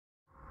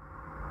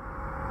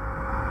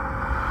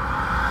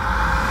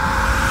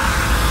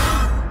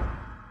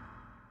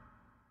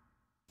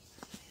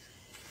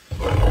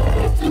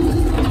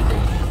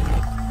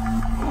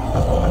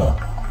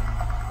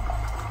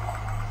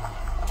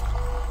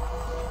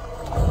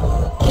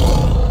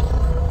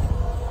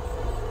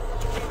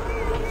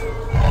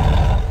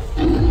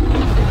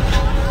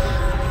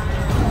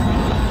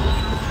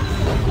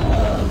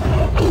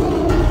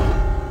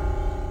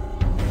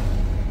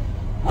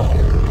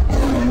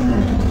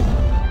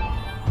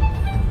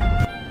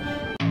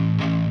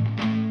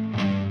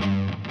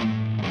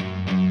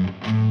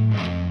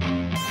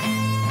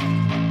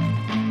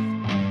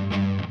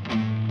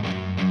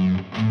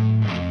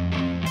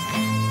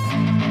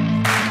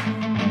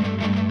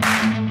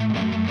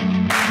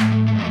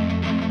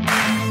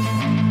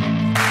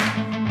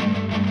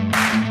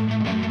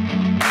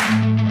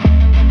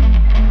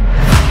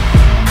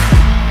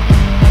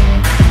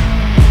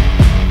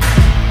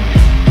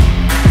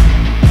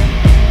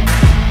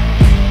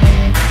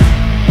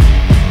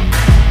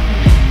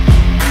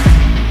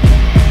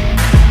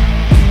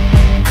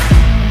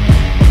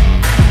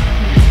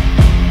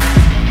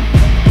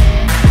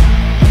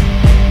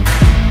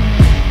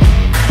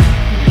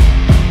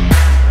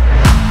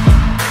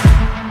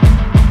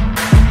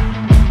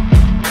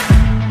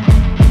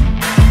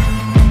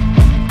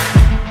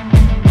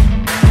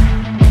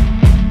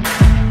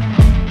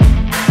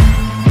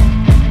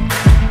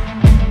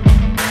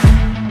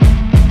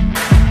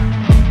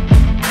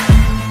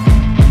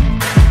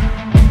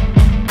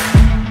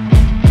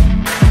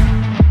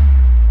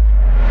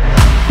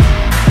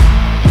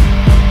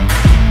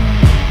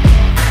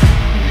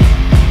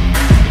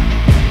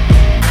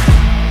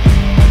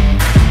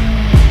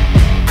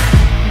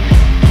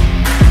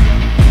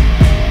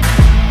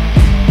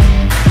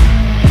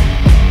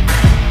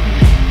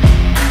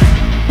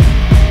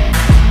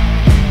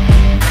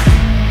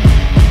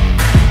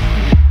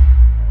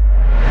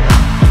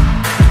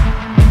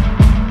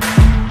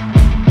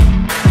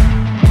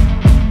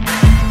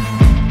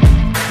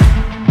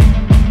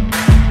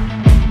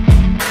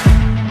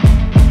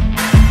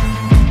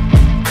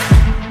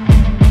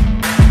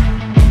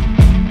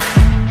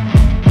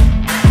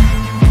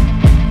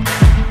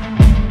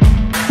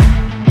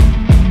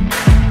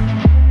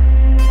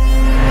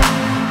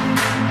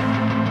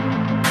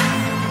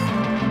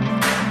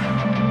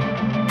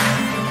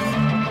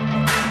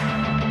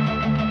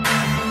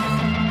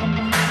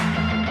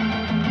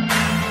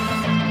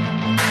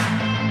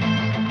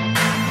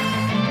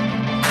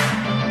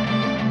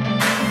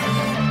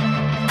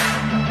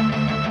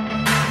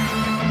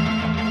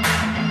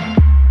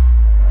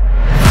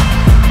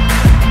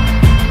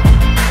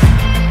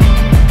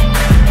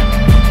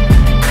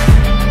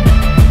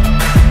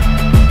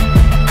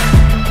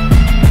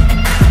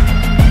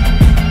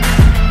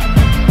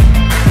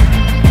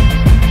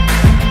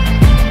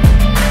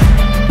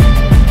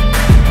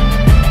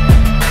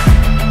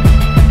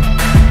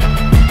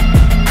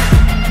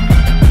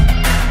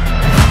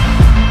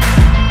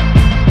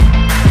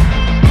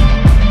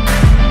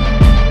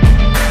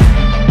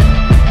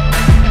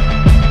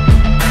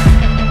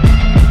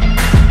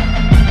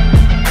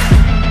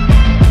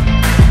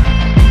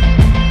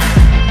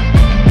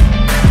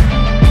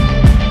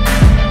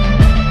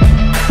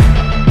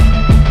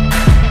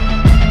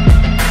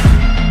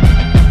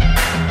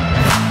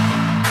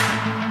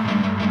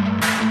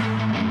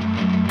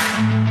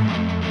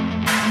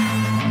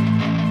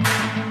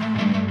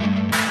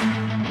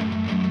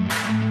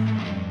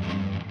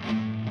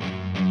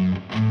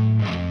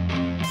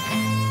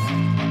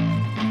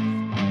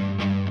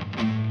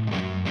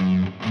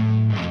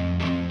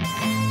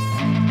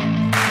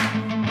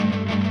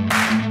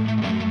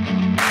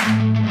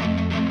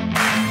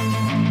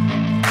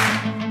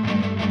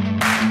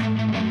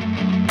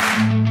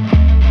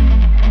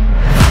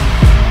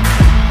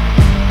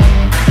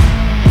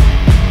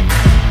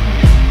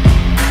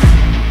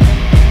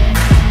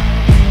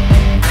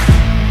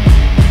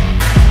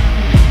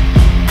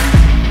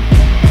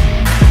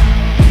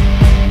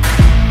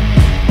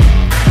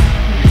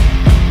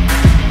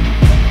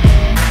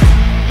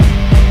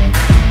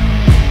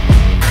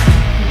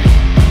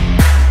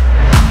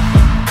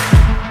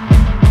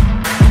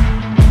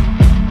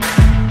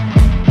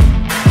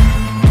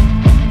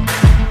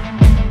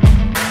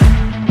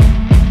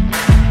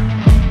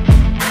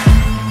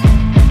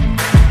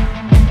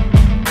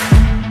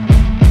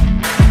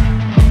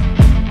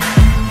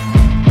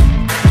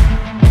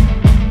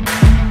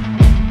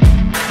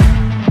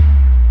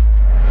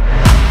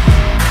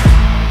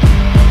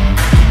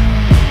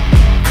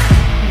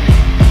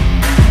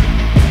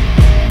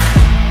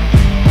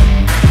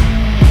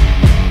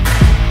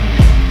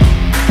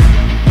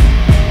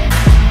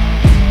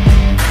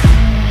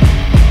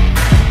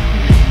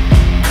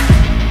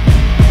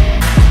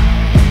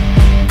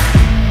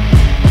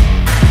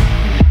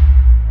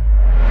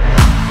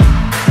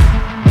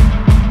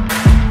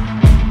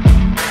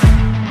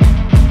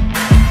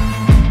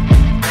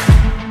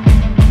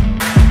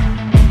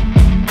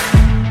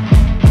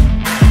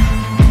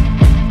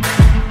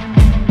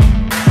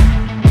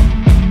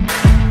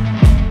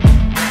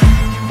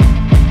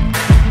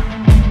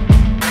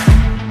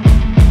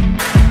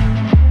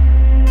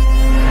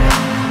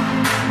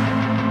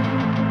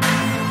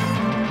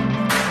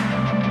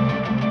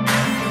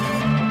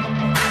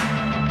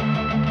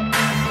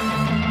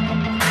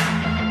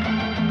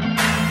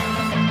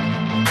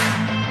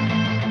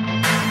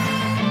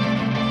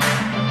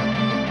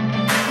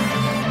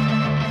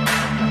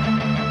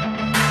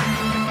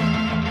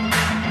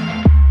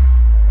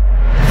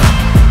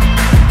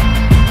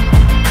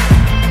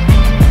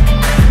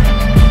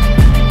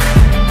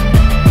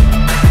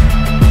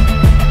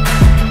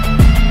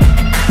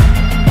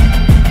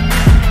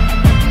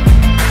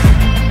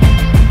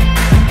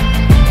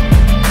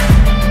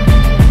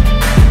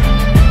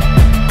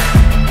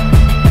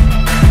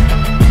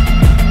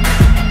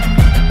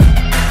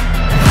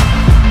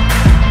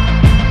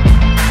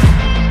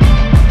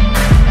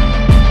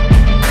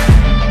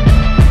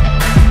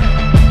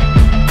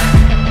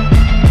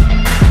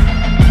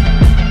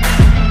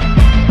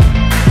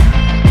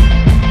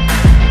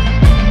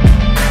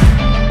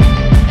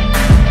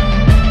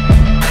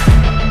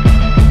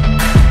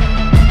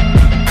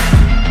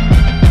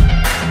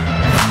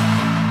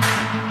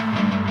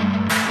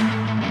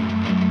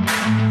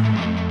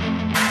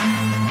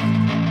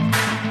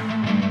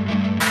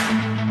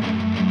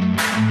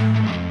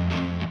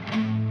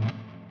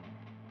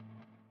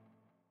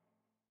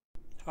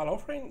Hello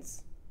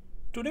friends,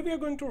 today we are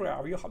going to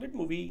review Hollywood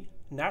movie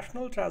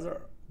National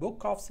Treasure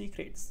Book of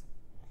Secrets.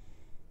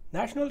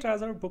 National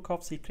Treasure Book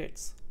of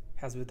Secrets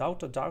has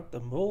without a doubt the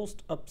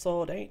most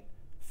absurd and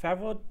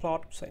favored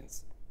plot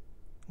since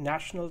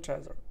National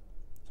Treasure.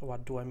 So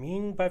what do I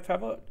mean by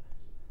favored?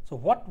 So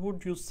what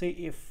would you say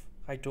if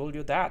I told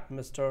you that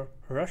Mr.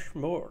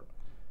 Rushmore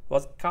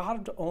was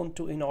carved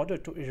onto in order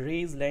to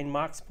erase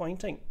landmarks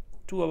pointing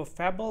to a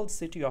fabled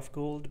city of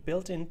gold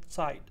built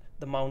inside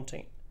the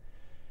mountain?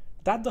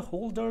 That the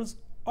holders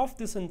of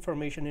this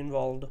information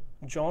involved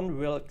John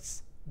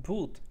Wilkes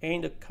Booth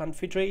and a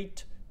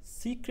Confederate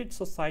secret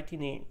society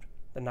named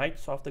the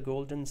Knights of the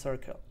Golden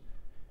Circle,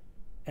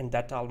 and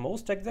that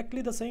almost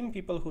exactly the same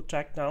people who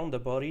tracked down the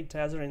buried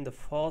treasure in the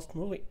first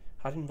movie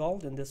are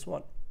involved in this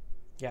one.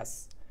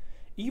 Yes,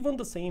 even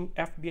the same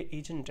FBI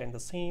agent and the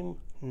same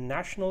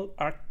national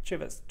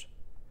archivist,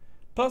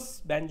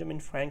 plus Benjamin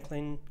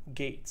Franklin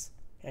Gates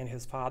and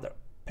his father,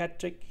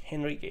 Patrick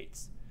Henry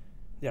Gates.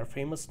 They are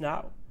famous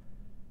now,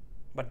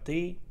 but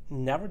they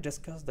never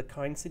discuss the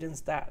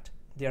coincidence that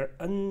they are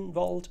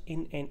involved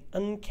in an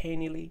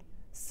uncannily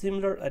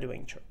similar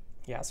adventure.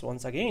 Yes,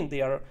 once again,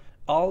 they are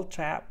all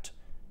trapped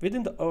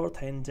within the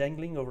earth and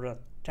dangling over a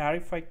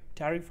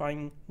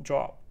terrifying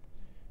job.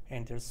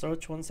 And their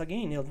search once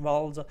again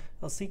involves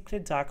a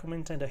secret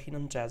document and a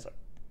hidden treasure.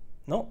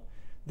 No,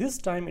 this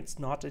time it's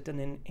not written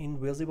in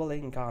invisible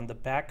ink on the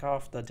back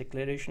of the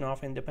Declaration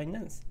of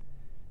Independence.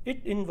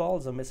 It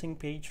involves a missing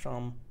page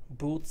from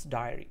Booth's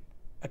diary,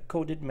 a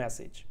coded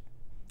message,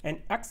 an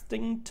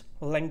extinct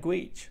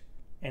language,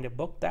 and a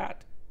book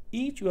that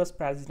each US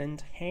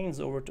president hands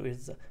over to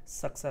his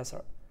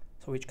successor,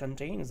 so which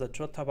contains the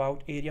truth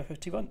about Area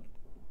 51.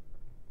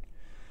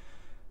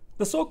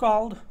 The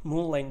so-called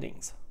moon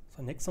landings.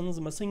 So Nixon's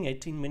missing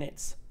 18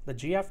 minutes, the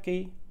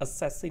JFK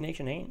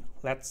assassination, and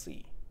let's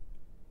see.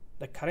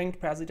 The current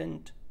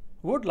president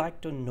would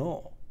like to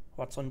know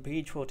what's on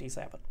page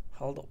 47,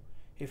 although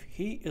if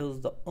he is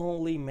the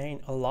only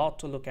man allowed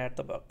to look at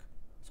the book,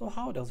 so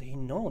how does he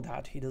know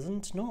that he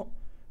doesn't know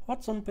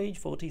what's on page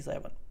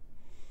 47?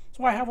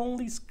 So I have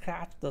only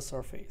scratched the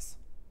surface.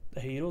 The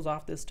heroes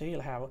of this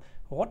tale have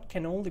what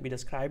can only be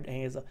described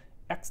as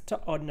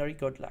extraordinary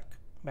good luck.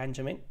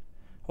 Benjamin,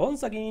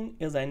 once again,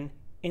 is an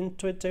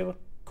intuitive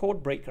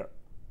code breaker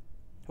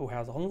who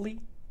has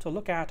only to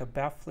look at a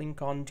baffling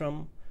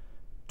conundrum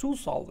to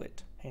solve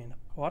it. And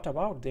what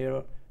about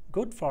their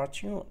good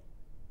fortune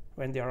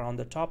when they are on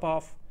the top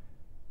of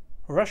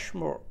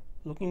Rushmore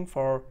looking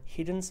for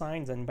hidden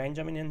signs, and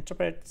Benjamin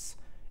interprets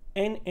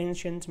an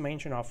ancient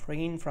mention of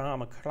rain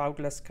from a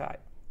cloudless sky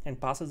and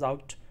passes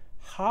out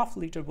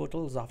half-liter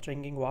bottles of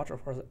drinking water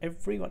for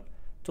everyone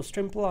to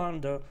sprinkle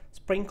on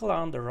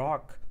the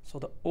rock so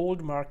the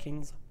old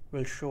markings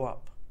will show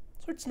up.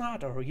 So it's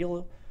not a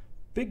real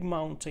big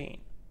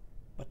mountain,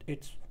 but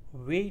it's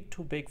way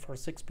too big for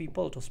 6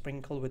 people to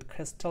sprinkle with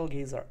crystal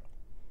geyser.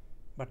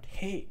 But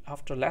hey,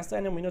 after less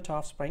than a minute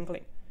of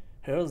sprinkling,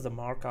 here's the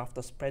mark of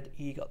the spread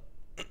eagle.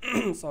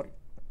 Sorry.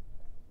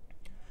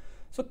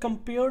 So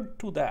compared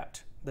to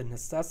that, the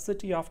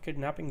necessity of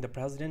kidnapping the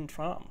president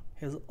from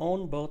his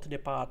own birthday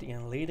party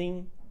and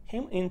leading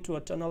him into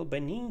a tunnel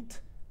beneath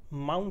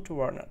Mount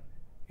Vernon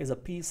is a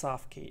piece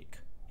of cake,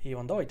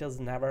 even though it is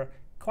never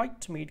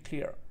quite made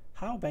clear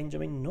how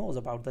Benjamin knows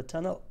about the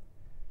tunnel.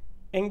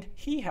 And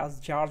he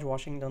has George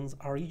Washington's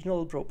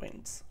original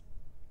blueprints.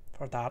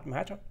 For that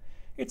matter,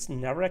 it's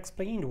never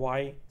explained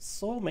why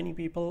so many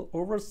people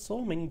over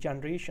so many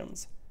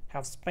generations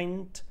have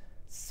spent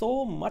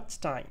so much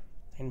time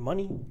and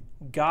money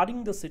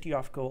guarding the city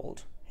of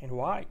gold, and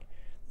why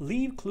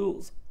leave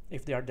clues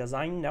if they are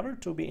designed never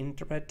to be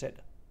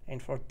interpreted.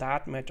 And for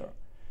that matter,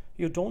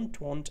 you don't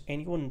want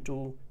anyone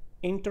to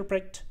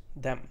interpret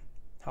them.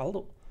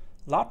 Although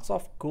lots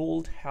of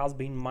gold has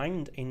been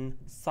mined in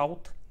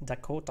South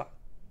Dakota,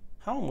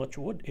 how much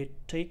would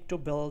it take to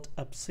build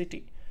a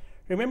city?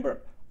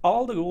 Remember,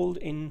 all the gold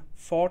in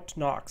Fort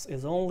Knox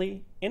is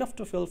only enough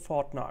to fill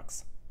Fort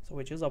Knox, so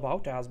which is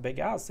about as big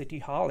as City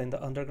Hall in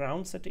the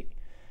underground city.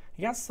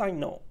 Yes, I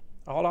know,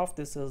 all of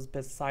this is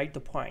beside the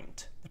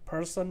point. The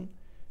person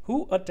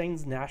who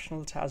attains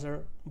National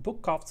Treasure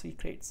Book of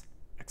Secrets,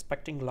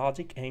 expecting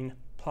logic and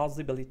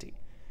plausibility,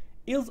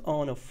 is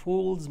on a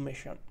fool's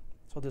mission.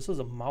 So this is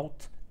a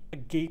mouth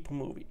agape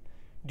movie,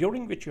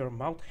 during which your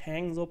mouth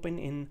hangs open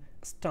in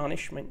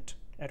astonishment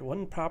at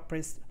one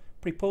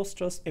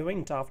preposterous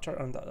event after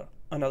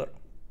another.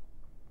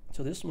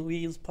 So this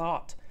movie's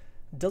plot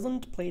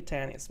doesn't play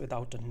tennis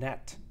without a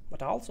net,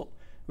 but also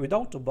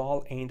without a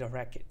ball and a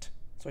racket.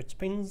 So it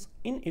spins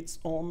in its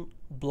own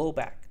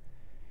blowback.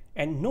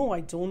 And no, I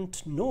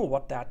don't know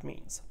what that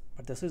means,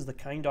 but this is the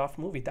kind of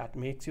movie that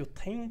makes you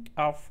think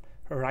of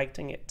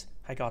writing it,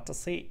 I gotta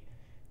say.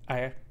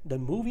 The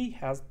movie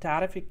has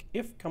terrific,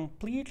 if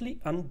completely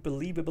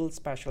unbelievable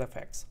special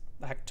effects.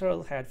 The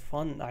actors had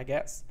fun, I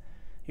guess.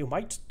 You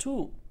might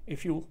too,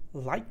 if you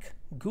like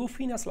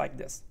goofiness like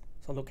this.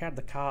 So look at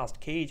the cast: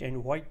 Cage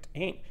and Voight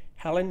and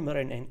Helen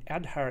Mirren and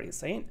Ed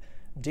Harris and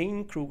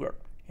Diane Kruger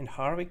and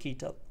Harvey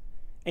Keitel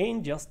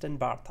and Justin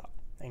Bartha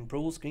and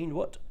Bruce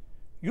Greenwood.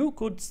 You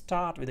could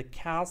start with a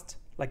cast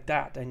like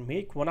that and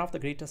make one of the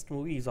greatest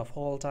movies of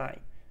all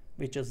time,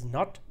 which is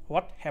not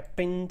what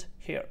happened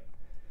here.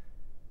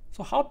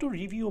 So how to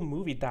review a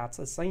movie that's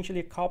essentially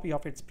a copy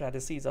of its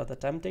predecessor? The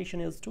temptation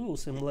is to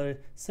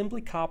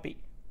simply copy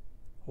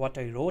what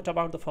I wrote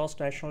about the first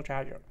National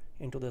Treasure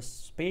into this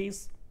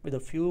space with a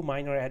few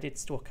minor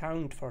edits to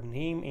account for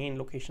name and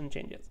location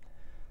changes.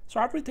 So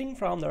everything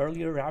from the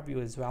earlier review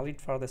is valid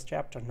for this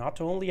chapter.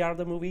 Not only are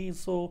the movies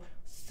so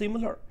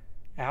similar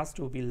as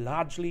to be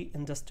largely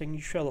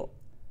indistinguishable,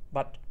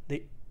 but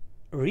they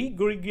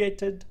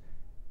regurgitated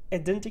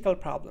identical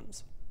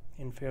problems.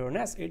 In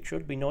fairness, it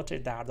should be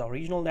noted that the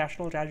original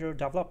National Treasure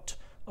developed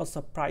a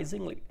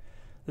surprisingly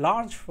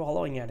large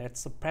following, and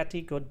it's a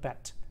pretty good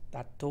bet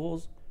that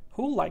those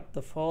who liked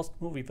the first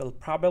movie will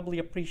probably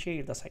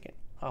appreciate the second.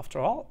 After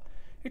all,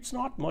 it's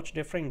not much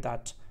different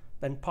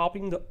than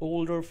popping the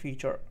older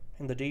feature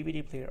in the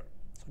DVD player.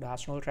 So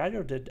National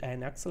Treasure did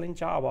an excellent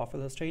job of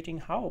illustrating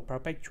how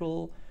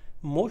perpetual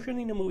motion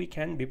in a movie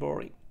can be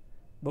boring.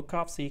 Book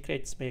of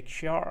Secrets makes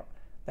sure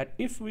that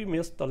if we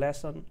missed the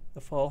lesson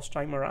the first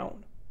time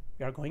around,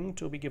 we are going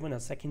to be given a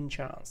second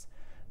chance.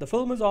 The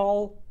film is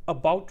all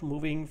about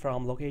moving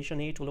from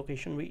location A to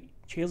location B,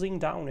 chasing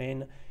down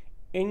an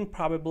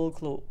improbable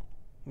clue,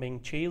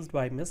 being chased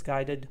by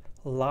misguided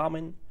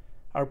lawmen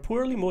or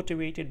poorly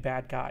motivated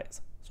bad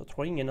guys, so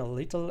throwing in a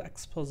little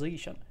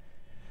exposition,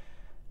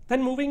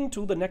 then moving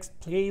to the next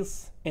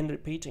place and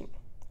repeating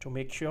to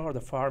make sure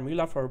the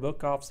formula for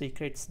Book of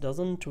Secrets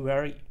doesn't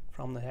vary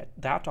from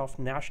that of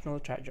National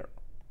Treasure.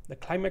 The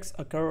climax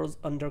occurs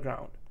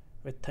underground,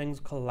 with things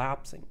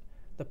collapsing.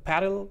 The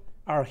peril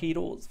our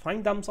heroes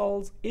find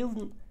themselves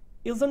in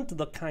isn't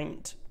the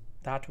kind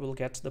that will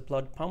get the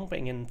blood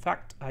pumping. In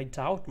fact, I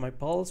doubt my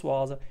pulse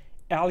was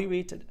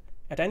elevated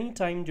at any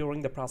time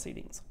during the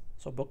proceedings.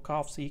 So Book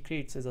of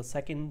Secrets is a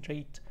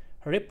second-rate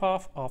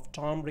rip-off of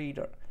Tomb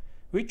Raider,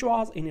 which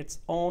was in its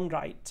own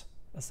right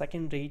a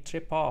second-rate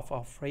rip-off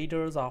of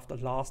Raiders of the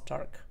Lost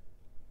Ark.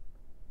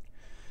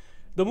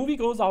 The movie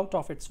goes out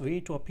of its way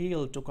to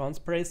appeal to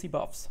conspiracy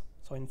buffs.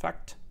 So in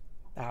fact,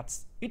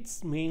 that's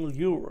its main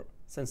lure,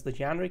 since the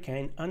generic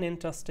and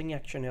uninteresting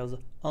action is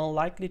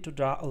unlikely to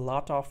draw a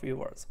lot of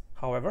viewers.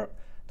 However,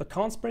 the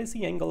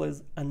conspiracy angle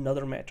is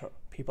another matter.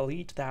 People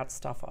eat that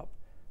stuff up.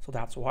 So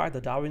that's why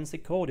the Da Vinci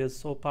Code is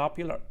so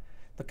popular.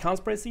 The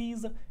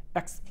conspiracies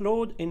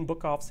explode in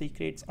Book of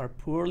Secrets are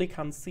poorly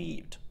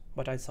conceived,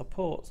 but I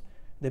suppose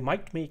they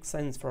might make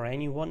sense for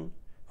anyone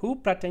who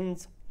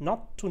pretends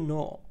not to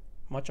know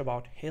much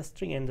about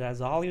history and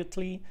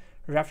resolutely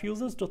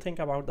refuses to think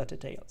about the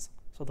details.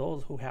 So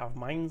those who have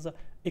minds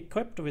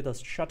equipped with a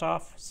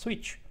shut-off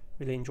switch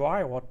will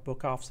enjoy what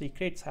Book of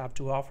Secrets have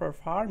to offer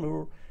far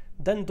more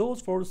than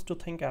those forced to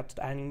think at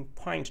any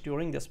point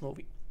during this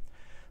movie.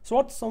 So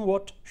what's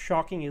somewhat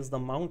shocking is the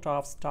amount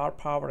of star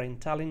power and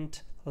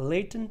talent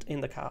latent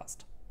in the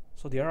cast.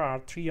 So there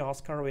are 3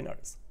 Oscar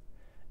winners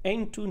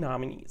and 2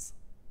 nominees.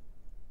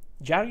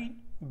 Jerry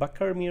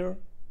Bruckheimer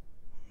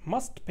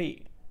must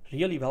pay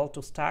really well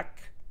to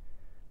stack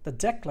the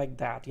deck like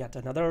that. Yet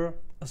another,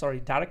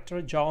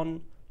 director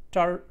Jon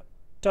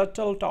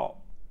Turteltaub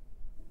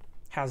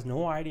has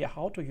no idea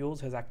how to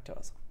use his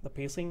actors. The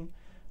pacing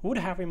would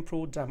have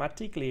improved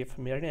dramatically if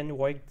Jon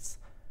Voight's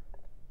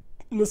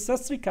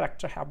necessary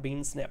character had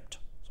been snipped.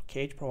 So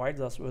Cage provides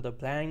us with a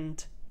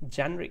bland,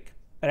 generic,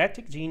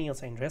 erratic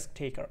genius and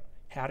risk-taker,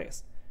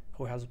 Harris,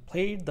 who has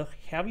played the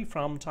heavy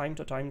from time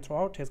to time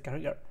throughout his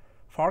career,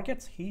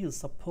 forgets he is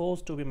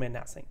supposed to be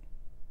menacing.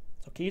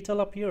 So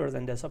Keitel appears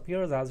and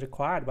disappears as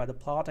required by the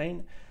plot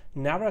and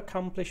never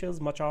accomplishes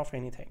much of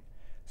anything.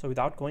 So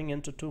without going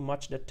into too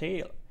much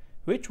detail,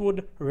 which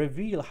would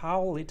reveal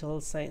how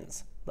little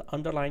sense the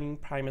underlying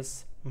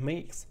premise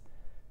makes,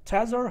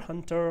 treasure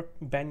hunter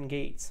Ben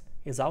Gates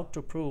is out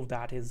to prove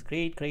that his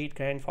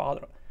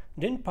great-great-grandfather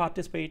didn't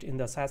participate in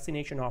the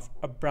assassination of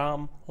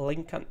Abraham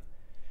Lincoln.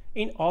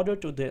 In order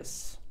to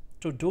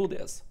do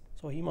this,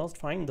 so he must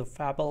find the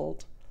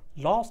fabled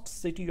lost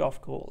city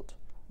of gold.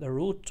 The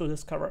route to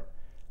discover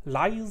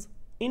lies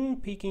in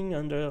peeking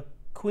under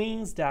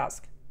Queen's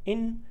desk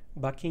in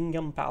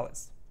Buckingham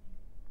Palace,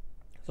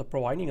 so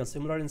providing a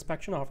similar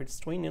inspection of its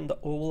twin in the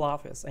Oval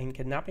Office, and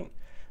kidnapping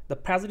the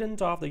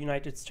President of the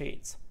United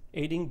States.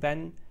 Aiding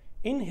Ben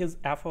in his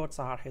efforts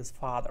are his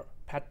father,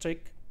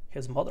 Patrick,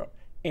 his mother,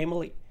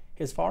 Emily,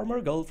 his former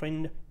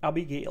girlfriend,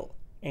 Abigail,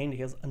 and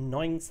his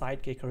annoying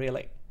sidekick,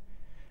 Riley.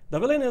 The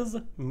villain is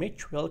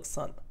Mitch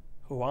Wilkson,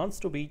 who wants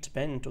to beat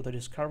Ben to the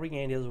discovery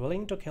and is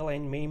willing to kill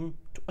and maim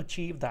to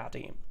achieve that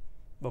aim.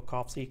 Book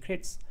of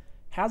Secrets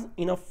has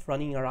enough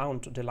running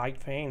around to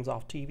delight fans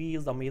of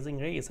TV's Amazing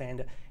Race,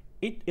 and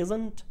it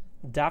isn't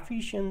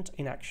deficient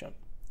in action.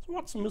 So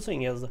what's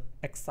missing is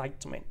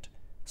excitement.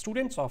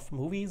 Students of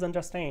movies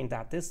understand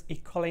that this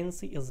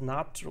equivalency is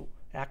not true.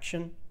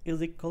 Action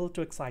is equal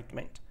to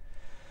excitement.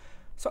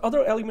 So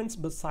other elements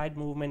beside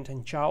movement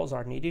and chaos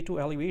are needed to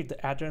elevate the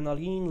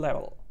adrenaline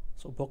level.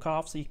 So Book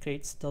of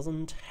Secrets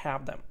doesn't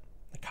have them.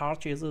 The car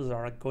chases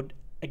are a good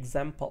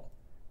example.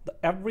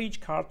 The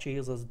average car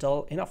chase is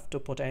dull enough to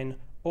put an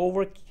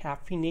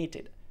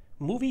over-caffeinated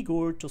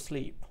moviegoer to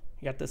sleep.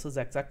 Yet this is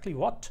exactly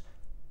what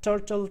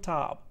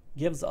Turteltaub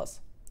gives us.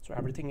 So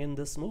everything in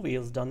this movie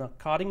is done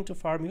according to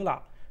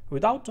formula,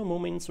 without a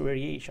moment's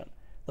variation.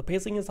 The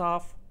pacing is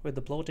off, with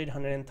the bloated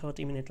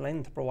 130-minute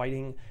length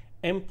providing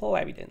ample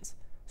evidence.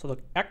 So the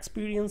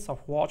experience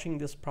of watching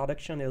this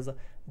production is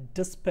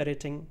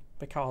dispiriting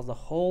because the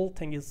whole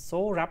thing is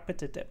so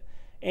repetitive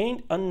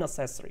and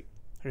unnecessary.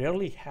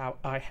 Rarely have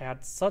I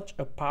had such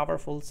a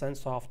powerful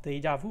sense of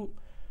déjà vu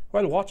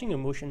while watching a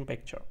motion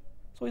picture.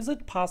 So is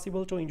it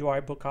possible to enjoy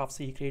Book of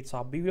Secrets?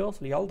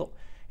 Obviously, although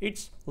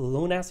its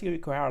lunacy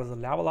requires a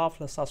level of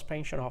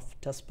suspension of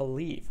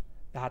disbelief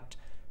that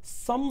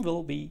some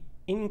will be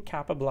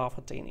incapable of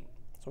attaining.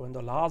 So when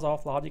the laws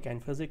of logic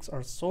and physics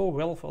are so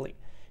willfully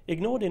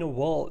ignored in a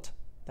world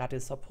that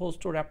is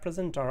supposed to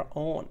represent our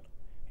own,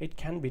 it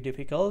can be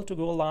difficult to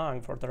go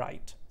along for the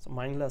ride. So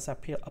mindless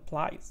appeal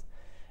applies.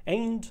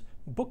 And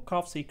Book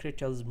of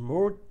Secrets is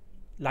more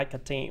like a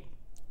tame,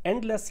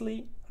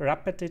 endlessly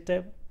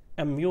repetitive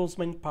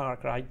amusement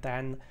park ride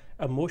than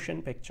a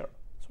motion picture.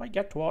 So I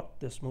get what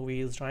this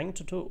movie is trying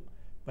to do,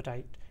 but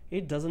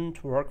it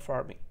doesn't work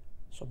for me.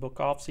 So Book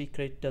of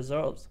Secrets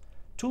deserves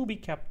to be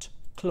kept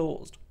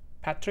closed.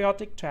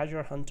 Patriotic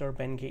treasure hunter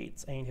Ben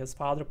Gates and his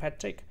father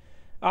Patrick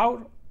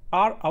are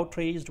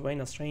outraged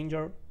when a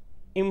stranger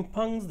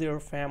impugns their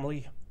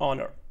family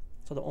honor.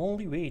 So the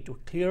only way to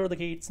clear the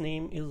Gates'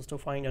 name is to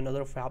find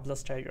another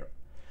fabulous treasure.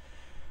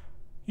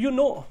 You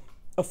know,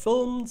 a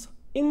film's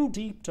in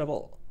deep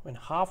trouble when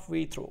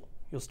halfway through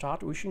you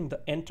start wishing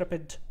the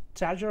intrepid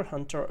treasure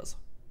hunters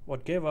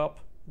would give up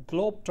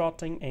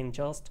globe-trotting and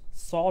just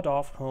sod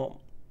off home.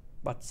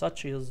 But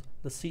such is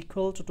the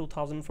sequel to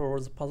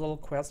 2004's Puzzle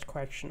Quest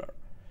Questioner.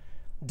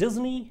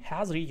 Disney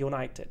has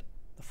reunited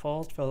the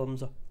first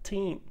film's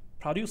team,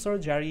 producer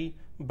Jerry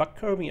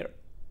Bruckheimer,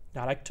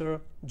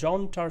 director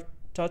Jon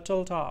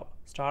Turteltaub,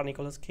 star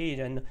Nicolas Cage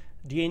and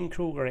Diane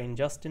Kruger, and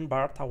Justin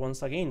Bartha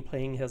once again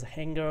playing his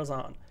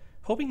hangers-on,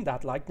 hoping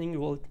that lightning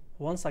will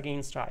once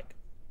again strike.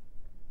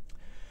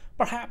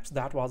 Perhaps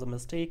that was a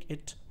mistake.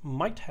 It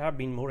might have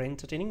been more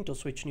entertaining to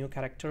switch new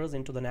characters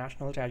into the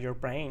National Treasure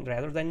brand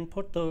rather than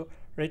put the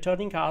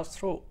returning cast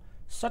through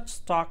such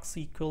stock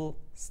sequel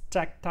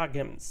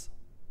stratagems.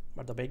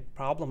 But the big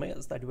problem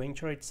is the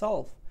adventure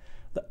itself.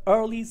 The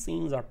early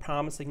scenes are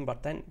promising,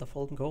 but then the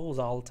film goes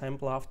all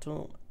Temple of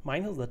Doom,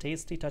 minus the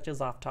tasty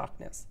touches of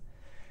darkness.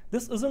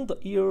 This isn't the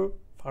year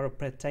for a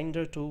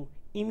pretender to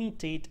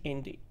imitate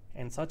Indy,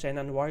 and such an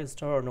unwise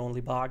turn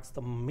only bogs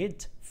the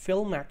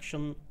mid-film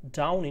action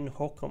down in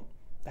hokum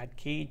that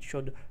Cage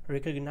should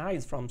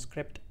recognize from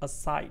script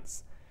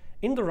asides.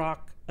 In The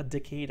Rock a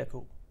decade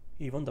ago,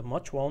 even the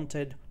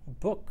much-wanted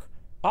Book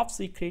of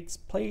Secrets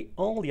play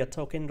only a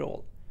token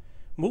role,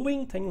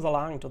 moving things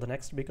along to the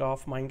next bit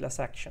of mindless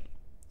action.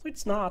 So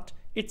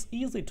it's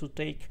easy to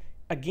take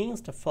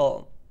against a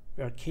film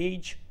where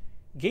Cage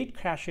gate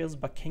crashes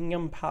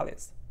Buckingham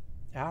Palace,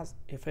 as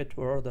if it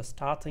were the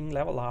starting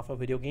level of a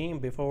video game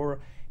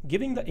before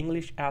giving the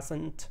English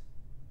accent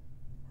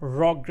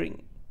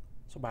rogging.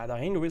 So by the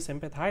end we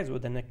sympathize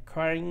with an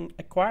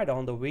acquired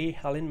on the way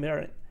Helen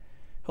Mirren,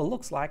 who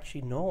looks like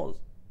she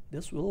knows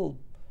this will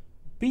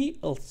be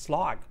a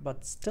slog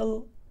but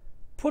still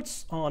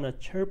puts on a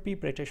chirpy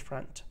British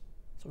front.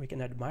 So we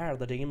can admire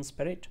the dame's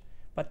spirit,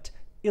 but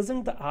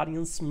isn't the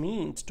audience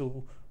meant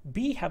to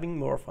be having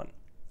more fun?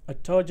 A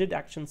turgid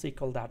action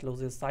sequel that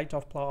loses sight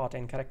of plot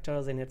and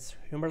characters in its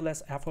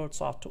humorless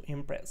efforts ought to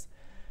impress.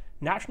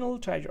 National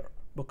Treasure,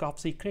 Book of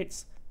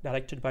Secrets,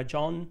 directed by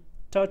Jon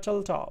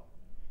Turteltaub,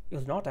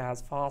 is not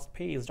as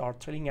fast-paced or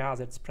thrilling as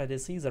its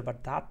predecessor,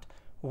 but that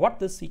what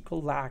the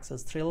sequel lacks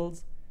is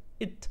thrills.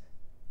 It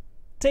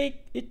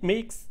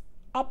makes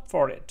up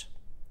for it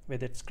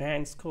with its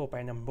grand scope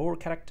and a more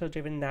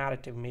character-driven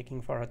narrative,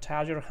 making for a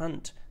treasure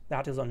hunt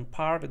that is on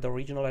par with the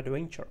original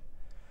adventure.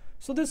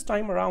 So this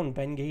time around,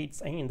 Ben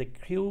Gates and the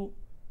crew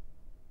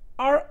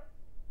are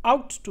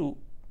out to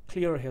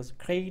clear his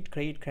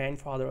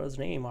great-great-grandfather's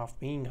name of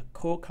being a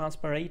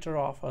co-conspirator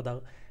of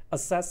the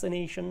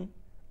assassination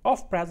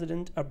of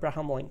President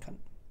Abraham Lincoln.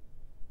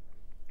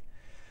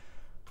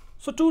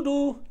 So to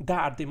do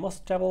that, they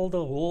must travel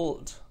the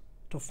world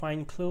to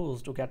find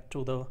clues to get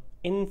to the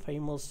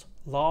infamous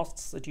lost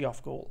city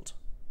of gold.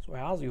 So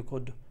as you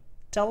could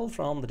tell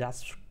from the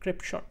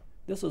description,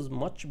 this is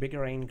much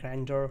bigger and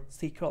grander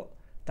sequel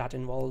that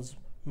involves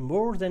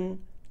more than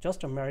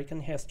just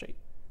American history.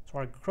 So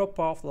a group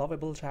of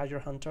lovable treasure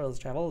hunters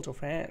travel to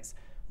France,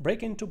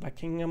 break into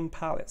Buckingham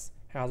Palace,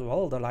 as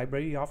well the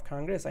Library of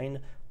Congress, and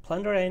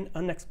plunder an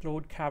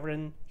unexplored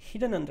cavern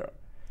hidden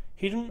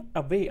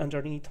away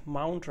underneath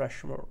Mount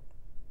Rushmore.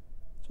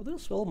 So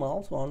this film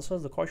also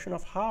answers the question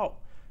of how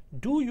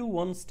do you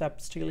one step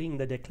stealing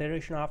the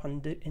Declaration of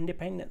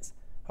Independence?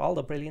 Well,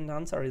 the brilliant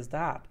answer is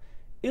that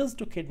is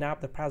to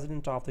kidnap the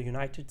President of the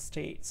United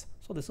States.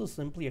 So this is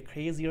simply a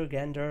crazier,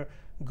 grander,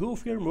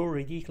 goofier, more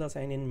ridiculous,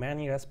 and in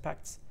many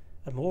respects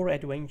a more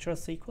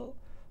adventurous sequel.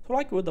 So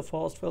like with the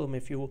first film,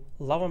 if you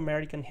love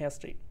American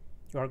history,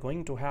 You are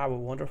going to have a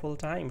wonderful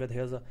time with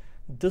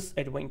this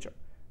adventure.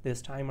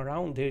 This time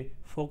around, they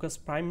focus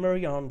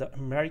primarily on the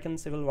American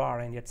Civil War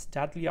and its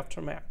deadly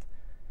aftermath,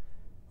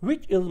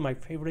 which is my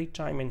favorite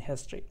time in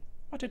history.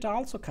 But it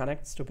also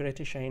connects to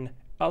British and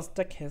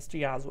Aztec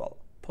history as well,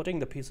 putting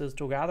the pieces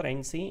together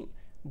and seeing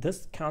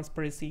this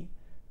conspiracy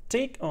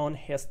take on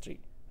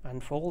history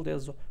unfold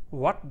is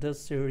what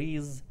this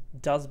series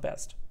does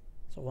best.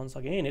 So once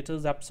again, it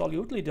is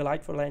absolutely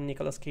delightful and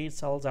Nicolas Cage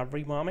sells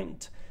every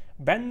moment.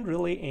 Ben,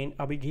 Riley and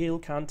Abigail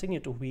continue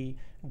to be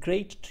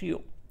great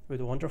trio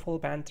with wonderful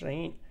banter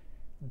and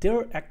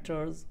their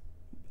actors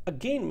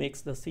again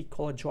makes the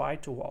sequel a joy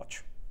to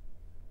watch.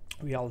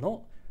 We all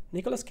know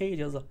Nicolas Cage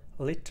is a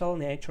little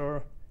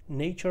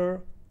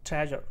nature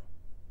treasure.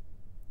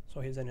 So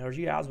his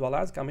energy as well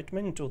as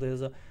commitment to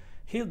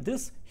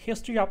this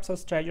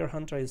history-obsessed treasure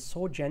hunter is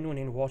so genuine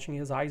in watching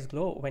his eyes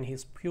glow when he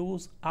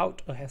spews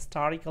out a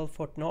historical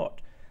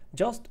footnote.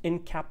 Just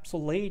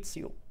encapsulates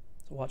you.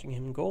 So watching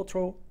him go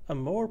through a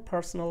more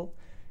personal,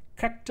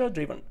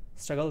 character-driven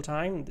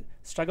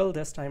struggle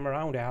this time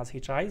around as he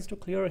tries to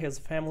clear his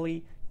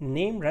family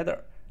name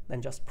rather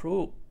than just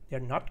prove they're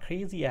not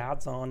crazy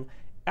adds on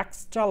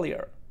extra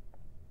layer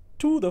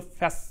to the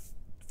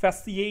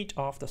facade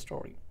of the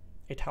story.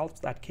 It helps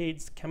that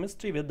Cage's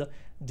chemistry with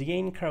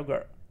Diane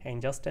Kruger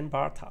and Justin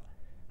Bartha,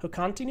 who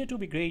continue to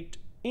be great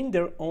in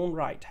their own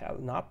right, have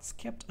not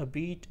skipped a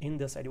beat in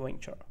this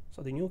adventure.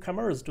 So the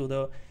newcomers to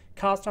the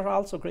cast are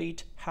also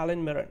great.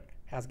 Helen Mirren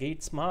as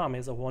Gates' mom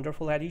is a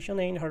wonderful addition,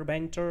 and her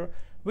banter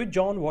with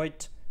Jon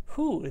Voight,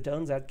 who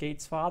returns as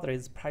Gates' father,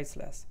 is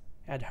priceless.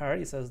 Ed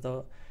Harris as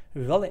the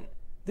villain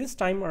this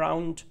time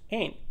around,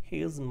 and he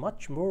is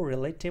much more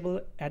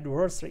relatable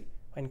adversary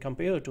when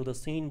compared to the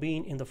scene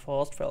being in the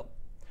first film.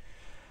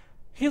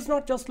 He is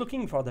not just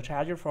looking for the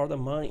treasure for the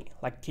money.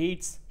 Like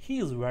Gates, he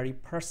is very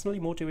personally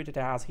motivated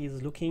as he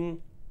is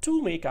looking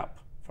to make up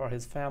for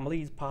his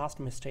family's past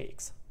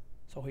mistakes.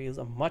 So he is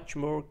a much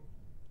more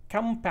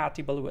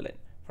compatible villain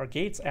for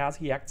Gates as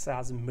he acts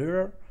as a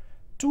mirror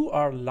to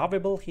our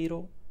lovable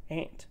hero,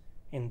 and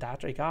in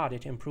that regard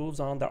it improves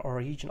on the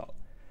original.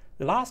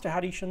 The last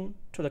addition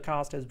to the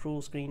cast is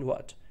Bruce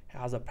Greenwood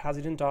as the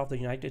President of the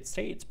United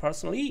States.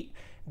 Personally,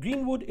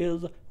 Greenwood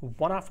is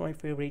one of my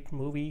favorite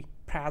movie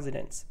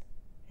presidents.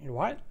 And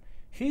while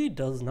he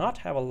does not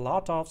have a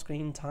lot of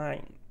screen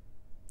time,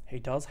 he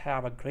does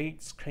have a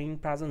great screen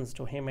presence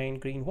to him,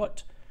 and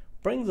Greenwood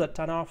brings a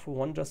ton of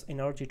wondrous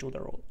energy to the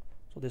role.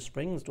 So this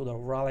brings to the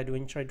overall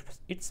adventure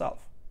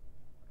itself.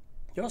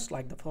 Just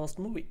like the first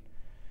movie,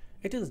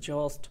 it is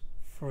just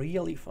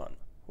really fun.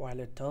 While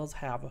it does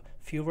have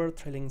fewer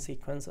thrilling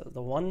sequences,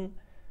 the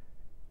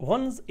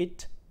ones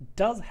it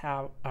does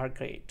have are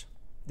great.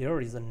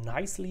 There is a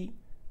nicely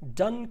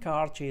done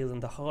car chase in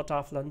the heart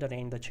of London,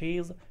 and the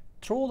chase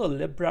through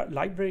the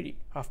Library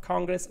of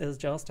Congress is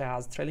just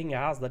as thrilling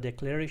as the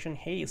Declaration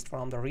haste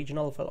from the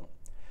original film.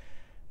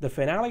 The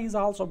finale is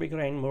also bigger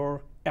and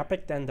more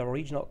epic than the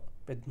original,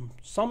 with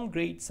some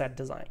great set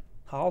design.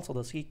 Also,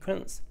 the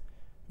sequence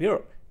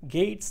where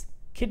Gates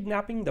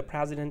kidnapping the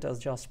president is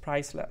just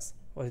priceless,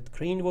 with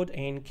Greenwood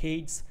and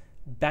Cage's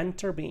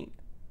banter being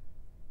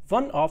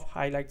one of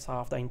highlights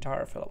of the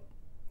entire film.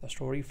 The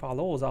story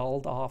follows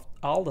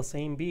all the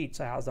same beats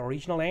as the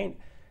original and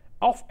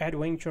of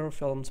adventure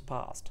films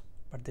past,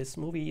 but this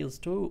movie is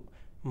too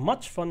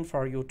much fun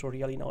for you to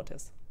really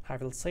notice, I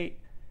will say.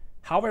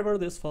 However,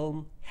 this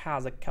film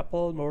has a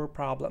couple more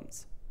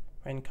problems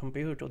when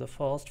compared to the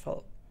first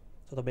film.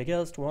 So the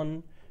biggest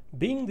one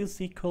being the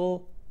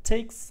sequel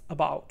takes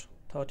about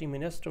 30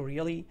 minutes to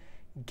really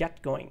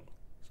get going.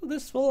 So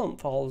this film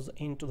falls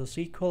into the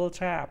sequel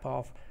trap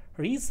of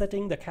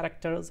resetting the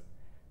characters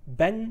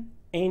Ben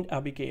and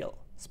Abigail,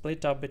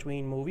 split up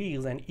between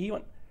movies, and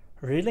even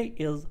really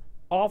is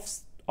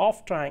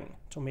off trying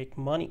to make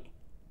money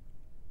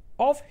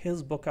off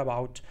his book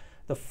about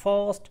the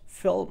first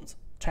film's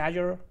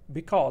treasure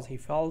because he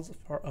falls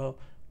for a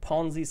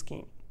Ponzi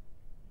scheme.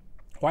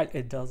 While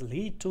it does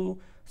lead to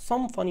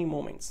some funny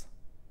moments,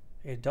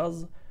 it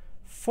does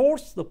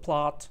force the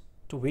plot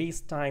to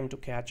waste time to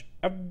catch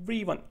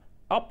everyone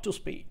up to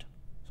speed.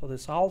 So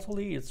this also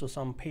leads to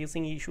some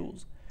pacing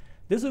issues.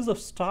 This is a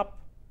stop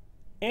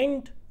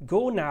and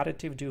go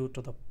narrative due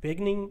to the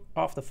beginning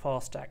of the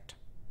first act.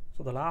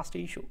 So the last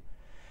issue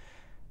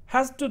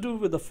has to do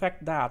with the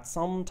fact that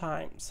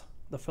sometimes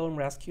the film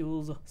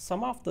rescues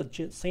some of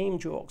the same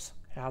jokes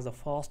as the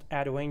first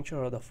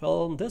adventure of the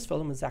film. This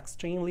film is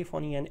extremely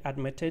funny and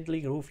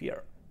admittedly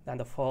goofier than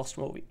the first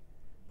movie,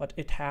 but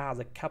it has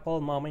a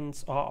couple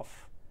moments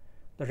of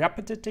the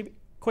repetitive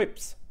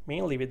quips,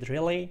 mainly with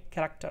Riley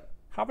character.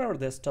 However,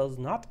 this does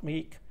not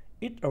make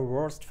it a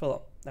worse film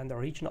than the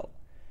original.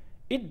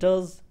 It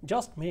does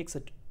just makes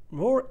it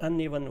more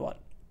uneven one.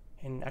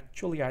 And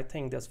actually, I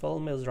think this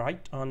film is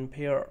right on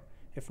par,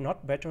 if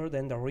not better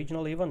than the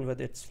original even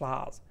with its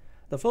flaws.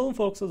 The film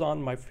focuses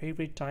on my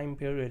favorite time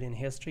period in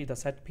history. The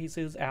set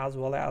pieces as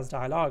well as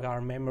dialogue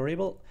are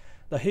memorable.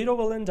 The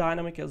hero-villain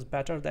dynamic is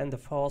better than the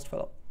first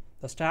film.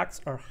 The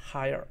stakes are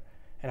higher,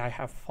 and I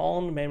have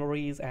fond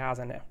memories as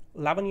an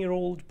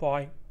 11-year-old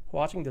boy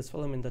watching this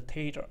film in the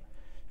theater.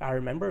 I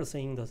remember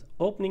seeing the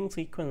opening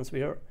sequence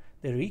where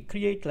they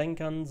recreate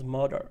Lincoln's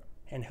murder,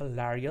 and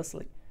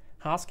hilariously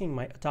asking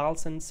my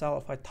adolescent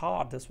self, I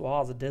thought this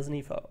was a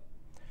Disney film.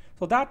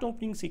 So that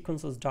opening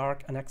sequence is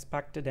dark,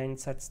 unexpected, and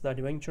sets the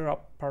adventure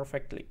up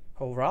perfectly.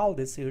 Overall,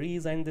 this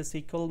series and this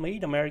sequel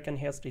made American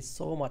history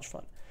so much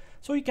fun.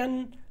 So you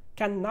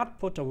cannot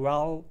put a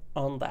well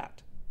on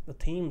that. The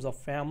themes of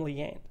family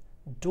and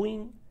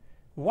doing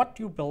what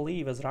you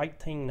believe is right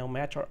thing no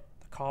matter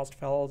the cost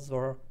fails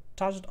were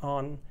touched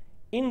on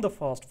in the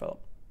first film.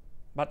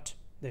 But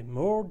they're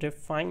more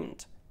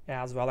defined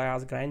as well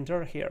as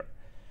grander here.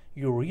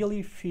 You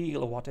really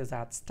feel what is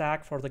at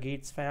stake for the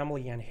Gates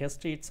family and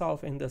history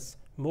itself in this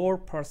more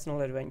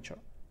personal adventure.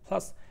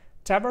 Plus,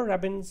 Trevor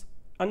Rabin's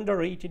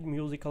underrated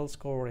musical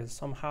score is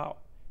somehow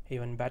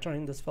even better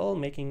in this film,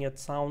 making it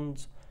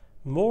sound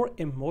more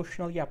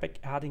emotionally epic,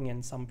 adding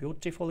in some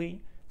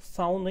beautifully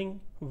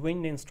sounding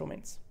wind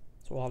instruments.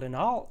 So all in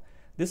all,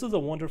 this is a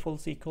wonderful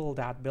sequel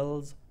that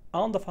builds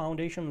on the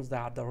foundations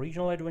that the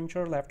original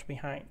adventure left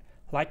behind.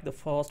 Like the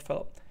first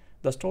film,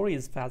 the story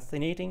is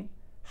fascinating.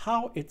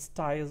 How it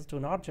ties to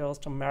not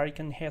just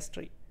American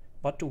history,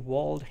 but to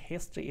world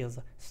history is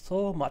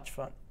so much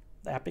fun.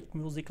 The epic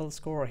musical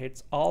score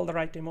hits all the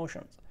right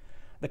emotions.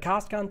 The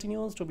cast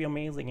continues to be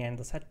amazing and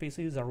the set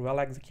pieces are well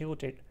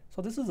executed.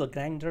 So this is a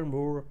grander,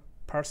 more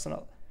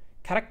personal,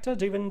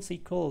 character-driven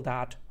sequel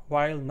that,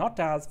 while not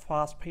as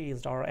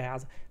fast-paced or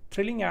as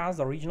thrilling as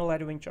the original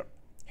adventure,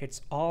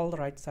 hits all the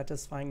right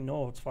satisfying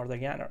notes for the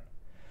genre.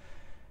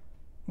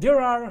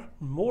 There are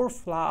more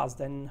flaws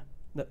than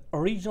the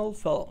original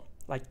film,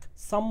 like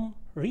some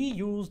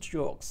reused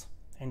jokes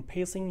and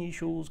pacing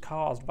issues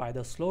caused by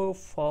the slow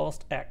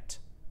first act,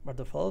 but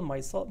the film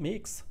myself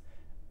makes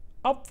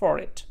up for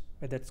it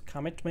with its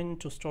commitment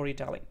to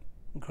storytelling,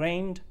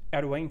 grand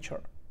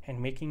adventure,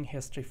 and making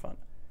history fun.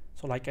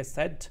 So like I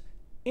said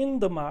in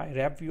my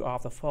review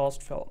of the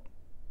first film,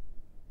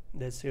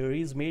 this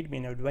series made me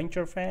an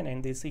adventure fan,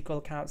 and the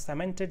sequel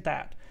cemented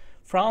that.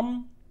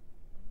 From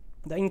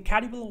the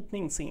incredible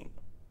opening scene,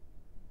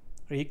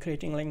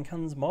 recreating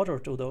Lincoln's murder,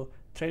 to the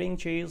thrilling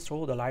chase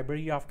through the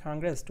Library of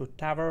Congress, to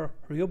Trevor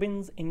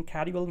Rabin's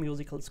incredible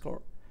musical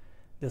score.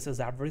 This is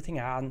everything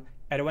an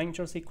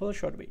adventure sequel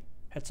should be.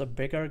 It's a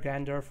bigger,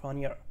 grander,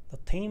 funnier. The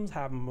themes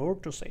have more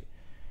to say,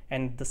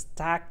 and the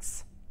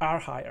stakes are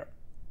higher.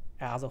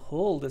 As a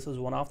whole, this is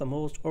one of the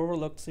most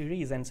overlooked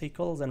series and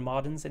sequels in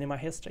modern cinema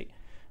history.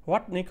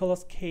 What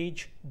Nicolas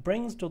Cage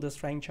brings to this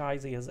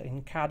franchise is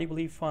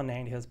incredibly fun,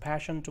 and his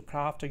passion to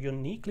craft a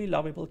uniquely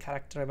lovable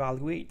character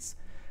evaluates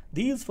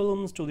these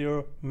films to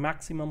their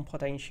maximum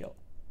potential.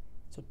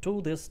 So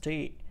to this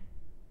day,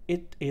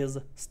 it is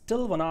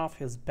still one of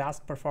his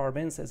best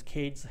performances.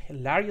 Cage's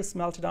hilarious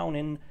meltdown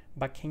in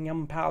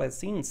Buckingham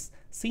Palace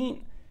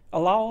scene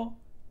alone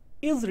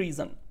is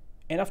reason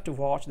enough to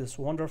watch this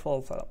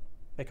wonderful film.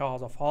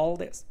 Because of all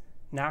this,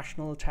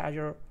 National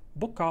Treasure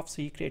Book of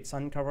Secrets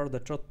uncover the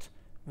truth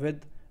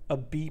with a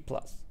B+.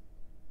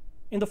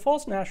 In the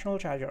first National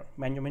Treasure,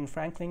 Benjamin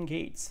Franklin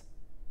Gates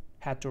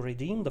had to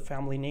redeem the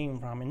family name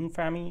from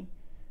infamy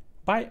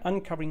by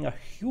uncovering a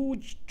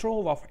huge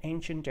trove of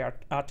ancient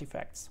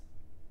artifacts.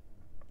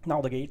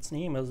 Now the Gates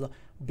name is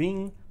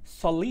being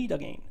sullied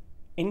again,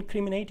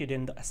 incriminated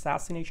in the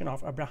assassination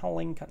of Abraham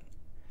Lincoln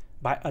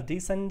by a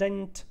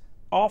descendant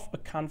of a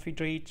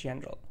Confederate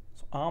general.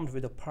 So armed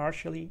with a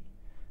partially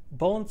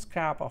burned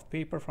scrap of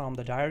paper from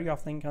the diary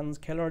of Lincoln's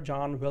killer,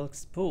 John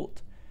Wilkes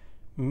Booth,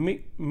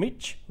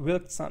 Mitch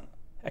Wilkinson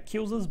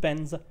accuses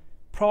Ben's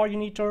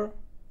progenitor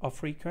of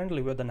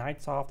frequently with the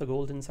Knights of the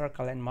Golden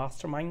Circle and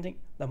masterminding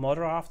the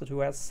murder of the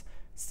US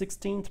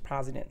 16th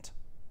president.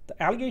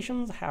 The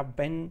allegations have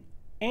Ben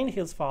and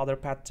his father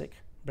Patrick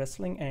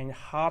bristling and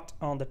hot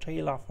on the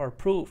trail of her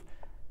proof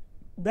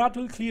that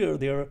will clear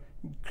their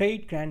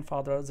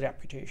great-grandfather's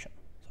reputation.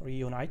 So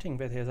reuniting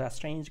with his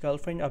estranged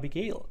girlfriend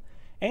Abigail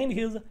and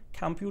his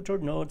computer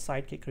nerd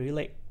sidekick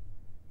Relay,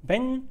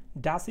 Ben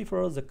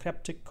deciphers the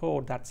cryptic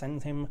code that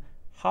sends him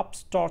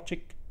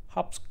hopscotching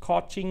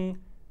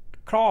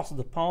across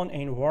the pond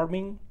and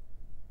worming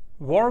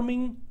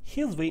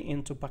his way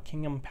into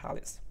Buckingham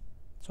Palace.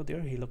 So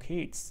there he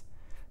locates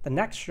the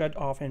next shred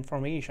of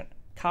information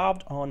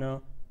carved on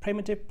a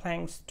primitive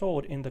plank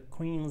stored in the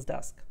Queen's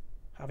desk.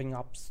 Having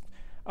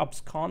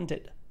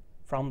absconded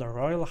from the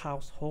royal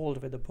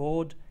household with the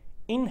board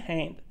in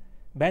hand,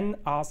 Ben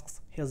asks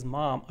his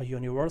mom, a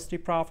university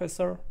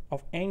professor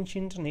of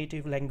ancient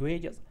native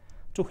languages,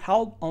 to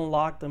help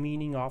unlock the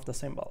meaning of the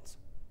symbols.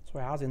 So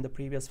as in the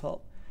previous film,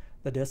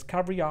 the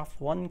discovery of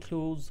one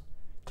clue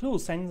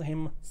sends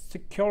him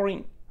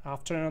scouring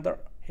after another,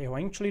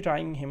 eventually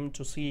driving him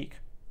to seek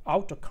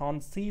out a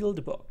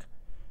concealed book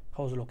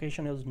whose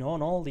location is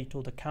known only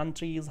to the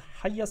country's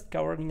highest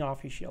governing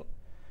official.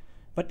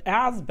 But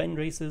as Ben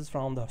races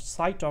from the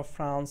site of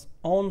France's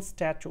own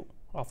Statue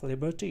of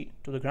Liberty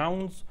to the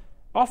grounds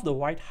of the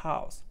White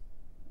House,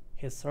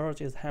 his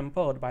search is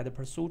hampered by the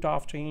pursuit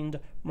of trained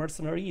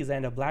mercenaries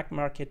and a black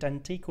market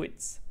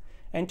antiquities.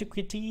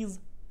 antiquities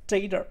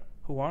trader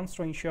who wants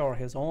to ensure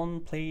his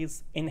own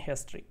place in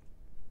history.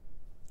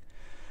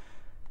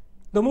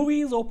 The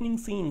movie's opening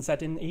scene,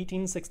 set in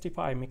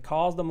 1865, may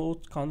cause the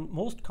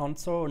most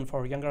concern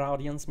for younger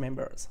audience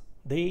members.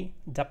 They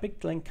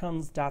depict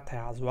Lincoln's death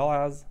as well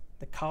as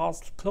the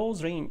cast's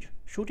close-range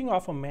shooting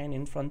off a man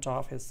in front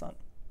of his son.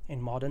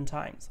 In modern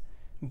times,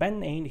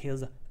 Ben and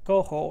his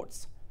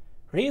cohorts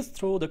race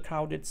through the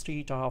crowded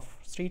streets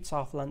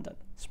of London,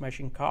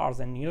 smashing cars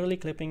and nearly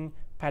clipping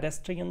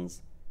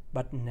pedestrians,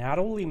 but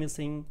narrowly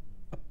missing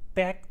a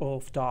pack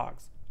of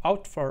dogs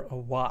out for a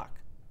walk.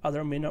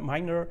 Other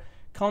minor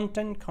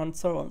content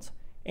concerns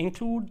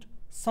include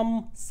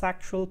some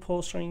sexual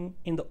posturing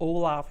in the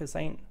Oval Office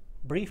and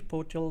brief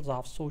portrayals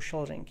of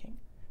social drinking.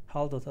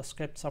 Although the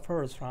script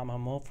suffers from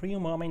a few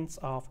moments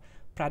of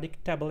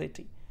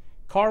predictability,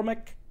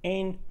 Cormac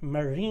and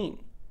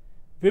Marine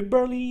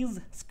Wibberley's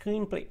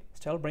screenplay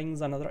still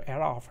brings another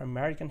era of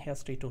American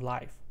history to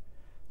life.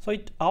 So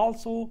it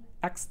also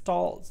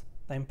extols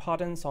the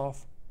importance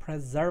of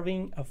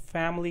preserving a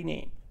family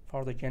name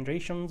for the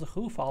generations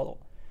who follow.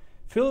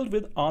 Filled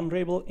with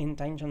honorable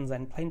intentions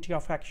and plenty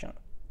of action,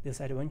 this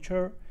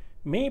adventure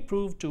may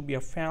prove to be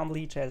a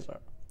family treasure.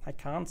 I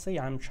can't say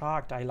I'm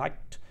shocked I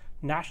liked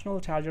National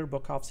Treasure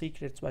Book of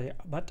Secrets,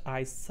 but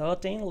I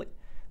certainly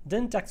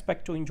didn't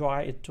expect to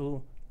enjoy it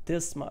to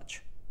this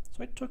much.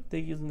 So it took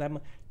them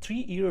 3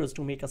 years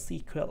to make a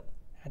sequel,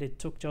 and it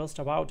took just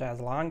about as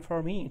long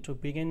for me to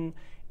begin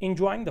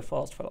enjoying the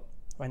first film.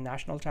 When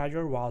National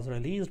Treasure was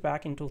released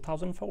back in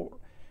 2004,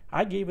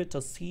 I gave it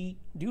a C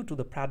due to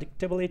the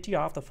predictability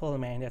of the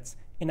film and its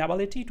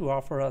inability to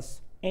offer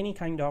us any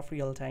kind of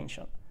real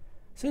tension.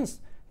 Since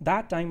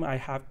that time, I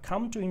have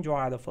come to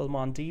enjoy the film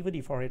on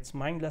DVD for its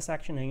mindless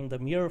action and the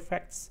mere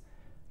facts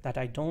that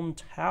I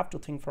don't have to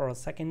think for a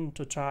second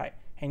to try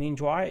and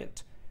enjoy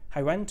it.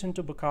 I went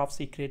into Book of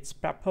Secrets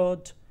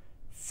peppered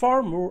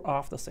for more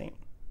of the same,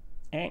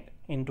 and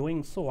in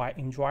doing so, I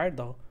enjoyed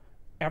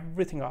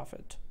everything of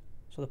it.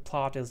 So the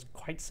plot is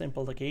quite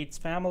simple. The Gates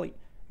family,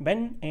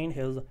 Ben and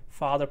his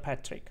father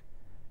Patrick,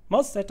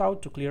 must set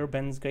out to clear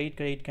Ben's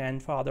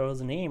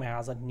great-great-grandfather's name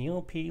as a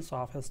new piece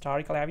of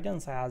historical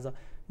evidence has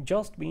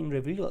just been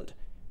revealed,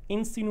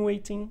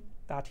 insinuating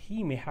that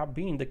he may have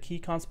been the key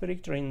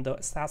conspirator in the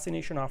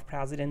assassination of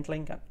President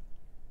Lincoln.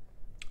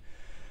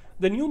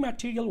 The new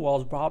material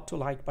was brought to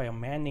light by a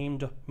man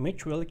named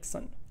Mitch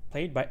Willickson,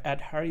 played by Ed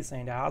Harris,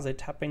 and as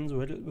it happens,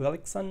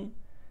 Willickson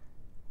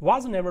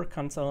was never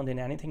concerned in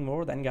anything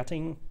more than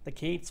getting the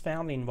Gates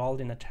family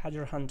involved in a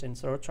treasure hunt in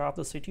search of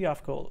the City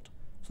of Gold.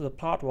 So the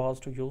plot was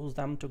to use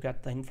them to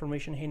get the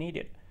information he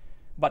needed.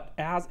 But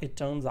as it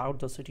turns out,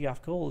 the City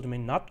of Gold may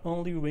not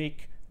only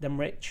make them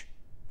rich,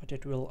 but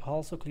it will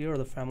also clear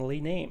the family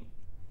name.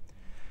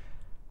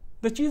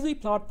 The cheesy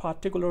plot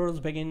particulars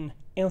begin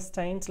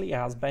instantly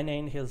as Ben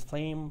and his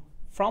flame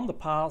from the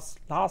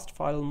last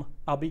film,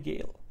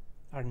 Abigail,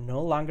 are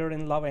no longer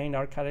in love and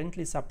are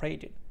currently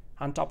separated.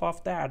 On top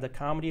of that, the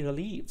comedy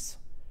reliefs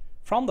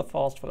from the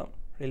first film,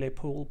 Riley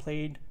Poole,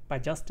 played by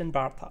Justin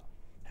Bartha,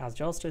 has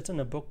just written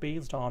a book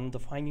based on the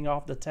finding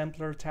of the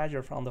Templar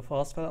treasure from the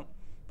first film,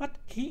 but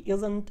he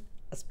isn't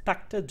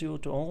expected due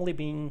to only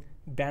being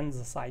Ben's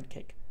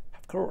sidekick.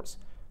 Of course,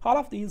 all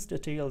of these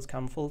details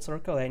come full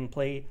circle and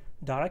play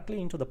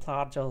directly into the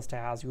plot just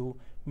as you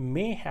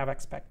may have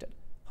expected.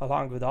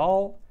 Along with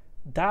all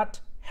that,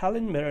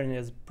 Helen Mirren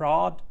is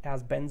brought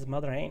as Ben's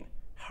mother and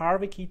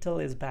Harvey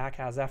Keitel is back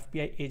as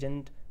FBI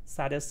agent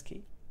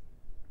Sadisky.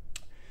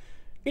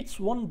 It's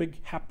one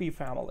big happy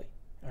family,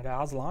 and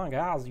as long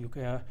as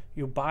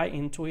you buy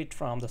into it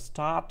from the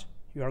start,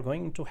 you are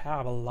going to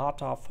have a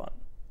lot of fun.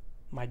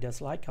 My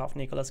dislike of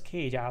Nicolas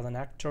Cage as an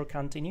actor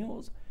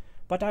continues,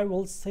 but I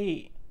will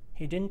say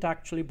he didn't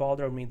actually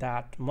bother me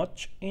that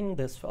much in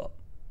this film,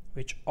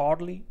 which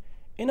oddly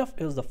enough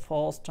is the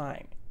first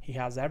time he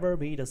has ever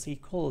made a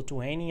sequel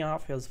to any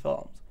of his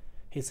films.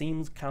 He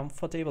seems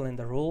comfortable in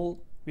the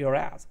role,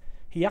 whereas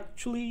he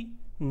actually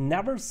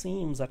never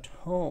seems at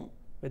home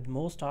with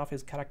most of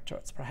his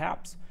characters.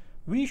 Perhaps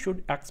we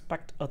should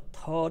expect a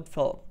third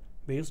film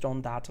based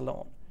on that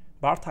alone.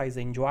 Bartha is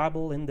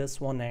enjoyable in this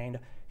one, and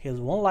his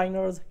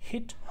one-liners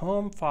hit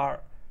home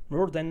far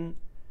more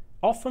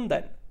often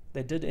than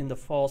they did in the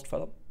first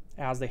film,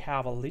 as they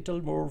have a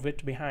little more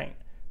wit behind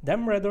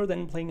them rather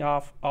than playing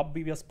off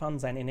obvious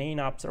puns and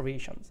inane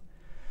observations.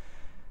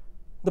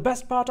 The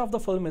best part of the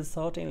film is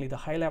certainly the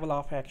high level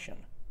of action,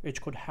 which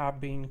could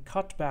have been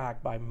cut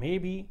back by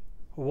maybe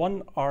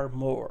one or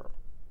more.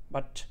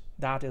 But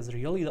that is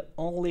really the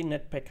only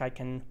nitpick I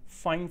can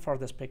find for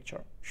this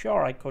picture.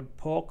 Sure, I could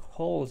poke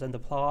holes in the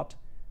plot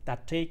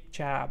that take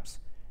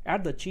jabs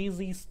at the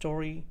cheesy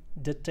story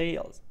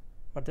details,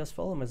 but this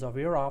film is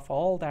aware of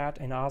all that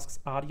and asks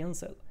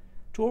audiences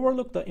to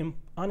overlook the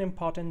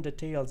unimportant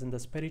details in the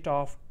spirit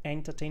of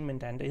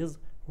entertainment, and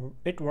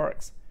it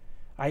works.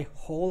 I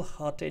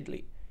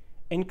wholeheartedly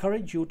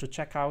encourage you to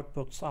check out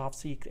Books of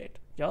Secret.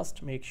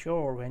 Just make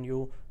sure when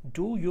you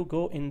do, you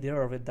go in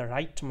there with the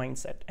right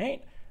mindset, and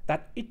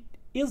that it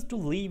is to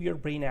leave your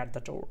brain at the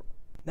door.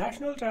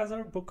 National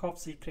Treasure Book of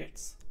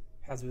Secrets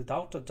has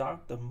without a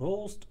doubt the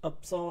most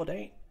absurd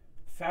and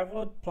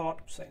favored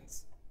plot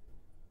since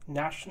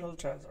National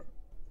Treasure.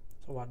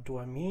 So what do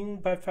I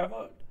mean by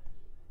favored?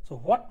 So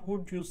what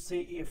would you say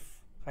if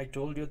I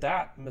told you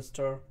that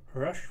Mr.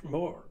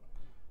 Rushmore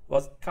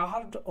was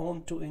carved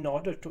onto in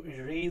order to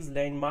erase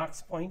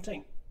landmarks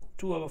pointing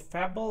to a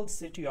fabled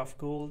city of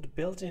gold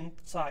built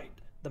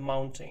inside the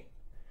mountain?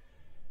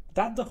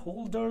 That the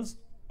holders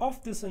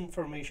of this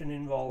information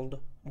involved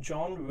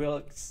John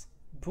Wilkes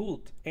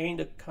Booth and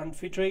a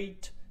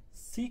Confederate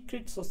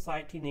secret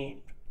society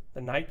named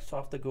the Knights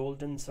of the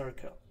Golden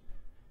Circle,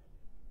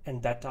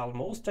 and that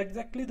almost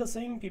exactly the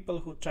same people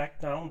who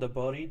tracked down the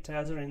buried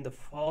treasure in the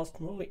first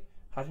movie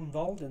are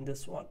involved in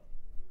this one.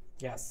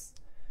 Yes,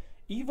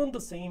 even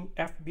the same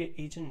FBI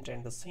agent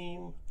and the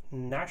same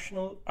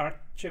national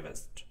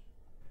archivist,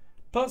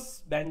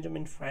 plus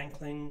Benjamin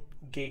Franklin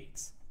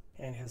Gates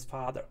and his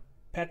father,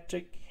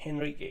 Patrick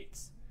Henry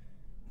Gates.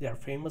 They are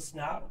famous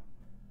now,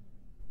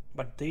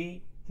 but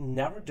they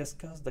never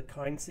discuss the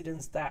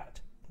coincidence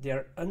that they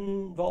are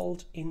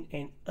involved in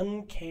an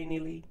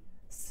uncannily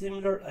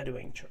similar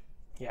adventure.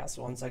 Yes,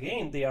 once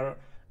again, they are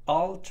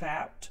all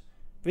trapped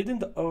within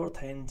the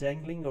earth and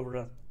jangling over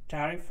a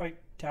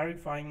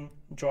terrifying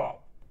job.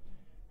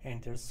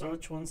 And their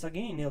search once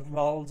again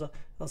involves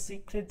a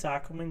secret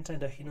document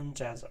and a hidden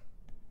treasure.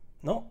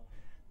 No,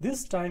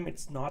 this time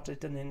it's not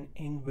written in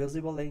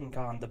invisible ink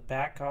on the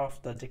back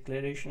of the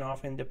Declaration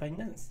of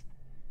Independence.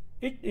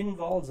 It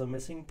involves a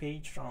missing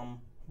page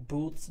from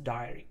Booth's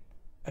diary,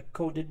 a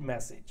coded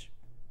message,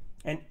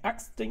 an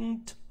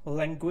extinct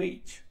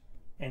language,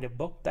 and a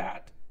book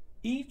that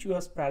each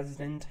US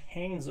president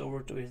hands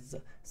over to his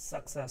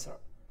successor,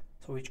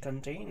 so which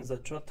contains the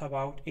truth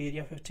about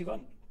Area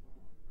 51.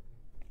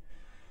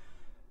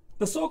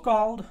 The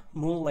so-called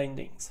moon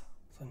landings.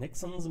 So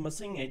Nixon's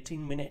missing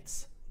 18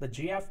 minutes. The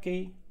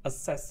JFK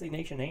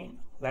assassination and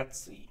let's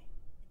see.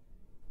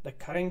 The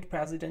current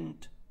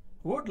president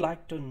would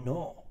like to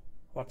know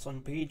what's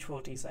on page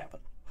 47,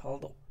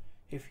 although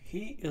if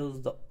he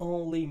is the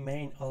only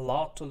man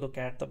allowed to look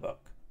at the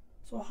book,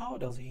 so how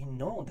does he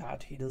know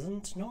that he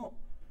doesn't know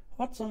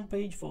what's on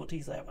page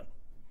 47?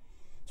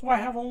 So I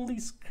have only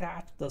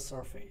scratched the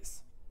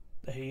surface.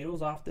 The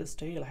heroes of this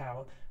tale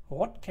have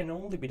what can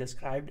only be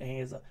described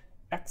as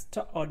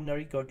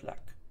extraordinary good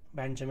luck.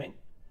 Benjamin,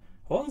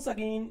 once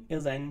again,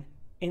 is an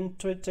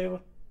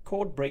intuitive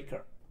code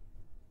breaker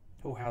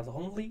who has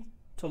only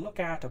to look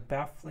at a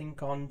baffling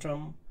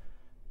conundrum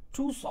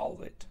to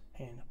solve it.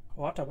 And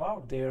what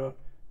about their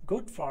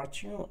good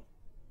fortune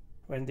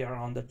when they are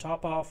on the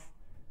top of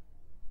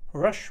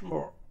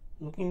Rushmore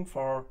looking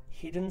for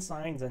hidden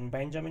signs, and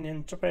Benjamin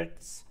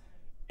interprets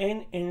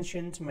an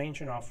ancient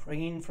mention of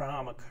rain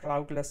from a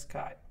cloudless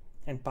sky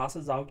and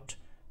passes out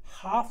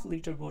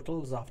half-liter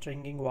bottles of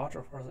drinking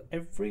water for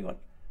everyone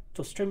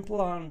to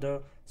sprinkle on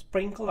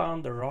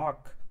the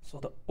rock so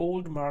the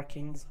old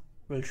markings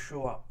will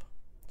show up.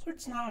 So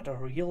it's not a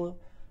real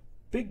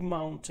big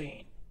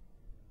mountain,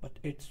 but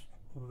it's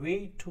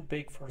way too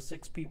big for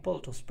 6 people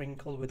to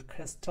sprinkle with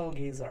crystal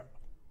geyser.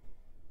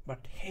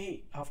 But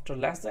hey, after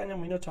less than a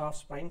minute of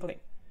sprinkling,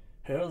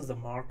 here's the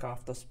mark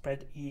of the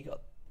spread eagle.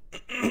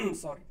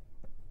 Sorry.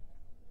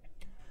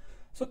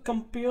 So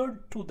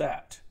compared to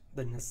that,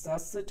 the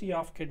necessity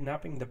of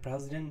kidnapping the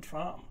president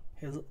from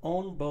his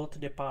own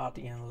birthday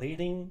party and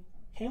leading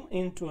him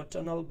into a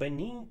tunnel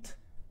beneath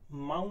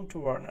Mount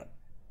Vernon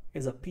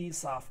is a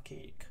piece of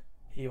cake,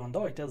 even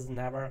though it is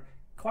never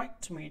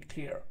quite made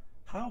clear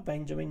how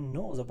Benjamin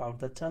knows about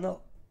the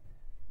tunnel.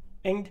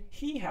 And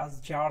he has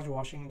George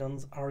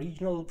Washington's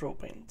original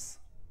blueprints.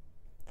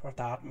 For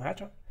that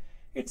matter,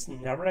 it's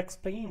never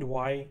explained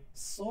why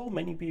so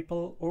many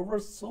people over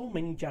so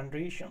many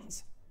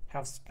generations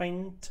have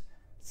spent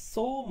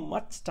so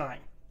much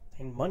time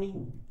and money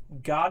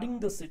guarding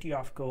the city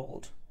of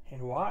gold,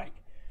 and why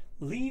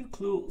leave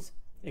clues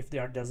if they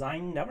are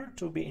designed never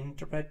to be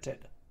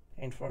interpreted.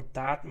 And for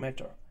that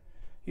matter,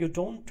 you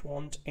don't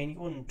want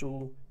anyone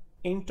to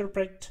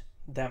interpret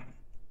them.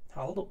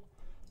 Although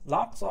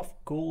lots of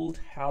gold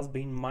has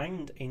been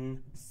mined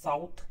in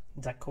South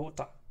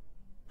Dakota,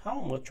 how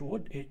much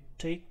would it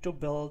take to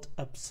build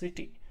a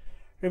city?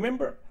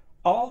 Remember,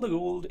 all the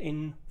gold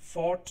in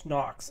Fort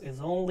Knox is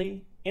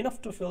only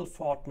enough to fill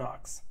Fort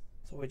Knox,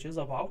 so which is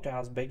about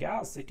as big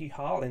as City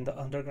Hall in the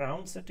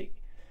underground city.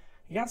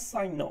 Yes,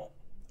 I know,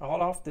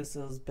 all of this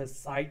is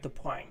beside the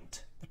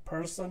point. The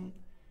person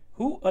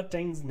who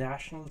attains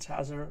National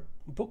Treasure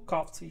Book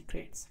of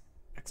Secrets,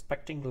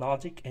 expecting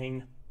logic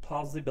and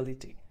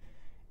plausibility,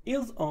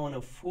 is on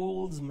a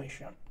fool's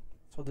mission.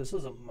 So this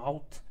is a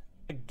mouth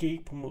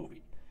agape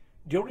movie,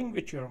 during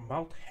which your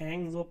mouth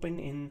hangs open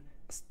in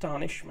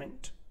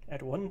astonishment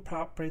at one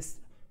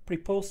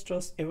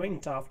preposterous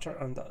event after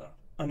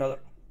another.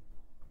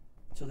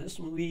 So this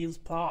movie's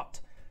plot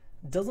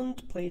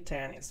doesn't play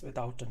tennis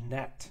without a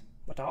net,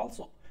 but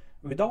also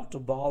without a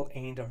ball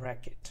and a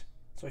racket.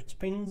 So it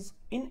spins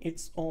in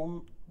its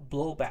own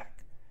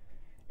blowback.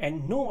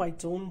 And no, I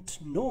don't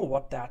know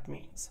what that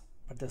means,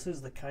 but this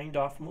is the kind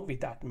of movie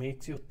that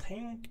makes you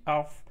think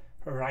of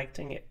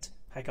writing it.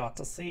 I got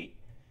to say,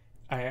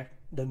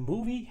 the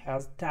movie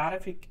has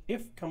terrific,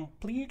 if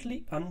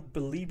completely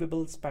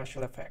unbelievable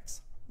special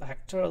effects. The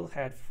actors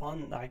had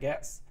fun, I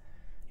guess.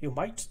 You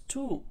might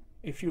too,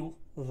 if you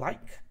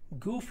like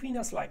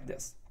goofiness like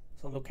this.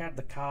 So look at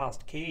the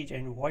cast: Cage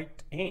and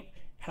Voight and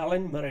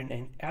Helen Mirren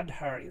and Ed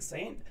Harris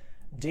and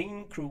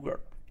Diane Kruger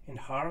and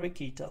Harvey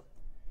Keitel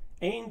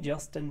and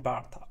Justin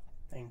Bartha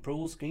and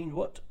Bruce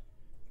Greenwood.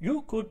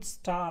 You could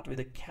start with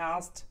a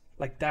cast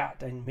like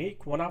that and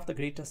make one of the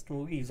greatest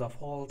movies of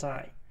all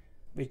time,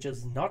 which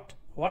is not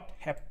what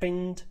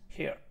happened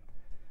here.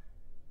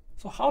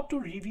 So how to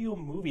review a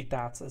movie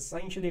that's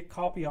essentially a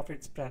copy of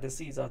its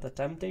predecessor? The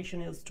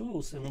temptation is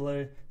to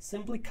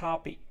simply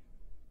copy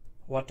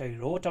what I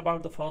wrote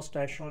about the first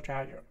National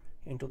Treasure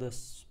into the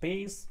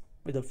space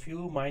with a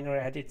few minor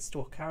edits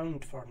to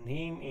account for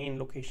name and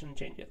location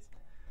changes.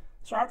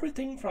 So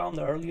everything from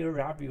the earlier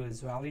review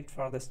is valid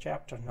for this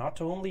chapter.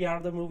 Not only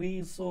are the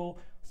movies so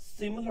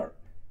similar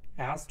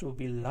as to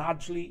be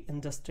largely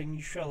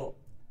indistinguishable,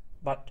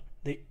 but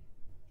they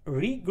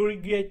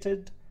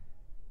regurgitated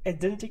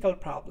identical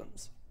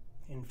problems.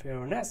 In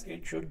fairness,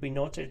 it should be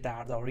noted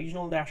that the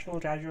original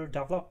National Treasure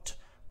developed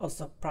a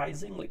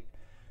surprisingly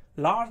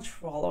large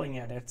following,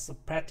 and it's a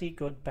pretty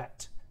good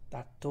bet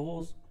that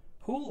those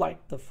who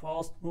liked the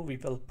first movie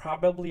will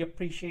probably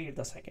appreciate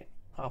the second.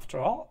 After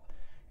all,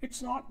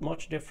 it's not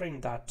much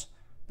different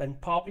than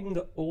popping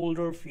the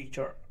older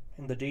feature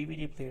in the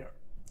DVD player.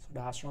 So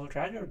National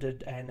Treasure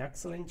did an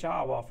excellent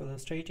job of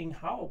illustrating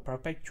how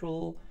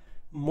perpetual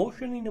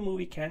motion in a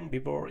movie can be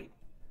boring.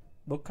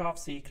 Book of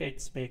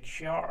Secrets makes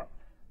sure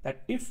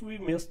that if we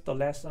missed the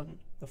lesson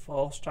the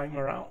first time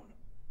around,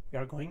 we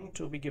are going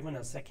to be given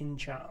a second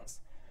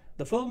chance.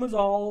 The film is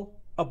all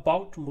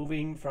about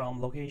moving from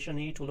location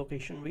A to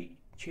location B,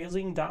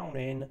 chasing down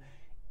an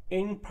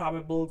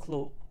improbable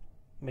clue,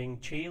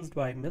 being chased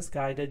by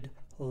misguided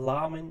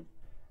lawmen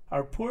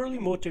or poorly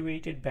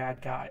motivated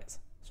bad guys,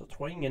 so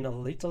throwing in a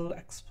little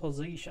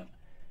exposition,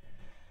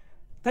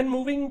 then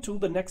moving to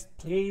the next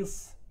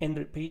place and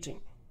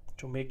repeating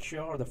to make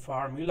sure the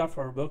formula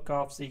for Book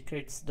of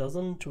Secrets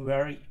doesn't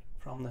vary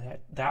from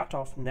that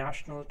of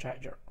National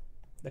Treasure.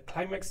 The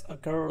climax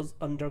occurs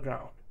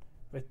underground,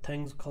 with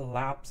things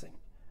collapsing.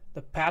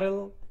 The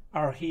peril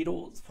our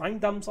heroes find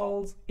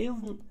themselves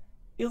in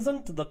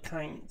isn't the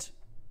kind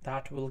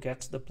that will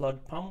get the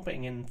blood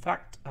pumping. In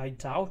fact, I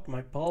doubt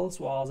my pulse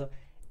was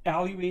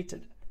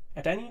elevated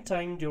at any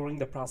time during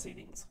the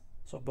proceedings.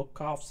 So Book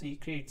of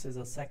Secrets is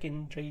a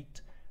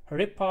second-rate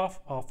rip-off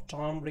of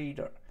Tomb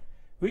Raider,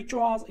 which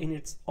was in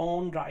its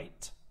own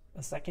right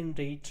a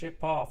second-rate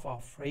rip-off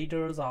of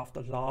Raiders of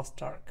the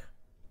Lost Ark.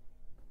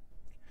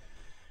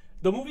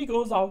 The movie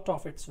goes out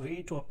of its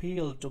way to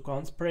appeal to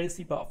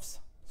conspiracy buffs.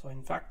 So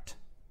in fact,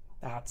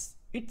 that's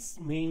its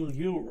main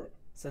lure,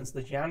 since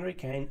the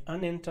generic and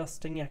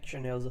uninteresting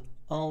action is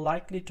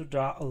unlikely to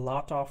draw a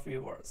lot of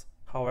viewers.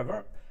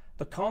 However,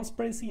 the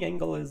conspiracy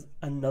angle is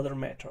another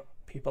matter.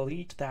 People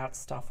eat that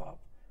stuff up.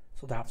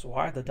 So that's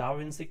why the Da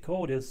Vinci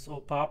Code is so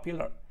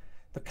popular.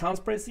 The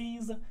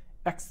conspiracies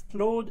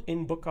explode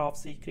in Book of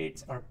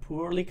Secrets are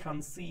poorly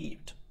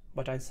conceived,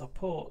 but I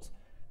suppose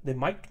they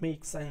might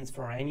make sense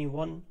for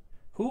anyone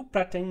who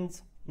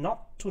pretends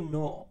not to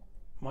know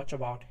much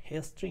about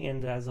history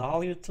and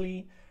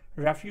resolutely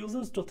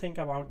refuses to think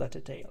about the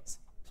details.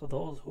 So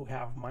those who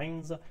have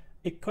minds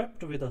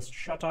equipped with a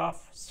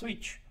shut-off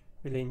switch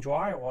will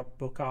enjoy what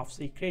Book of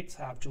Secrets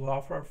have to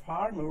offer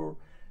far more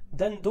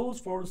than those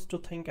forced to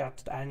think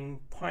at any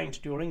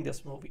point during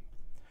this movie.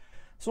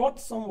 So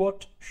what's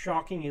somewhat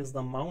shocking is the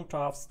amount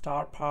of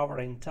star power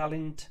and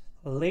talent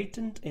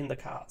latent in the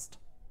cast.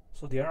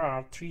 So there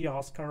are 3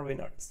 Oscar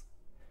winners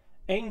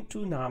and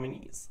 2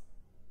 nominees.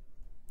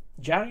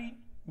 Jerry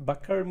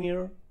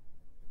Bruckheimer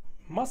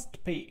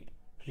must pay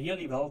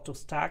really well to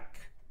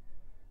stack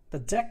the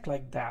deck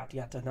like that.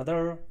 Yet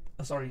another,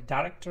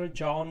 director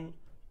Jon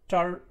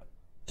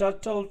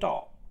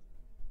Turteltaub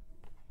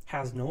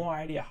has no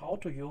idea how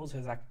to use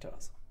his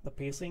actors. The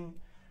pacing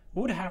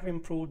would have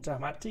improved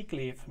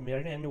dramatically if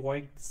Mirren and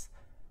Voight's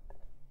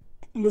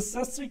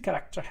necessary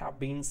character had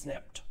been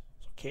snipped.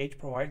 So Cage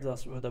provides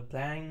us with a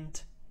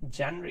bland,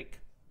 generic,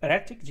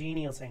 erratic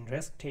genius and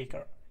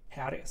risk-taker,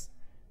 Harris,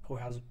 who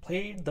has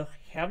played the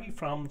heavy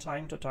from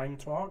time to time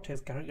throughout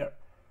his career,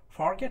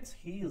 forgets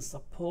he is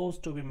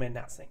supposed to be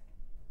menacing.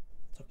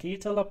 So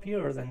Keitel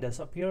appears and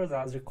disappears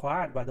as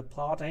required by the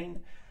plot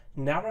and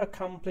never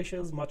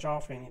accomplishes much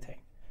of anything.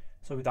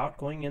 So without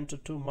going into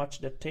too much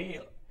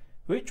detail,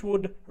 which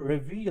would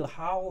reveal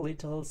how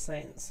little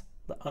sense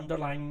the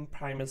underlying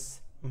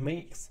premise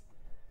makes,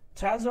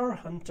 treasure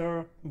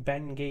hunter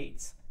Ben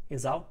Gates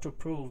is out to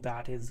prove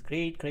that his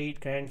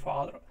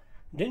great-great-grandfather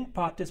didn't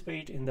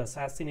participate in the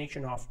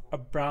assassination of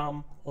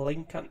Abraham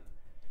Lincoln.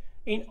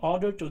 In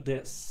order to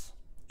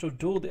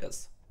do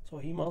this, so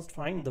he must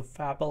find the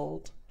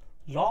fabled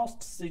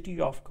lost city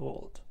of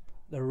gold.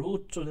 The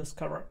route to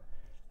discover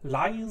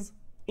lies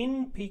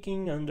in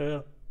peeking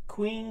under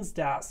Queen's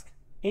desk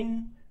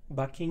in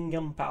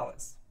Buckingham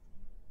Palace,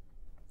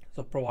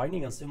 so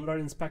providing a similar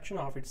inspection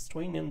of its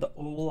twin in the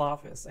Oval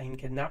Office, and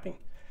kidnapping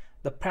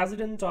the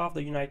President of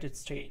the United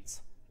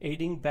States.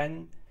 Aiding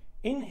Ben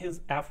in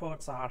his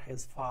efforts are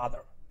his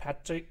father,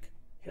 Patrick,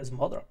 his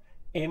mother,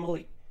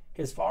 Emily,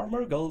 his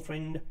former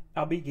girlfriend,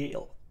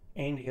 Abigail,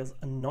 and his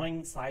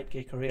annoying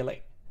sidekick,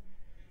 Riley.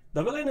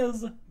 The villain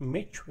is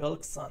Mitch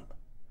Wilson,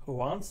 who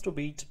wants to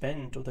beat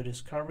Ben to the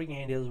discovery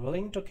and is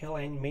willing to kill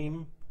and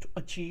maim to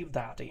achieve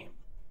that aim.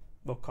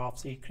 Book of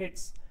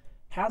Secrets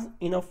has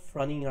enough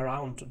running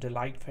around to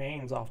delight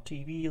fans of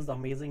TV's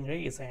Amazing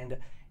Race, and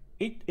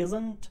it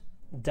isn't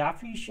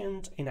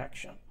deficient in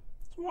action.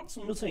 So what's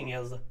missing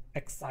is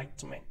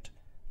excitement.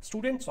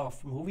 Students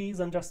of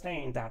movies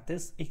understand that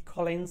this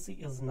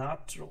equivalency is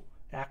not true.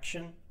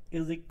 Action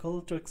is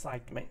equal to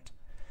excitement.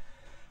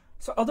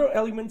 So other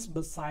elements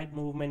beside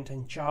movement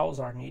and chows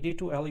are needed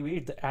to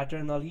elevate the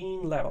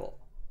adrenaline level.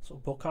 So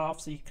Book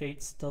of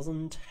Secrets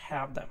doesn't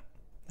have them.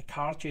 The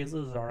car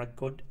chases are a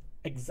good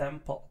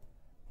example.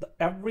 The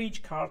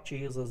average car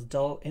chase is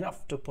dull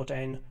enough to put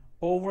an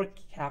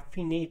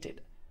over-caffeinated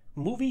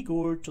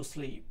moviegoer to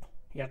sleep.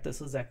 Yet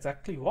this is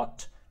exactly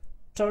what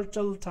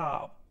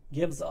Turteltaub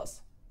gives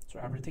us. So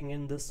everything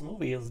in this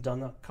movie is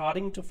done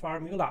according to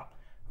formula,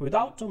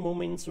 without a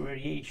moment's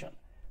variation.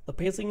 The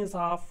pacing is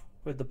off,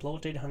 with the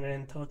bloated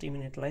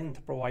 130-minute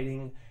length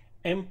providing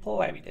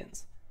ample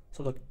evidence.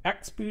 So the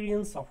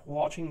experience of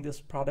watching this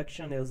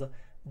production is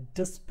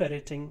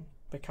dispiriting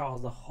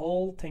because the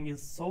whole thing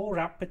is so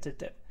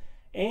repetitive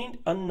and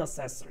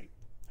unnecessary.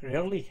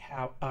 Rarely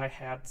have I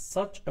had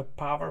such a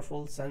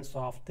powerful sense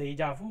of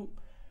déjà vu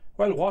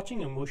while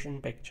watching a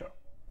motion picture.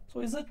 So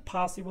is it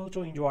possible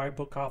to enjoy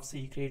Book of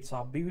Secrets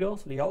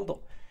obviously,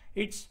 although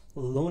its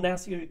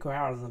lunacy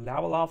requires a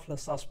level of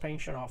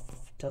suspension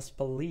of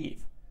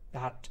disbelief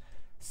that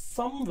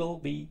some will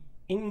be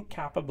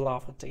incapable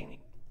of attaining.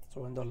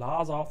 So when the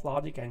laws of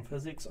logic and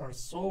physics are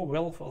so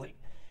willfully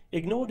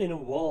ignored in a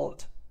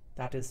world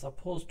that is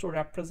supposed to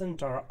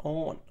represent our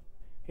own,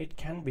 it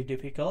can be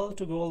difficult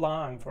to go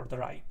along for the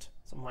ride.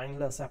 So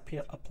mindless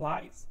appeal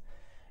applies.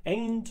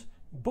 And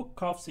Book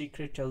of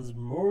Secrets is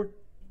more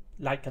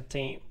like a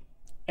tame,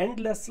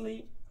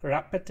 endlessly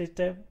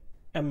repetitive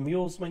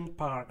amusement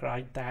park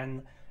ride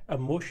than a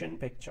motion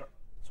picture.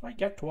 So I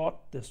get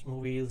what this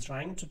movie is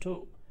trying to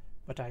do,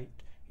 but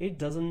it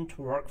doesn't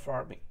work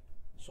for me.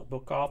 So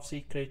Book of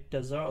Secrets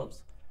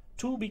deserves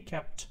to be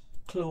kept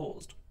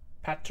closed.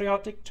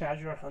 Patriotic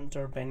treasure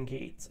hunter Ben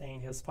Gates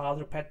and his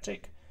father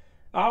Patrick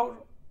are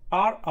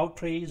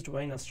outraged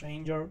when a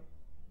stranger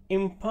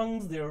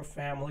impugns their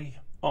family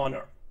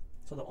honor.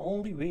 So the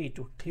only way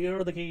to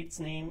clear the Gates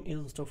name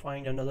is to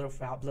find another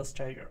fabulous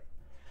treasure.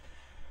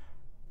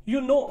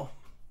 You know,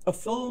 a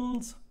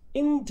film's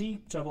in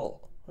deep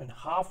trouble when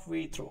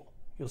halfway through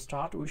you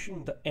start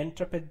wishing the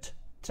intrepid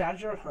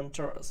treasure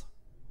hunters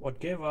would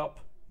give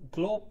up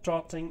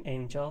globe-trotting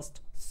and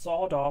just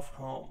sawed off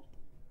home.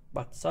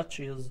 But such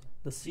is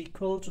the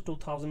sequel to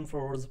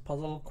 2004's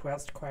Puzzle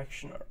Quest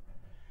Questioner.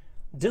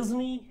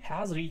 Disney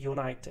has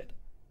reunited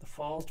the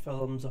first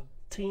film's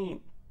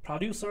team.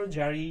 Producer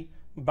Jerry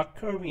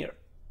Bruckheimer,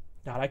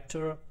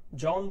 director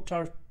Jon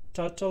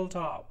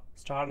Turteltaub,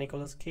 star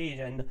Nicolas Cage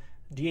and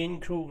Diane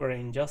Kruger,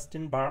 and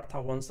Justin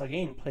Bartha once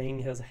again playing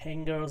his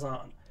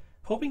hangers-on,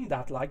 hoping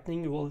that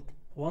lightning will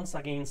once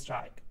again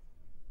strike.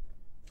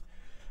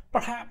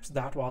 Perhaps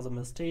that was a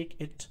mistake.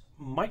 It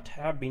might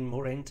have been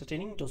more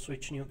entertaining to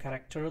switch new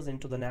characters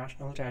into the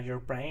National Treasure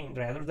brand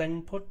rather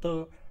than put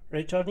the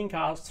returning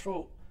cast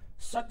through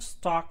such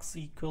stock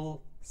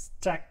sequel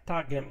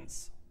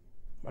stratagems.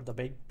 But the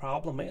big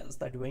problem is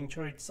the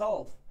adventure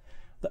itself.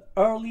 The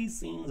early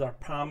scenes are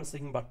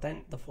promising, but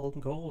then the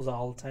film goes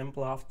all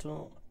Temple of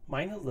Doom,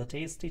 minus the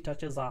tasty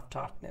touches of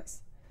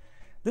darkness.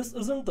 This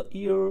isn't the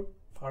year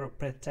for a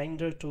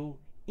pretender to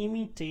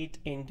imitate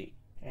Indy,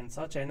 and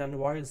such an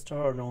unwise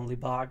turn only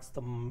bogs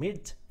the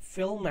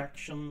mid-film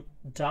action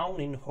down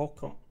in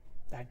hokum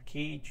that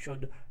Cage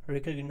should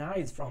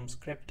recognize from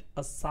script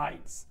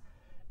asides.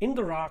 In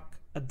The Rock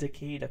a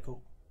decade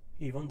ago,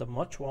 even the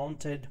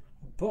much-wanted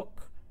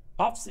Book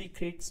of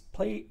Secrets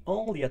play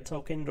only a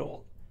token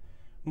role,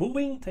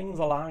 moving things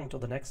along to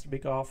the next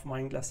big of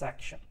mindless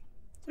action.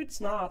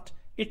 So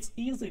it's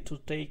easy to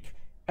take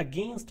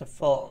against a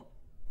film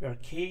where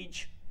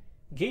Cage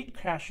gate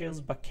crashes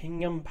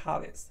Buckingham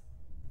Palace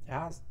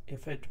as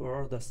if it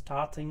were the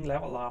starting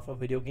level of a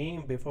video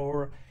game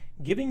before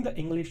giving the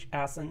English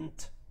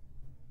accent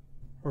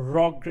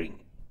rogging.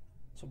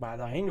 So by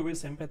the end we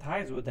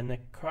sympathize with an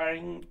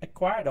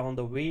acquired on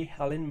the way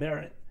Helen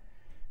Mirren,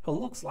 who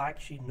looks like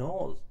she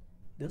knows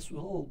this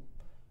will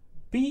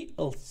be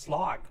a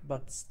slog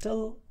but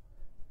still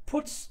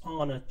puts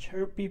on a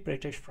chirpy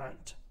British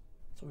front.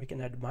 So we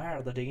can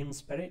admire the Dane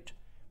spirit,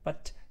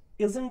 but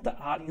isn't the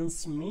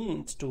audience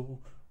meant to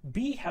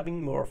be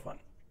having more fun?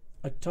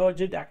 A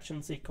turgid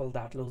action sequel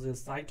that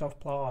loses sight of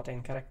plot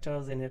and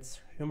characters in its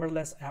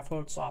humorless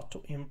efforts ought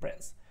to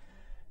impress.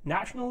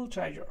 National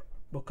Treasure,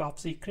 Book of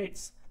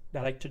Secrets,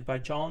 directed by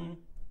Jon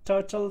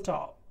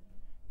Turteltaub,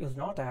 is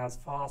not as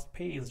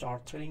fast-paced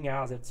or thrilling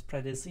as its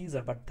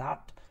predecessor, but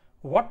that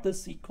what the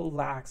sequel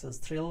lacks is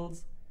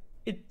thrills.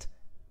 It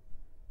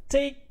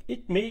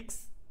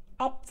makes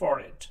up for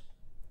it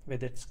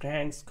with its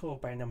grand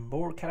scope and a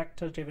more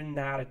character-driven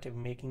narrative,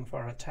 making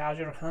for a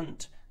treasure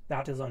hunt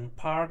that is on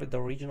par with the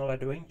original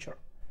adventure.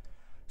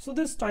 So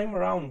this time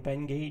around,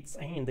 Ben Gates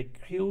and the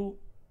crew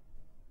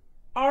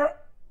are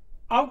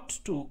out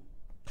to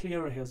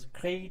clear his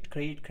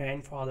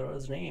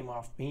great-great-grandfather's name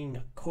of being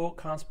a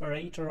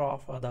co-conspirator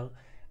of the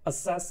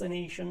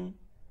assassination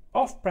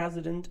of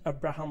President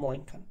Abraham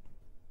Lincoln.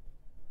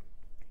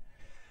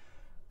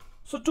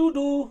 So to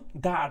do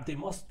that, they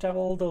must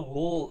travel the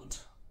world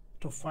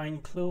to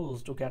find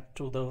clues to get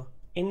to the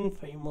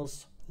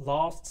infamous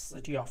lost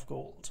city of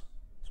gold.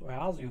 So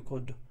as you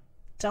could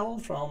tell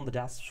from the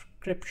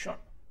description,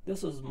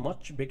 this is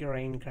much bigger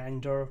and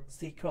grander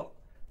sequel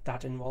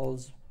that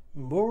involves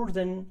more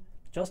than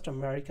just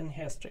American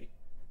history.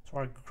 So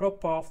a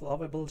group of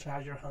lovable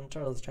treasure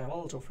hunters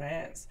travel to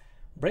France,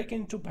 break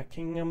into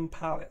Buckingham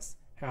Palace,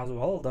 as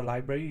well the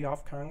Library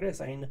of Congress,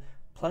 and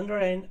plunder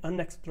an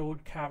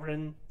unexplored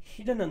cavern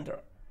hidden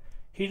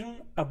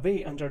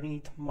away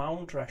underneath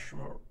Mount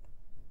Rushmore.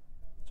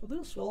 So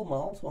this film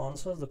also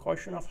answers the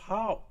question of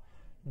how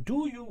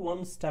do you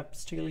one step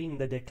stealing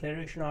the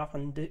Declaration of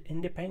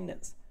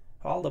Independence?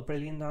 Well, the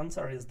brilliant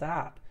answer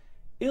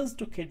is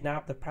to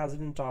kidnap the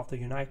President of the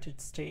United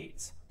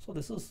States. So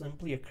this is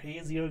simply a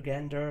crazier,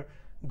 grander,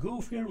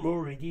 goofier,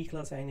 more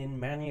ridiculous, and in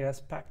many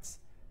respects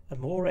a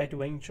more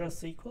adventurous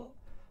sequel.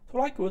 So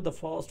like with the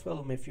first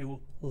film, if you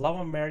love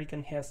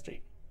American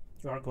history,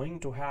 you are going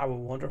to have a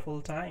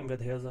wonderful time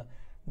with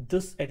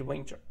this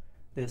adventure.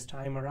 This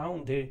time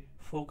around, they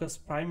focus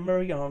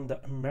primarily on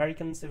the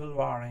American Civil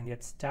War and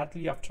its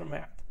deadly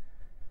aftermath,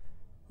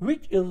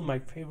 which is my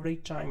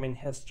favorite time in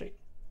history.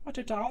 But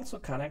it also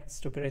connects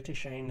to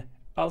British and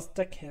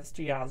Aztec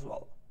history as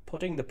well,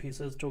 putting the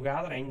pieces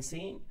together and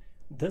seeing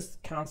this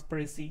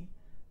conspiracy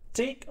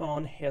take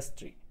on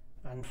history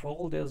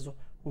unfold is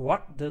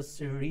what this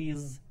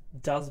series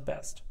does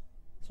best.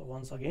 So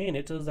once again,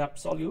 it is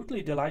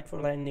absolutely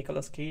delightful and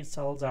Nicolas Cage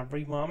sells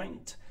every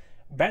moment.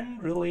 Ben,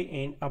 Riley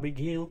and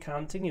Abigail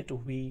continue to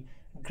be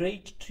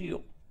great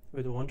trio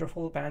with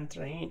wonderful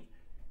banter, and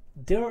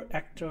their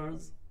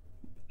actors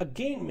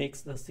again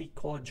makes the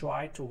sequel a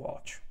joy to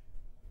watch.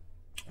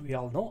 We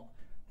all know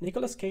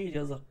Nicolas Cage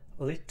is a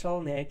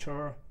little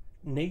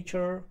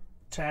nature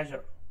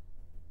treasure.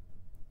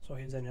 So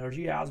his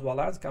energy as well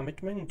as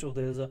commitment to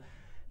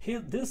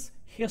this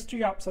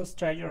history-obsessed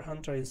treasure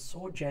hunter is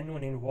so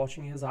genuine in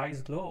watching his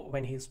eyes glow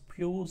when he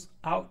spews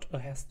out a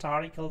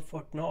historical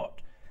footnote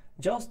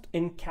just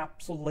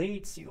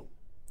encapsulates you.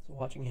 So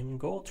watching him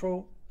go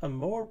through a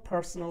more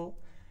personal,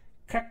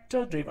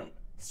 character-driven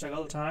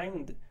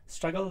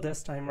struggle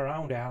this time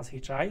around as he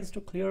tries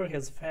to clear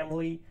his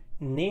family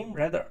name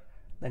rather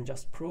than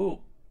just prove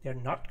they're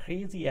not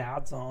crazy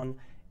adds on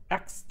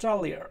extra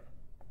layer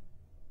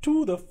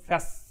to the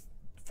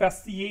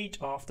facade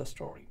of the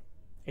story.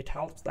 It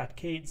helps that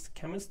Cage's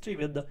chemistry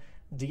with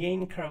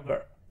Diane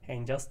Kruger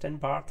and Justin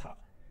Bartha,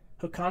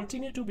 who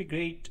continue to be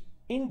great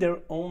in their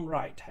own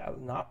right, have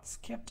not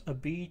skipped a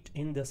beat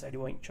in this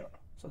adventure.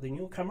 So the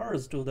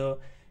newcomers to the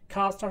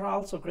cast are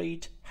also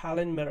great.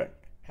 Helen Mirren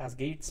as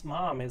Gates'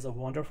 mom is a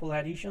wonderful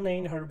addition,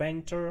 and her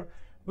banter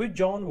with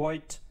Jon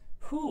Voight,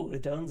 who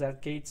returns as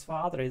Gates'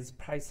 father, is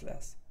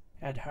priceless.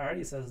 Ed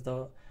Harris as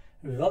the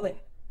villain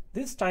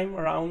this time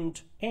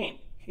around, and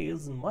he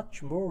is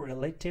much more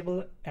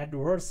relatable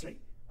adversary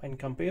when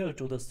compared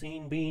to the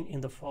scene being in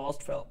the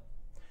first film.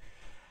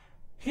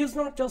 He is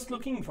not just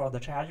looking for the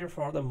treasure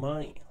for the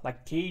money.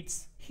 Like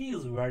Gates, he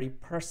is very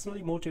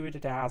personally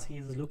motivated as he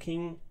is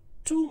looking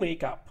to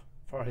make up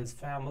for his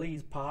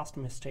family's past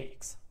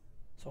mistakes.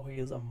 So he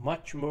is a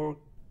much more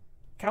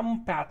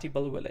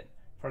compatible villain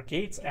for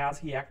Gates as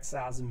he acts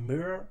as a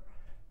mirror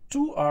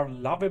to our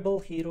lovable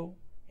hero,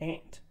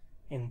 and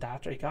in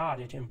that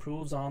regard it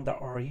improves on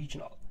the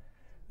original.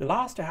 The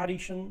last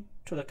addition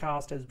to the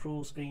cast is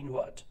Bruce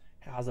Greenwood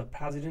as the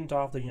President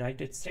of the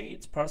United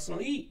States.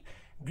 Personally,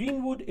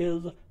 Greenwood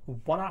is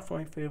one of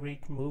my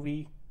favorite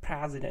movie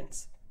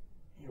presidents.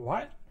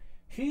 While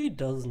he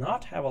does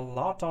not have a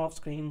lot of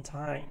screen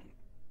time,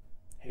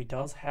 he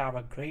does have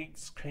a great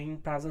screen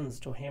presence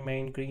to him,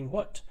 and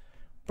Greenwood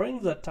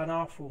brings a ton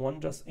of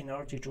wondrous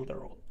energy to the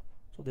role.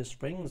 So this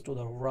brings to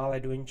the overall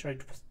adventure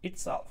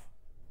itself.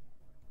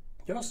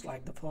 Just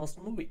like the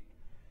first movie,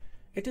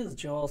 it is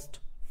just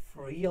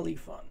really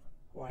fun.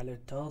 While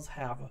it does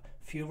have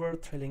fewer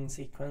thrilling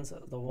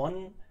sequences, the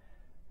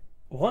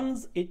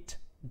ones it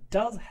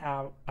does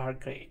have are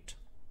great.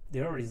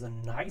 There is a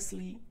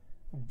nicely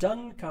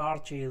done car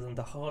chase in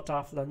the heart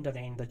of London,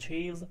 and the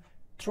chase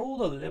through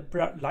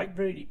the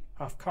Library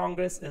of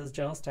Congress is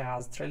just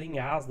as thrilling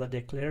as the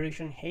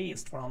Declaration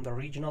haste from the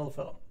original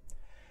film.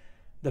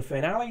 The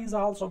finale is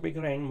also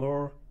bigger and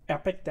more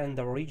epic than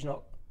the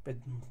original,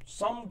 with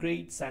some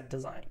great set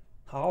design.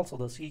 Also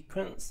the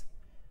sequence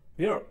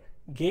where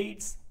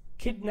Gates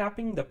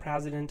kidnapping the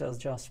president is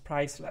just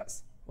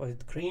priceless,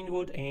 with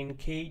Greenwood and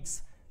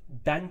Cage's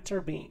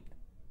banter being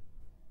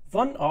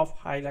one of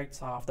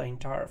highlights of the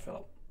entire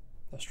film.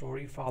 The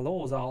story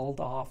follows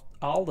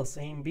all the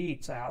same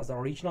beats as the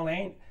original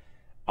end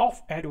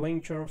of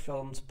adventure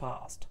films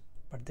past,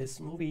 but this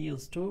movie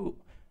is too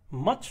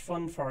much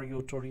fun for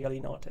you to really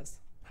notice,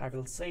 I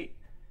will say.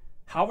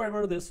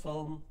 However, this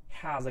film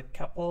has a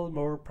couple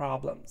more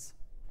problems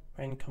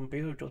when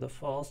compared to the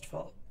first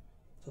film.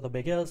 So the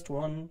biggest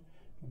one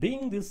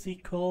being the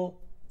sequel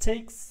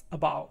takes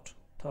about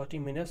 30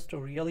 minutes to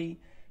really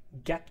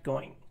get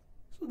going.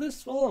 So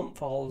this film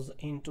falls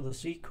into the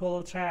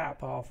sequel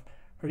trap of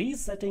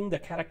resetting the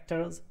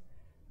characters.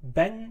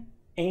 Ben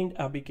and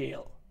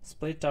Abigail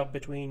split up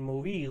between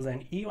movies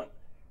and even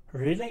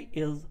really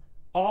is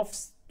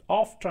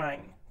off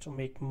trying to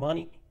make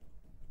money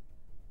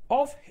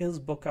of his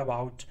book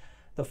about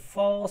the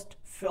first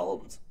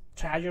film's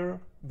treasure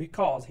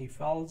because he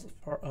falls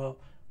for a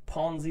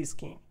Ponzi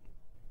scheme.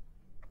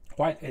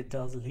 While it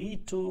does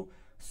lead to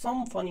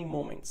some funny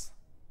moments,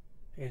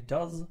 it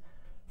does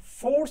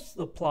force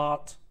the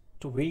plot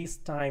to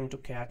waste time to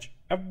catch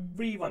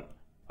everyone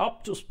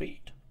up to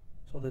speed.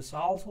 So this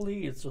also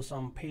leads to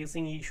some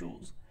pacing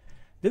issues.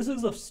 This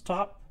is a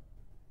stop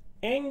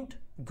and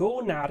go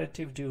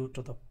narrative due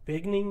to the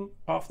beginning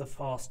of the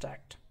first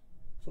act.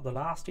 So the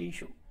last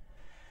issue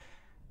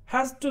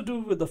has to do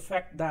with the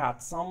fact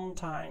that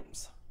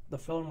sometimes the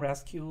film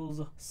rescues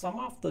some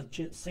of the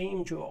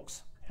same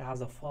jokes as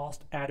the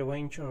first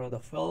adventure of the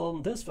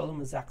film. This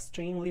film is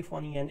extremely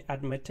funny and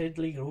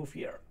admittedly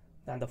goofier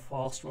than the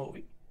first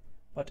movie,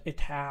 but it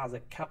has a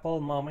couple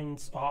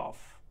moments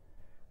of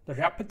the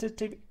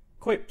repetitive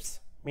quips,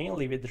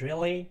 mainly with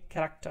Riley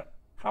character.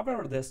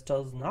 However, this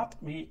does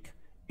not make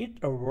it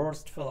a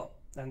worse film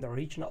than the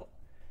original.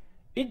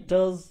 It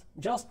does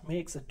just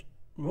makes it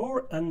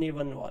more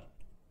uneven one.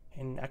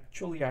 And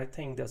actually, I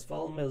think this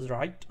film is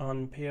right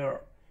on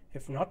par,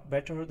 if not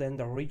better than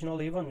the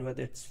original even with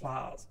its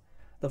flaws.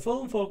 The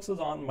film focuses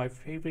on my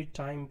favorite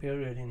time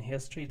period in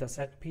history. The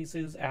set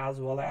pieces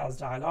as well as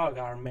dialogue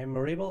are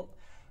memorable.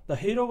 The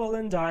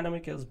hero-villain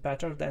dynamic is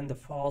better than the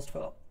first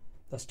film.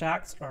 The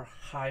stakes are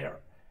higher,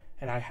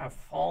 and I have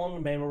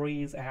fond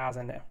memories as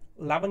an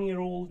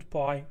 11-year-old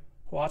boy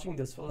watching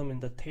this film in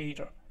the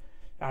theater.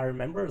 I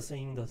remember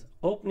seeing the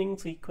opening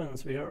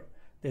sequence where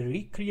they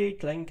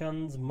recreate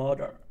Lincoln's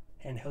murder,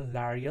 and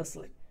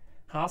hilariously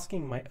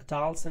asking my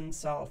adolescent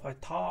self, I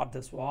thought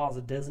this was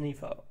a Disney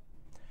film.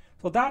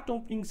 So that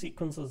opening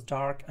sequence is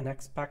dark,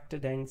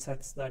 unexpected, and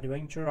sets the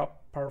adventure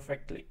up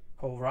perfectly.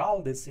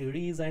 Overall, this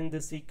series and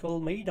this sequel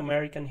made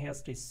American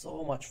history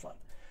so much fun.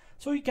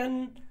 So you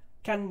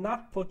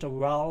cannot put a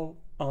well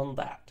on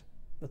that.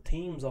 The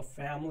themes of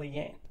family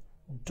and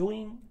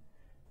doing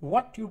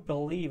what you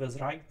believe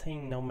is right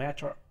thing no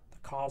matter the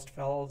cost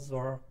fells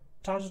were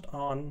touched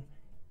on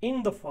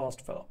in the first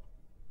film,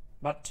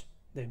 but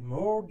they're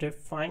more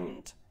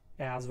defined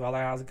as well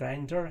as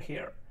grander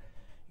here.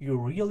 You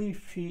really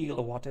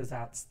feel what is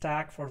at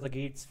stake for the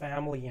Gates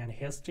family and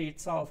history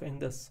itself in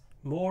this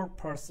more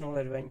personal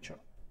adventure.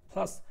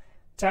 Plus,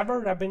 Tabor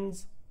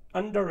Rabin's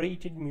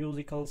underrated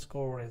musical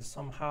score is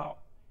somehow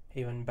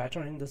even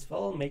better in this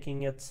film,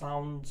 making it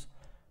sound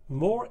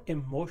more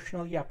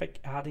emotionally epic,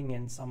 adding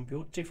in some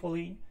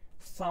beautifully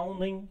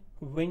sounding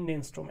wind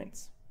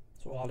instruments.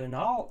 So all in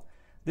all,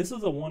 this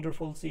is a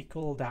wonderful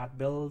sequel that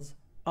builds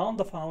on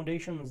the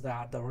foundations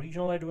that the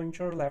original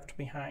adventure left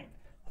behind.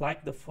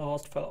 Like the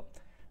first film,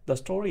 the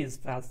story is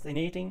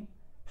fascinating.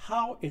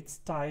 How it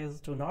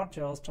ties to not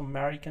just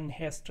American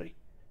history,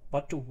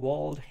 but to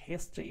world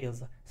history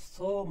is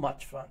so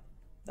much fun.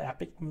 The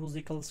epic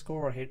musical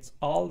score hits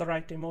all the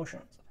right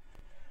emotions.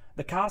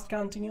 The cast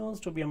continues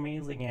to be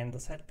amazing and the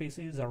set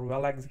pieces are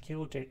well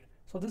executed.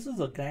 So this is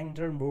a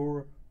grander,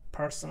 more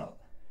personal,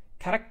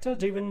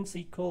 character-driven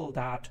sequel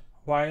that,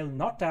 while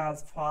not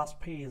as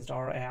fast-paced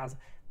or as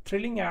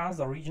thrilling as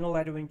the original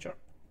adventure,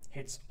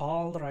 hits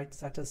all the right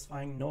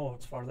satisfying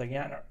notes for the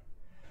genre.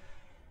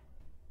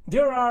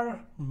 There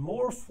are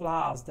more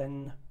flaws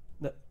than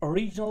the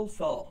original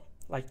film,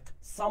 like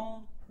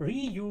some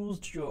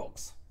reused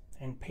jokes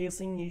and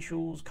pacing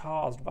issues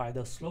caused by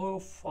the slow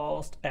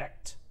first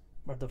act,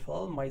 but the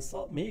film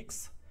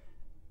makes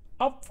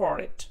up for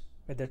it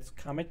with its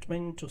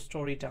commitment to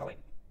storytelling,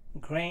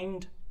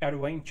 grand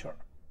adventure,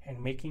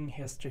 and making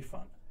history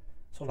fun.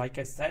 So like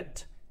I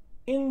said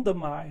in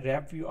my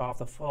review of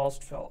the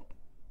first film,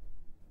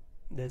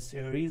 this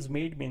series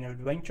made me an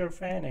adventure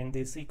fan, and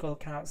the sequel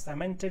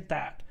cemented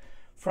that.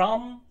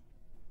 From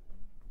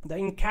the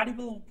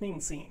incredible opening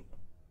scene,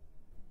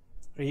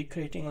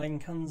 recreating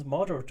Lincoln's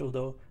murder, to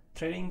the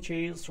thrilling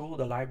chase through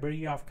the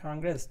Library of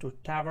Congress, to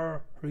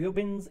Tabor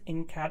Rabin's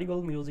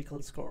incredible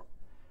musical score.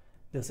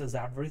 This is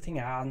everything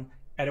an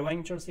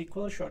adventure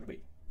sequel should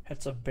be.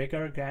 It's a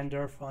bigger,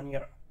 grander,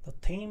 funnier. The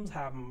themes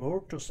have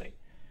more to say,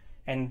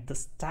 and the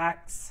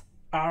stakes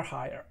are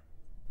higher.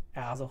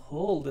 As a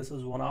whole, this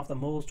is one of the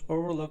most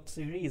overlooked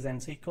series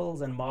and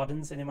sequels in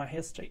modern cinema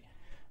history.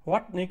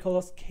 What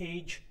Nicolas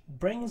Cage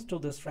brings to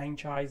this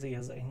franchise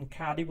is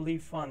incredibly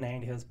fun,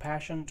 and his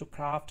passion to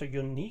craft a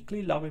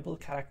uniquely lovable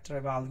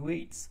character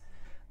evaluates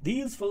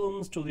these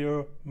films to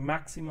their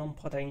maximum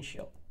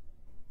potential.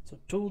 So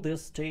to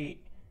this day,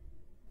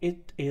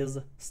 it is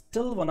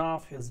still one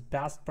of his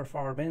best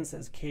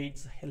performances.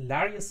 Cage's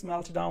hilarious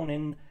meltdown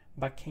in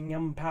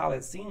Buckingham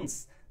Palace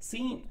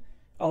scene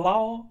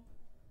allow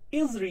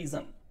is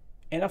reason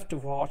enough to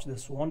watch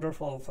this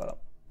wonderful film.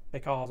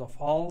 Because of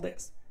all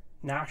this,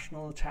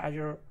 National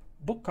Treasure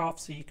Book of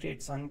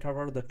Secrets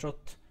uncover the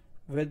truth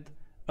with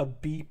a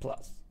B+.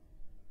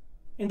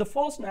 In the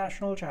first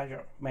National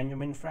Treasure,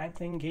 Benjamin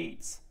Franklin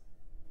Gates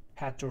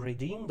had to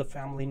redeem the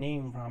family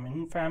name from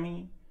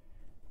infamy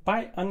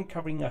by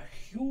uncovering a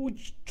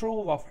huge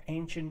trove of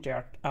ancient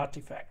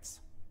artifacts.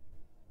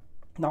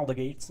 Now the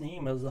Gates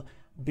name is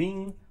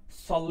being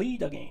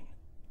sullied again,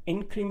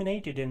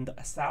 incriminated in the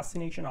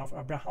assassination of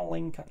Abraham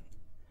Lincoln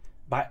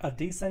by a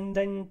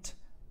descendant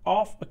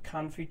of a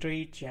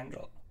Confederate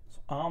general,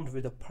 armed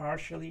with a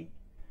partially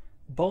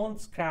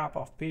burned scrap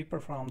of paper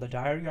from the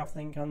diary of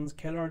Lincoln's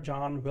killer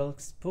John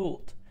Wilkes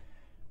Booth.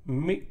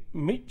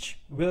 Mitch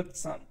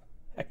Wilkinson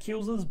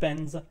accuses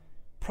Ben's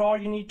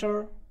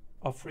progenitor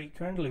of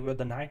frequently with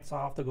the Knights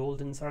of the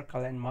Golden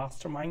Circle and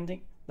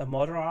masterminding the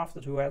murder of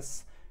the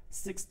US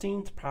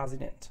 16th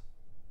president.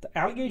 The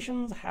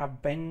allegations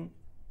have Ben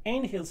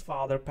and his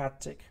father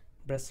Patrick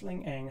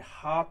bristling and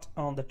hot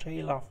on the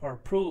trail of for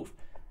proof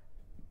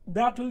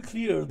that will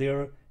clear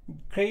their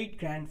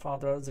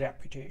great-grandfather's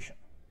reputation.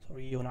 So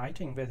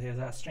reuniting with his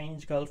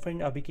estranged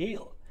girlfriend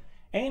Abigail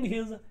and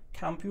his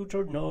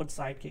computer nerd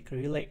sidekick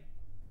Relay,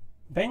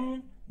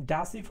 Ben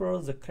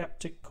deciphers the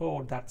cryptic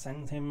code that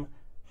sends him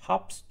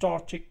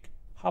hopscotching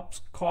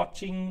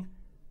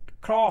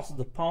across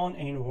the pond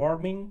and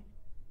worming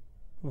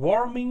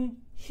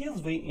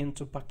his way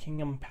into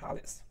Buckingham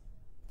Palace.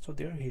 So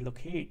there he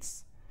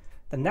locates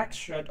the next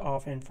shred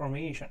of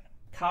information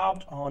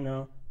carved on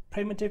a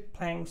primitive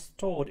plank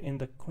stored in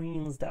the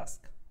Queen's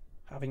desk.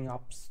 Having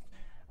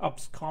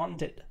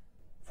absconded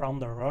from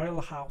the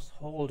royal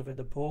household with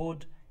the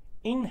board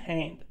in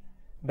hand,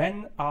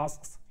 Ben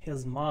asks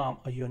his mom,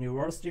 a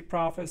university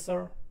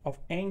professor of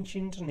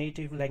ancient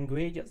native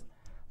languages,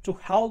 to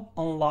help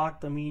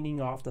unlock the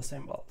meaning of the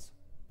symbols.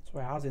 So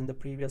as in the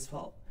previous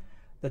film,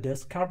 the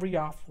discovery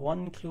of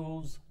one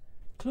clue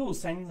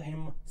sends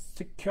him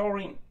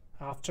securing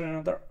after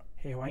another,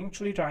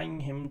 eventually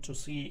trying him to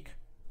seek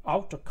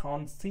out a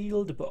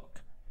concealed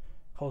book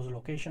whose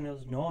location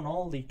is known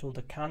only to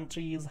the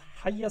country's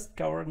highest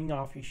governing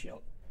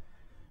official.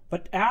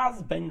 But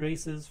as Ben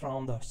races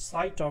from the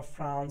site of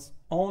France's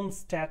own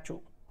Statue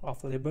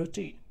of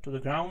Liberty to the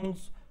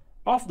grounds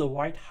of the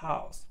White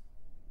House,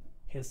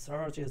 his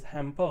search is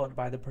hampered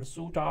by the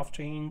pursuit of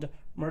trained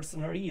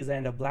mercenaries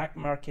and a black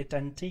market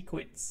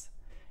antiquities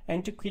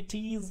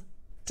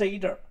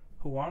trader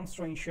who wants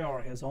to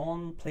ensure his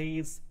own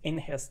place in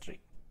history.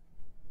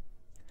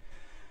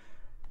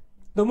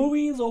 The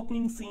movie's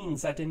opening scene,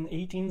 set in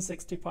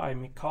 1865,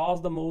 may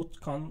cause the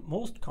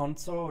most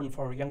concern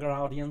for younger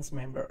audience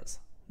members.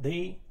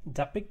 They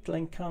depict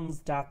Lincoln's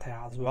death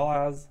as well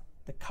as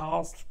the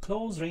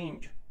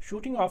close-range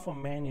shooting of a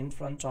man in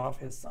front of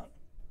his son.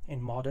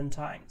 In modern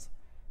times,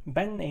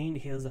 Ben and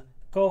his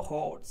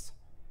cohorts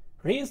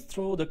race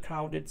through the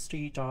crowded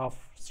streets of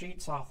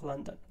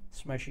London,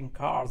 smashing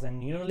cars and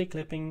nearly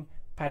clipping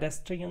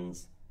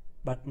pedestrians,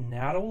 but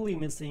narrowly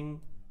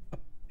missing a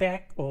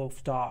pack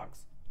of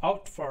dogs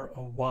out for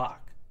a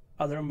walk.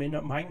 Other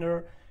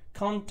minor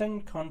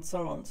content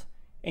concerns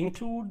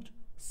include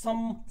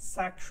some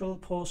sexual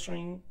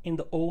posturing in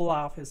the Oval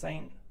Office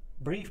and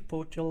brief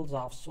portrayals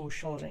of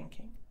social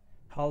drinking,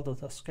 although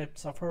the script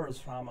suffers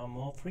from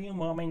a few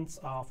moments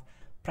of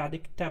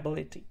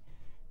predictability.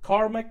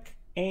 Cormac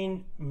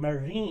and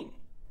Marine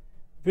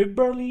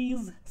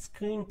Wibberley's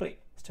screenplay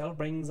still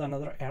brings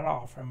another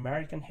era of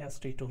American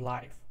history to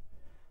life.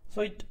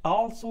 So it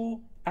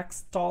also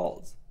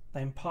extols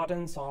the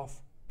importance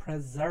of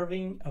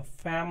preserving a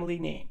family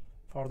name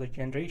for the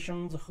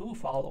generations who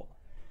follow.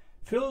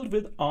 Filled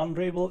with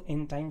honorable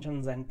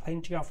intentions and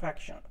plenty of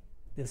action,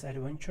 this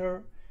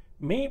adventure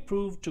may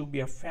prove to be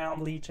a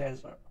family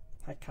treasure.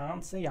 I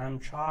can't say I'm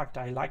shocked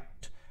I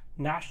liked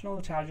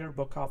National Treasure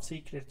Book of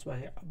Secrets,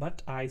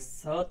 but I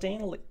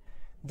certainly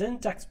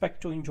didn't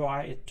expect to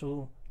enjoy it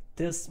to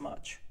this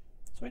much.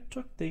 So it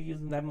took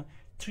them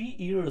 3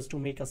 years to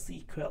make a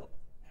sequel,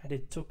 and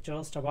it took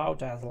just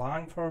about as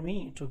long for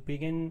me to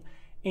begin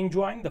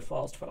enjoying the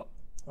first film.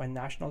 When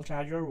National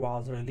Treasure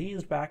was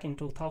released back in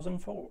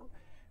 2004,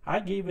 I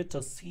gave it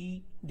a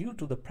C due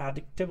to the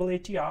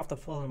predictability of the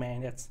film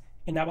and its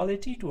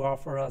inability to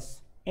offer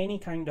us any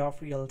kind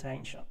of real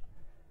tension.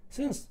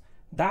 Since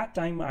that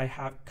time, I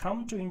have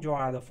come to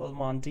enjoy the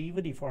film on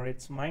DVD for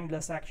its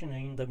mindless action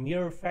and the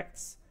mere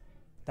facts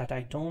that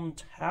I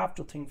don't have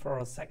to think for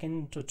a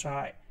second to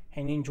try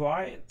and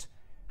enjoy it.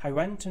 I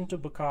went into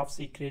Book of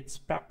Secrets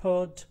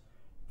peppered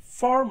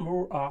for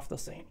more of the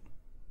same,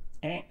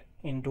 and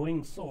in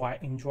doing so I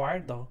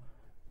enjoyed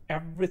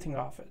everything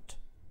of it.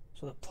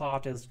 So the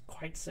plot is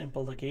quite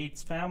simple. The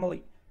Gates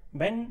family,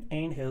 Ben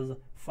and his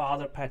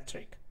father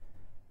Patrick,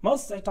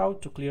 must set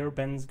out to clear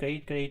Ben's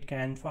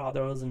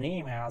great-great-grandfather's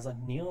name as a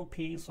new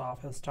piece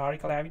of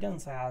historical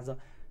evidence has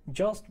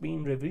just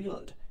been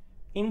revealed,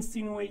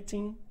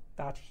 insinuating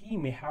that he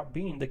may have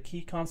been the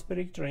key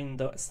conspirator in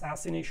the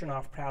assassination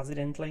of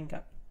President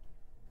Lincoln.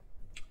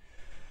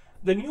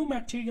 The new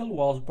material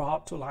was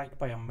brought to light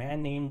by a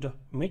man named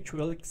Mitch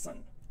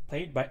Wilkinson,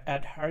 played by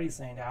Ed Harris,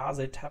 and as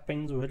it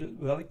happens,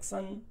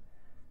 Wilkinson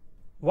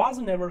was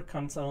never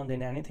concerned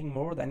in anything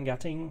more than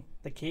getting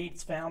the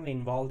Cates family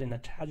involved in a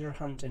treasure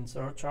hunt in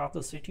search of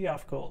the City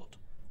of Gold.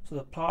 So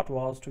the plot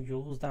was to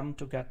use them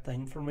to get the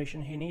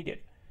information he needed.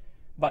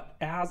 But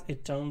as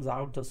it turns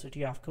out, the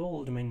City of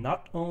Gold may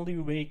not only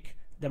make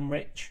them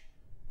rich,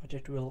 but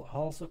it will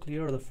also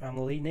clear the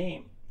family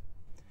name.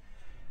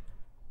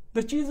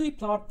 The cheesy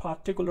plot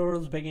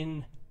particulars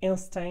begin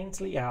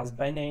instantly as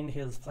Ben and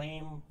his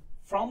flame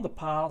from the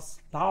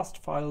last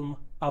film,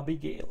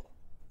 Abigail,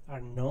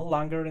 are no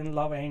longer in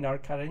love and are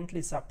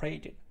currently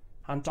separated.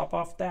 On top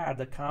of that,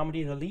 the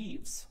comedy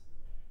relieves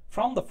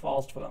from the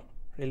first film.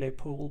 Riley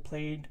Poole,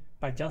 played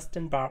by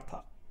Justin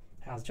Bartha,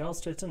 has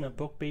just written a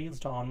book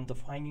based on the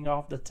finding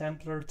of the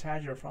Templar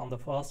treasure from the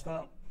first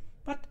film,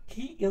 but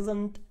he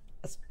isn't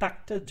a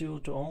spectre due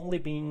to only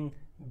being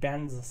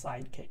Ben's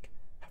sidekick.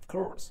 Of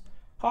course,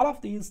 all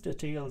of these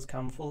details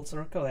come full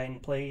circle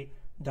and play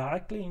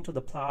directly into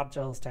the plot,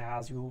 just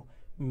as you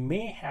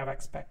may have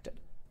expected.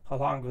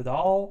 Along with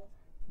all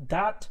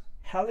that,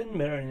 Helen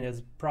Mirren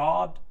is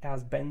brought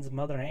as Ben's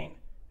mother, and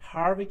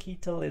Harvey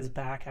Keitel is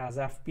back as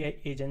FBI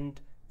agent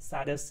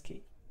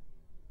Sadisky.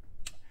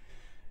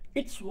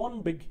 It's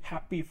one big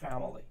happy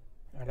family,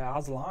 and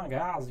as long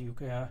as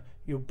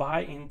you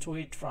buy into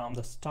it from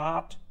the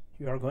start,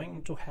 you are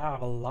going to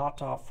have a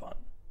lot of fun.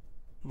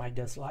 My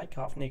dislike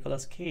of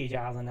Nicolas Cage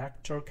as an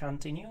actor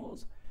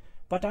continues,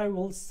 but I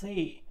will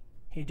say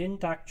he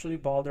didn't actually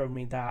bother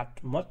me that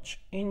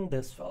much in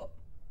this film,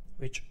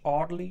 which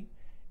oddly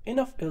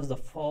enough is the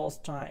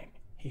first time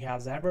he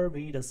has ever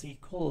made a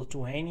sequel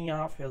to any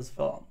of his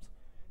films.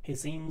 He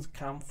seems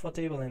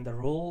comfortable in the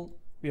role,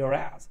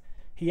 whereas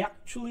he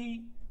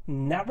actually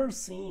never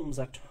seems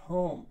at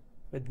home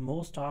with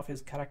most of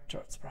his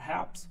characters.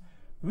 Perhaps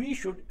we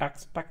should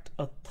expect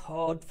a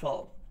third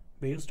film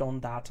based on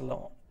that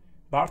alone.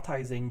 Bartha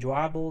is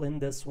enjoyable in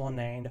this one,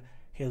 and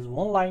his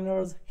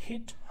one-liners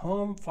hit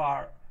home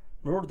far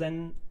more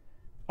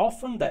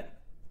often than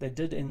they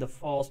did in the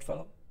first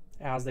film,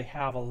 as they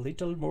have a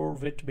little more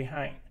wit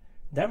behind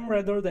them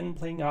rather than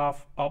playing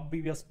off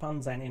obvious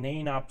puns and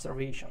inane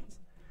observations.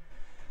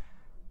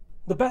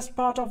 The best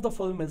part of the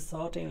film is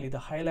certainly the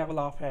high level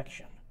of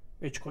action,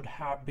 which could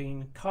have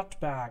been cut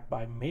back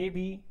by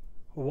maybe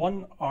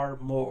one or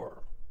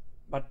more,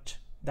 but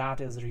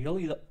that is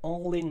really the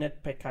only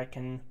nitpick I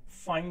can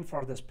find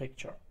for this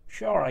picture.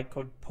 Sure, I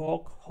could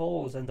poke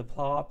holes in the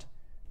plot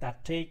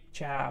that take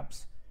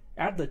jabs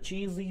at the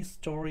cheesy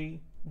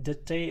story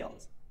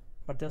details,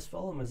 but this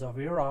film is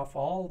aware of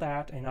all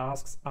that and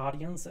asks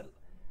audiences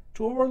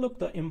to overlook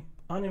the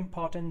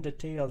unimportant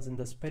details in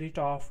the spirit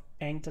of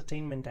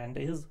entertainment, and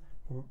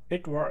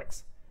it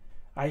works.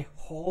 I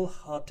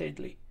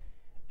wholeheartedly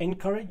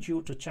encourage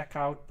you to check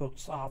out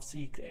Books of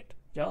Secret.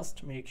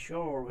 Just make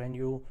sure when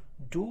you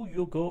do,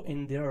 you go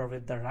in there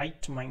with the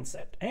right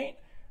mindset, and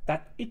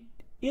that it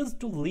is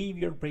to leave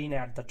your brain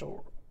at the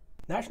door.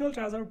 National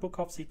Treasure Book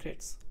of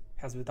Secrets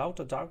has without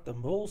a doubt the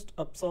most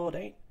absurd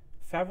and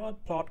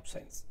favored plot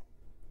since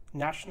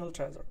National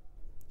Treasure.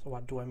 So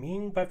what do I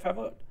mean by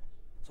favored?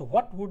 So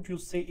what would you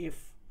say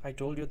if I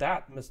told you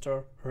that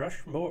Mr.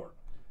 Rushmore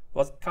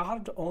was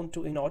carved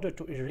onto in order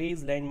to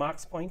erase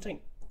landmarks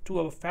pointing to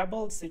a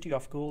fabled city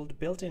of gold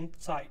built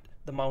inside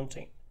the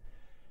mountain?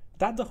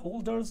 That the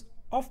holders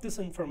of this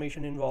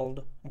information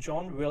involved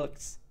John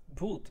Wilkes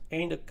Booth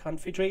and a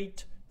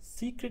Confederate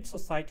secret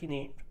society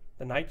named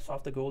the Knights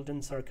of the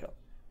Golden Circle,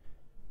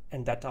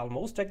 and that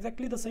almost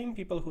exactly the same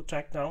people who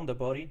tracked down the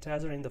buried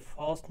treasure in the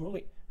first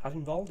movie are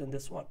involved in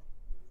this one.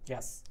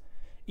 Yes,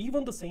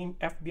 even the same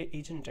FBI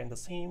agent and the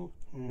same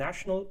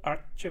national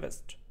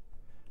archivist,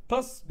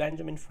 plus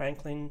Benjamin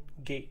Franklin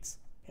Gates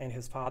and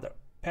his father,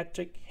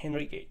 Patrick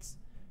Henry Gates.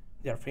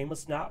 They are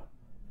famous now,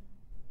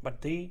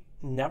 but they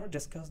never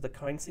discuss the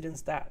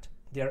coincidence that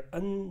they are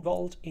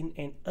involved in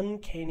an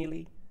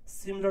uncannily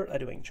similar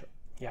adventure.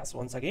 Yes,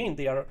 once again,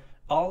 they are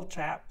all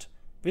trapped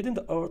within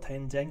the earth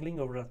and jangling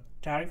over a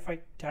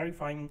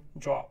terrifying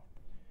job.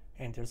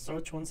 And their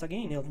search once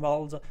again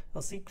involves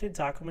a secret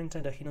document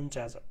and a hidden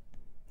treasure.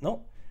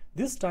 No,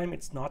 this time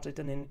it's not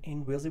written in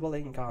invisible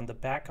ink on the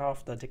back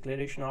of the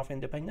Declaration of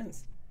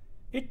Independence.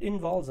 It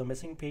involves a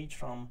missing page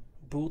from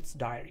Booth's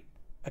diary,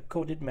 a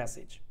coded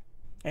message,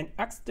 an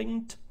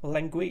extinct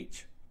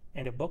language,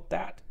 and a book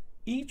that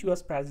each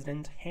US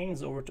president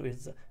hands over to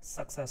his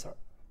successor,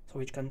 so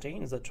which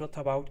contains the truth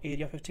about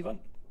Area 51.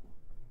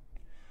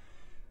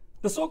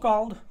 The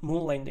so-called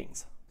moon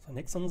landings. So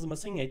Nixon's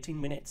missing 18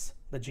 minutes.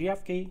 The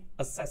JFK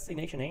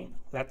assassination, and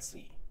let's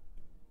see.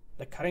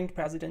 The current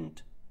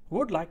president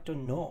would like to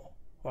know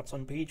what's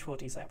on page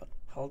 47,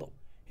 although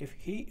if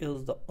he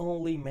is the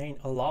only man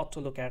allowed to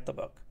look at the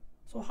book,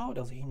 So how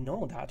does he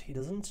know that he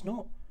doesn't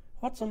know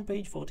what's on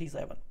page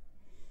 47?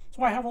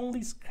 So I have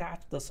only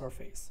scratched the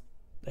surface.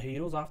 The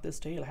heroes of this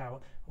tale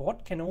have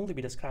what can only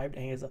be described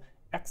as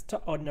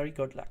extraordinary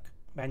good luck.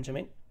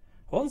 Benjamin,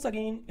 once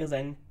again, is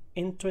an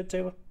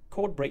intuitive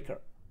codebreaker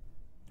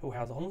who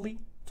has only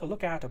to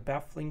look at a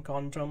baffling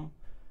conundrum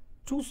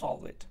to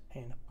solve it.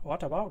 And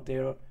what about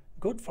their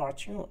good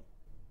fortune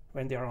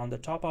when they are on the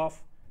top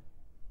of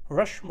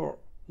Rushmore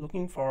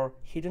looking for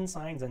hidden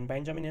signs, and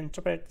Benjamin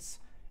interprets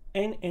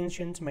an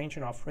ancient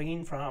mention of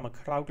rain from a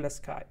cloudless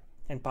sky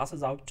and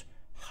passes out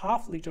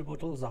half-liter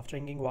bottles of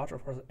drinking water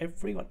for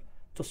everyone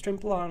to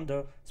sprinkle on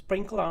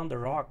the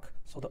rock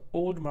so the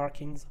old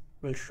markings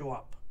will show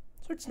up.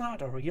 So it's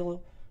not a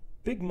real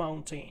big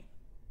mountain,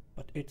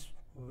 but it's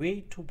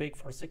way too big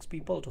for 6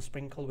 people to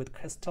sprinkle with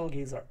crystal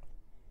geyser.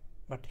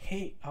 But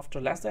hey, after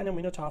less than a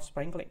minute of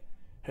sprinkling,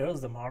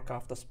 here's the mark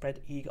of the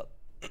spread eagle.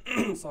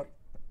 Sorry.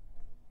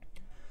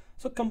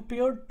 So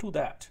compared to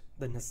that,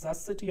 the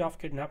necessity of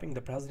kidnapping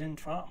the president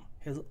from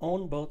his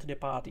own birthday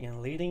party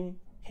and leading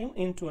him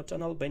into a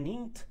tunnel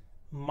beneath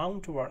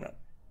Mount Vernon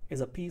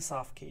is a piece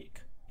of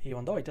cake,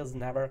 even though it is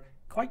never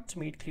quite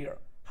made clear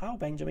how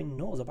Benjamin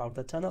knows about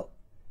the tunnel.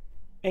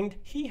 And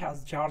he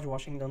has George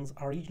Washington's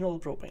original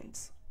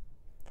blueprints.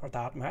 For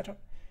that matter,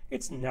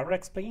 it's never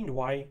explained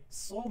why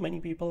so many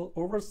people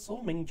over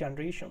so many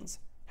generations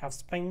have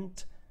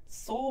spent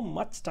so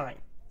much time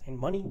and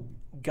money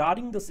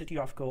guarding the city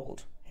of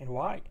gold, and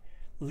why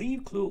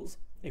leave clues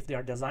if they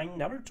are designed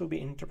never to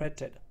be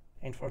interpreted.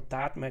 And for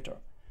that matter,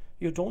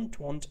 you don't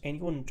want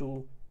anyone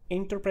to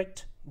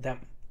interpret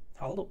them.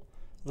 Although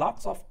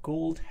lots of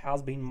gold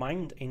has been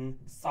mined in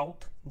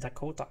South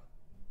Dakota,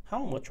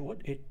 how much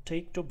would it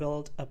take to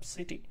build a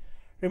city?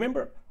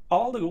 Remember,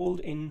 all the gold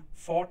in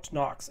Fort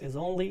Knox is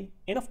only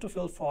enough to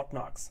fill Fort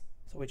Knox,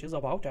 so which is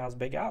about as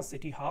big as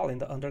City Hall in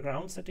the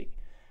underground city.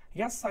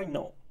 Yes, I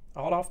know,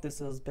 all of this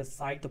is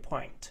beside the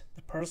point.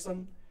 The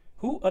person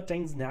who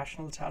attains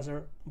National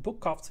Treasure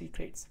Book of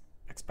Secrets,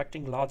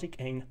 expecting logic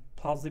and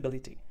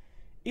plausibility,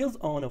 is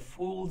on a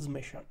fool's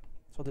mission.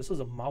 So this is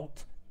a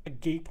mouth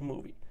agape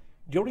movie,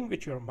 during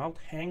which your mouth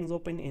hangs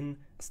open in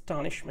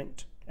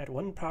astonishment at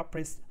one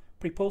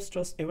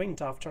preposterous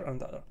event after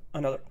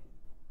another.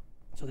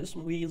 So this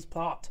movie's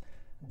plot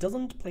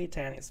doesn't play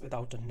tennis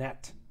without a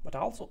net, but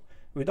also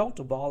without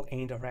a ball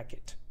and a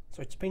racket.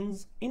 So it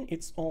spins in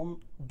its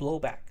own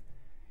blowback.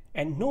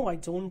 And no, I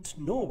don't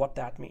know what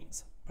that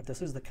means, but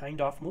this is the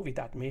kind of movie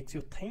that makes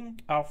you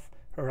think of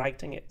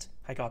writing it.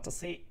 I gotta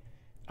say,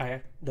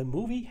 the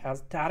movie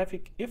has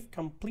terrific, if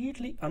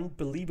completely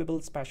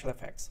unbelievable special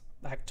effects.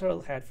 The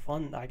actors had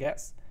fun, I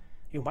guess.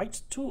 You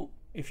might too,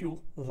 if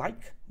you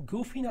like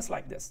goofiness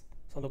like this.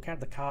 So look at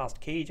the cast: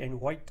 Cage and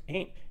Voight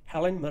and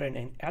Helen Mirren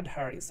and Ed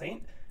Harris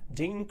and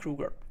Diane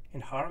Kruger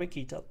and Harvey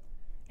Keitel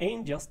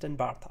and Justin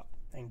Bartha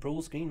and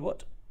Bruce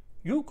Greenwood.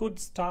 You could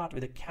start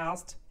with a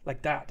cast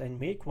like that and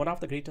make one of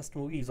the greatest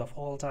movies of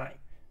all time,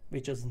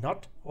 which is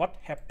not what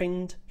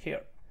happened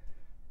here.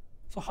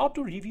 So how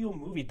to review a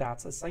movie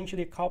that's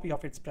essentially a copy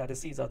of its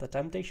predecessor? The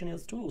temptation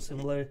is to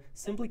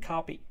simply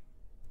copy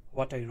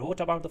what I wrote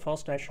about the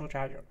first National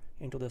Treasure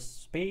into the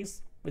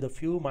space with a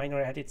few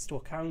minor edits to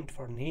account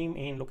for name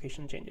and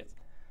location changes.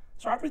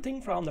 So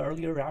everything from the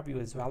earlier review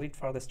is valid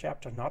for this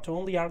chapter. Not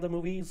only are the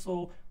movies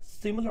so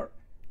similar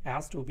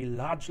as to be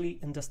largely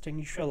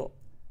indistinguishable,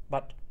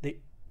 but they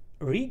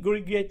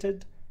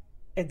regurgitated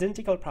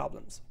identical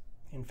problems.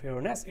 In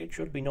fairness, it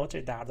should be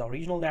noted that the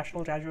original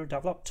National Treasure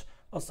developed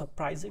a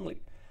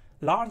surprisingly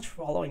large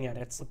following, and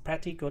it's a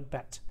pretty good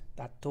bet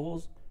that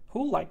those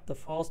who liked the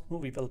first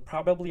movie will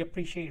probably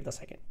appreciate the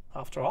second.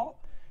 After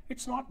all,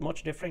 it's not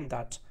much different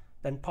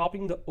than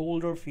popping the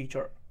older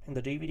feature in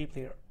the DVD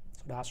player.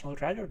 So National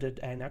Treasure did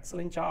an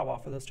excellent job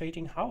of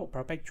illustrating how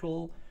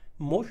perpetual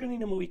motion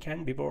in a movie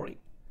can be boring.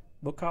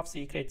 Book of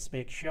Secrets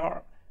makes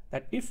sure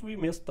that if we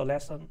missed the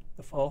lesson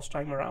the first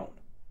time around,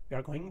 we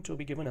are going to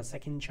be given a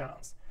second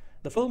chance.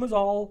 The film is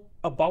all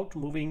about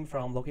moving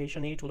from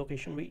location A to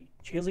location B,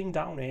 chasing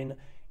down an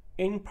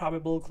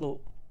improbable clue,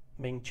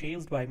 being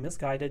chased by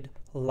misguided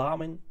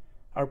lawmen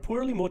or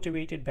poorly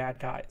motivated bad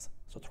guys,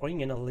 so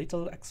throwing in a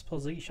little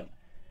exposition.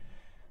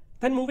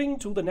 Then moving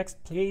to the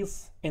next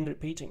place and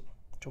repeating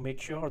to make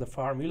sure the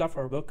formula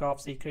for Book of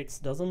Secrets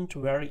doesn't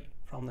vary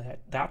from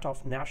that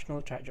of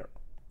National Treasure.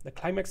 The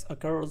climax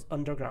occurs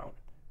underground,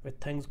 with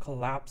things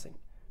collapsing.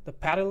 The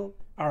peril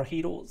our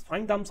heroes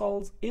find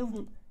themselves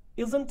in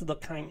isn't the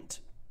kind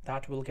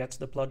that will get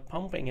the blood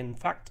pumping. In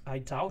fact, I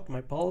doubt my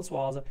pulse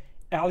was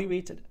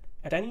elevated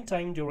at any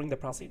time during the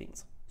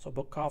proceedings. So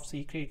Book of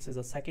Secrets is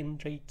a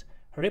second-rate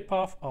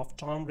rip-off of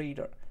Tomb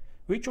Raider,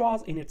 which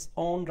was in its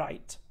own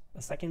right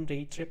a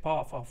second-rate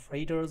rip-off of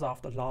Raiders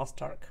of the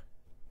Lost Ark.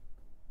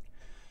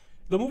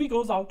 The movie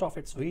goes out of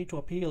its way to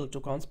appeal to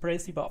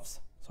conspiracy buffs,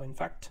 so in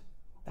fact,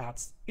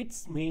 that's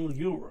its main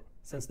lure,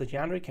 since the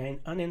generic and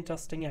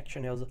uninteresting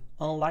action is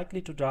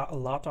unlikely to draw a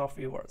lot of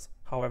viewers.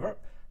 However,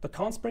 the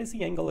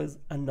conspiracy angle is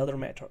another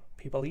matter.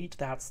 People eat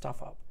that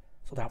stuff up.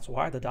 So that's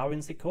why the Da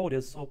Vinci Code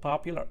is so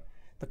popular.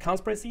 The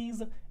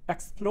conspiracies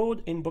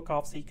explored in Book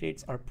of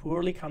Secrets are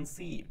poorly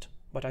conceived,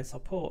 but I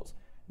suppose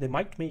they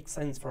might make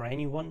sense for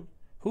anyone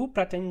who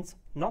pretends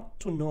not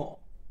to know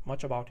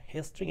much about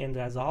history and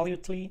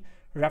resolutely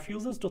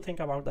refuses to think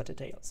about the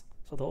details.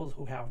 So those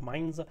who have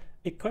minds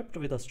equipped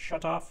with a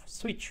shut-off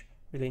switch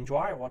will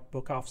enjoy what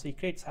Book of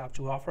Secrets have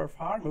to offer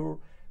far more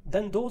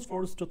than those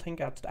forced to think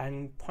at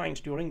any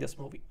point during this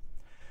movie.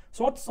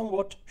 So what's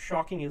somewhat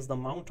shocking is the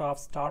amount of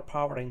star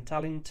power and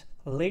talent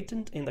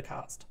latent in the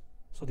cast.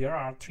 So there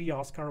are 3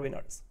 Oscar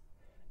winners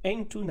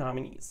and 2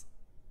 nominees.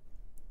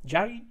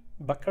 Jerry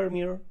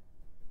Bruckheimer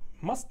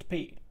must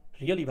pay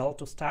really well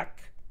to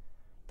stack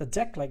the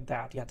deck like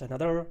that. Yet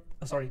another,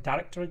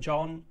 director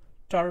Jon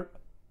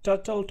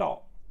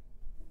Turteltaub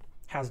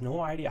has no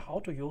idea how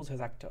to use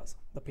his actors.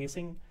 The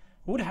pacing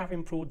would have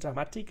improved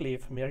dramatically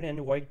if Mirren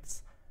and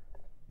Voight's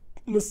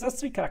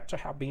necessary character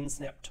have been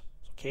snipped.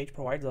 So Cage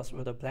provides us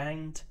with a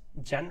bland,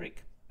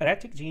 generic,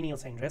 erratic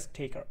genius and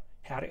risk-taker.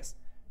 Harris,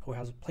 who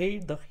has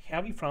played the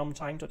heavy from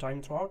time to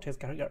time throughout his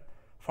career,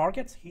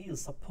 forgets he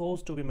is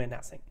supposed to be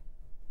menacing.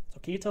 So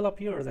Keitel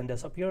appears and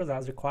disappears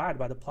as required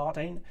by the plot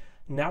and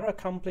never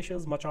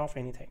accomplishes much of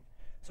anything.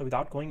 So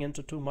without going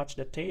into too much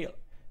detail,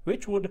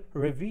 which would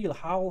reveal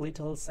how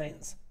little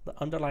sense the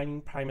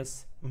underlying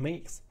premise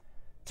makes,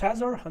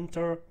 treasure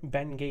hunter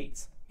Ben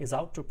Gates is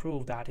out to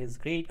prove that his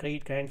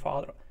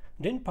great-great-grandfather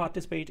didn't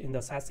participate in the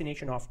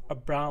assassination of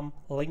Abraham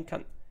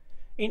Lincoln.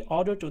 In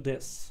order to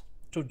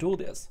do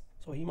this,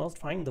 so he must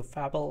find the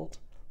fabled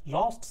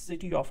lost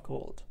city of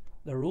gold.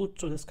 The route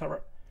to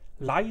discover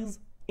lies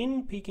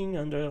in peeking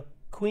under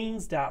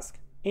Queen's desk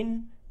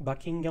in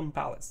Buckingham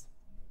Palace.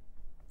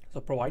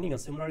 So providing a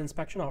similar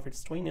inspection of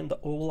its twin in the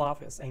Oval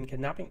Office and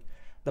kidnapping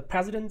the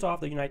President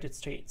of the United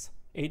States.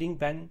 Aiding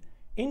Ben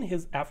in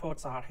his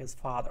efforts are his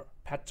father,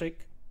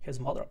 Patrick, his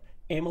mother,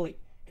 Emily,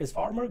 his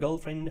former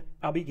girlfriend,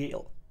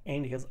 Abigail,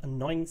 and his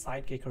annoying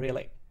sidekick,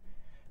 Riley.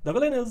 The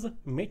villain is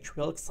Mitch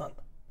Wilson,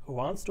 who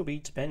wants to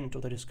beat Ben to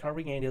the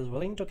discovery and is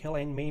willing to kill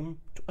and maim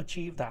to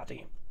achieve that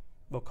aim.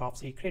 Book of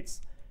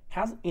Secrets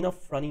has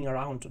enough running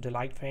around to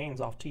delight fans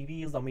of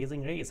TV's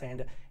Amazing Race,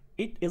 and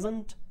it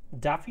isn't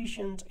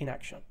deficient in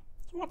action.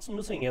 So what's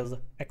missing is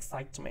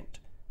excitement.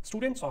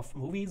 Students of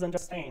movies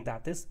understand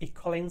that this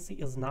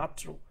equivalency is not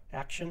true.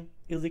 Action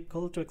is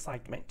equal to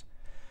excitement.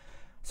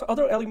 So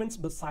other elements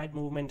beside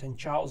movement and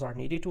chows are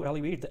needed to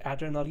elevate the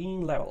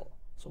adrenaline level.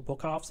 So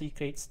Book of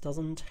Secrets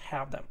doesn't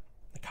have them.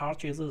 The car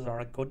chases are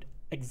a good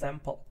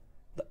example.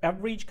 The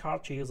average car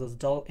chase is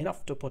dull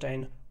enough to put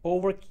an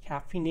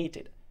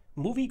over-caffeinated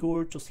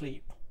moviegoer to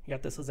sleep.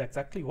 Yet this is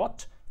exactly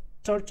what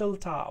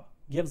Turteltaub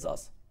gives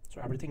us.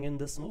 So everything in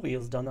this movie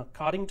is done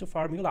according to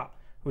formula,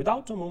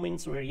 without a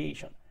moment's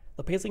variation.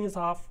 The pacing is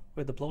off,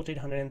 with the bloated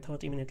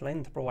 130-minute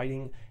length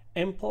providing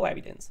ample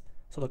evidence.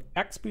 So the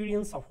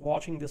experience of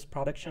watching this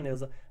production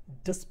is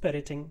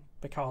dispiriting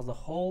because the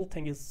whole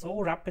thing is so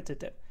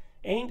repetitive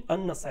and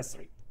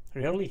unnecessary.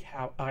 Rarely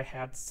have I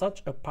had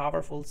such a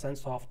powerful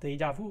sense of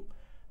déjà vu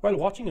while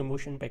watching a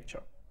motion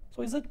picture.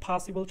 So is it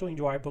possible to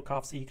enjoy Book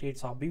of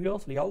Secrets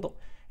obviously, although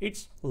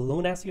its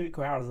lunacy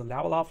requires a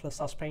level of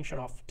suspension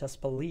of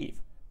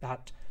disbelief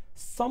that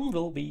some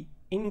will be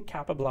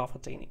incapable of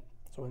attaining.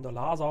 So when the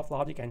laws of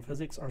logic and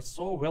physics are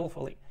so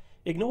willfully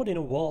ignored in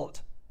a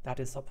world that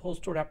is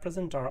supposed to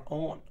represent our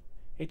own,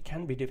 it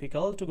can be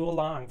difficult to go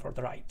along for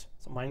the ride.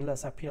 So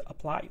mindless appeal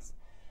applies.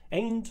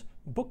 And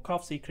Book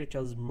of Secrets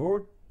is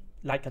more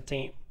like a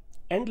tame,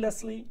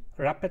 endlessly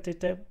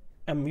repetitive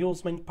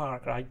amusement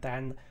park ride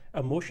than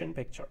a motion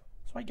picture.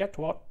 So I get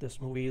what this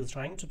movie is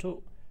trying to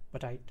do,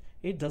 but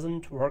it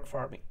doesn't work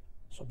for me.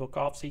 So Book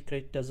of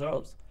Secrets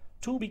deserves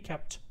to be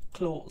kept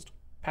closed.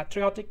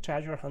 Patriotic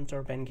treasure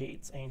hunter Ben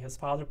Gates and his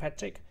father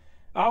Patrick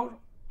are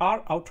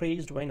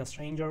outraged when a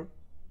stranger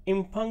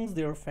impugns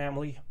their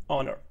family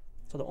honor.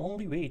 So the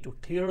only way to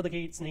clear the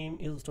Gates name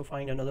is to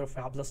find another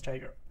fabulous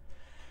treasure.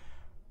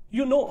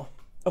 You know,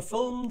 a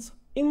film's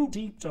in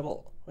deep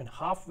trouble when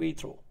halfway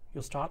through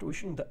you start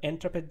wishing the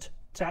intrepid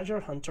treasure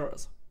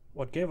hunters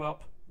would give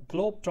up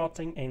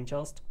globe-trotting and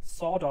just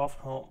sawed off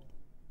home.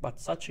 But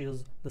such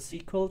is the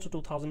sequel to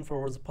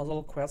 2004's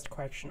Puzzle Quest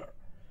Questioner.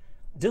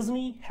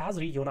 Disney has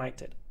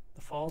reunited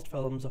the first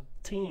film's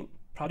team,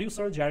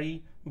 producer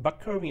Jerry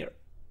Bruckheimer,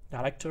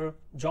 director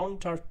Jon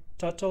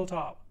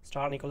Turteltaub,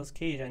 star Nicolas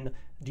Cage and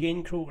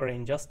Diane Kruger,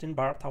 and Justin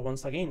Bartha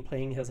once again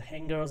playing his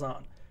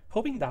hangers-on,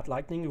 hoping that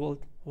lightning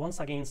will once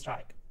again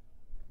strike.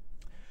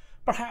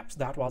 Perhaps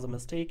that was a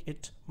mistake.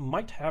 It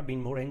might have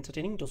been more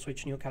entertaining to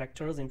switch new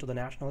characters into the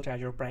National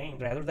Treasure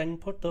brand rather than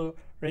put the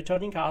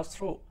returning cast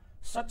through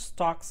such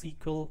stock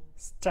sequel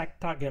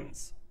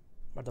stratagems.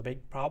 But the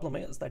big problem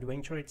is the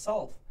adventure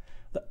itself.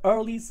 The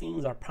early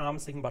scenes are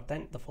promising, but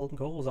then the film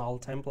goes all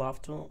Temple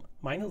of Doom,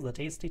 minus the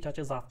tasty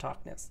touches of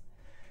darkness.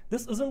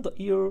 This isn't the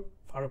year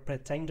for a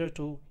pretender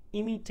to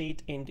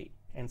imitate Indy,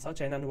 and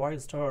such an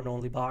unwise turn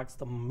only bogs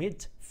the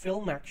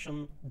mid-film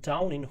action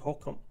down in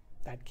hokum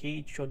that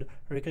Cage should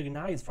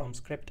recognize from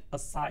script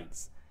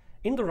asides.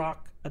 In The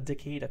Rock a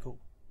decade ago,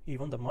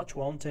 even the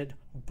much-wanted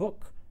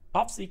book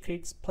of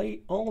secrets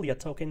play only a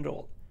token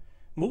role,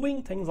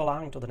 moving things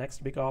along to the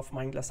next big of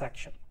mindless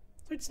action.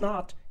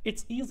 So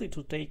it's easy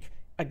to take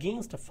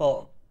against a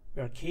film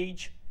where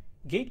Cage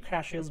gate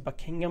crashes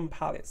Buckingham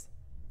Palace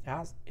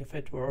as if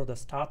it were the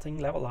starting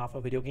level of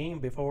a video game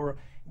before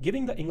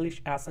giving the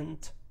English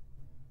accent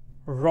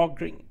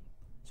Rogring.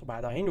 So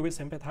by the end we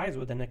sympathize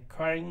with an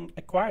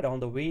acquired on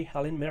the way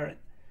Helen Mirren,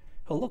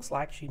 who looks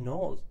like she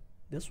knows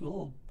this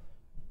will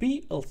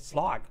be a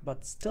slog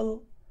but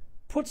still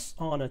puts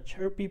on a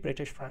chirpy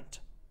British front.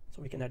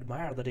 So we can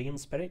admire the Dane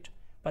spirit,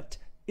 but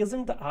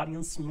isn't the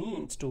audience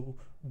meant to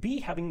be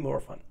having more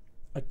fun?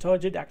 A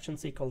turgid action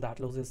sequel that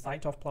loses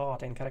sight of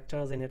plot and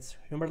characters in its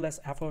humorless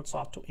efforts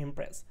ought to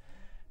impress.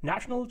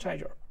 National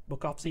Treasure,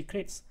 Book of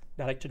Secrets,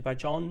 directed by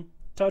Jon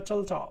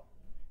Turteltaub,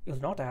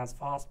 is not as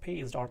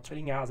fast-paced or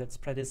thrilling as its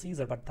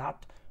predecessor, but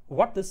that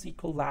what the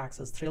sequel lacks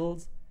is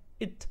thrills.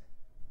 It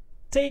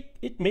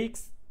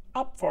makes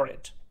up for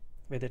it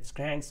with its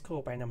grand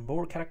scope and a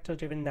more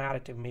character-driven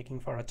narrative, making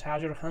for a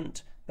treasure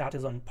hunt that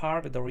is on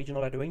par with the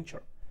original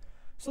adventure.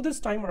 So this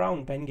time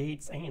around, Ben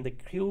Gates and the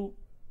crew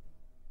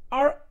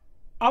are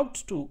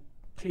out to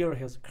clear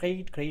his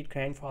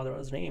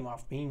great-great-grandfather's name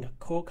of being a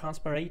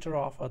co-conspirator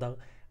of the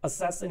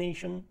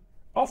assassination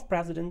of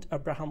President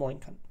Abraham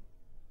Lincoln.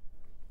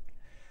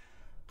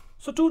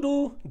 So to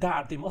do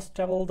that, they must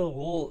travel the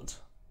world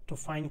to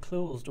find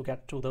clues to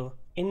get to the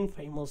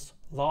infamous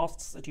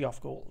lost city of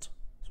gold.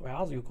 So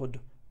as you could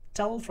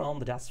tell from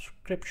the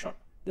description,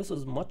 this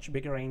is much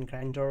bigger and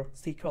grander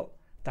sequel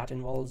that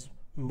involves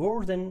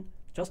more than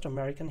just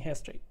American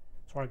history.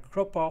 So a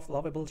group of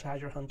lovable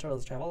treasure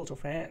hunters travel to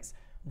France,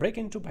 break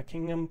into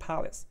Buckingham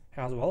Palace,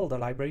 as well the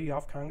Library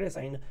of Congress,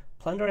 and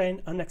plunder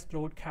an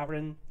unexplored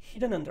cavern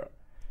hidden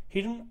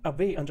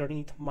away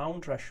underneath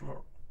Mount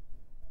Rushmore.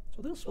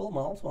 So this film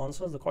also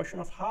answers the question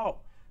of how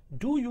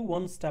do you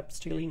one step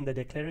stealing the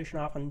Declaration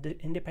of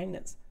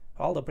Independence?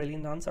 Well, the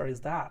brilliant answer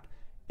is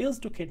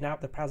to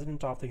kidnap the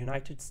President of the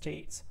United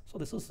States. So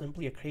this is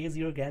simply a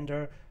crazier,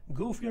 grander,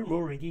 goofier,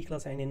 more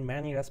ridiculous, and in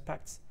many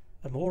respects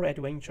a more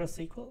adventurous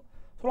sequel.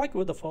 So like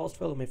with the first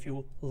film, if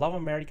you love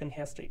American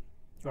history,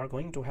 you are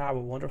going to have a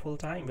wonderful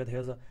time with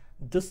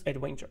this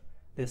adventure.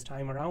 This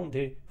time around,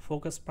 they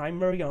focus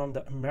primarily on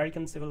the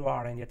American Civil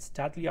War and its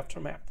deadly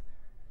aftermath,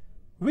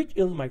 which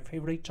is my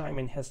favorite time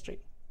in history.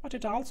 But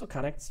it also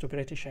connects to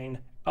British and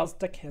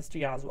Aztec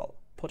history as well,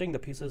 putting the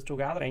pieces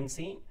together and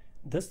seeing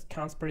this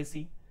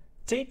conspiracy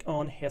take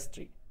on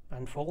history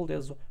unfold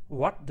is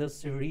what this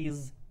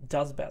series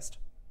does best.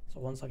 So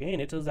once again,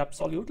 it is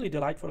absolutely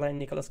delightful and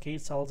Nicolas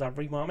Cage sells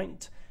every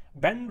moment.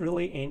 Ben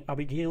Riley and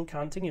Abigail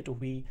continue to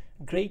be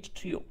great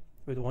trio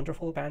with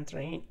wonderful banter,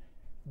 and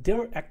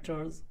their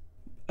actors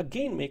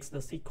again makes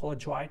the sequel a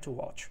joy to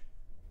watch.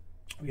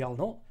 We all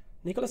know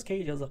Nicolas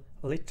Cage is a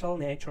literal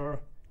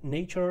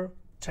nature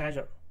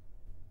treasure.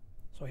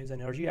 So his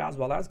energy as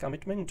well as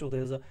commitment to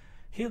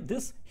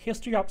this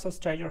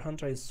history-obsessed treasure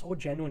hunter is so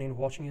genuine, in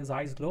watching his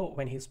eyes glow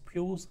when he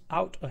spews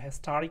out a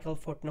historical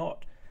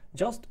footnote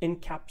just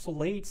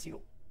encapsulates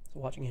you. So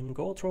watching him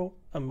go through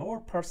a more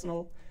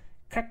personal,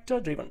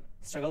 character-driven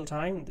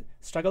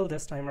struggle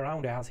this time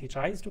around as he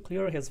tries to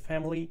clear his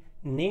family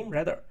name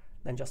rather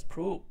than just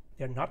prove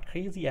they're not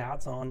crazy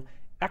adds on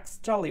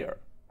extra layer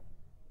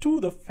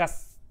to the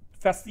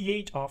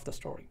facade of the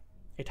story.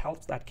 It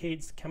helps that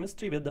Cage's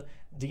chemistry with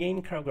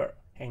Diane Kruger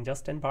and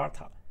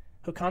Bartha,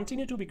 who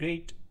continue to be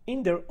great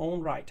in their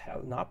own right,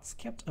 have not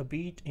skipped a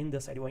beat in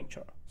this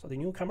adventure. So the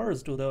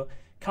newcomers to the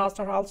cast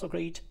are also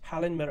great.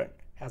 Helen Mirren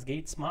as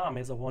Gates' mom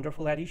is a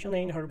wonderful addition,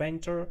 and her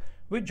banter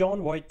with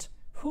Jon Voight,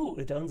 who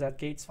returns as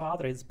Gates'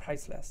 father, is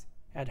priceless.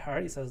 Ed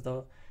Harris as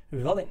the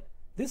villain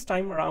this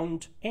time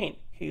around, and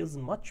he is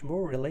much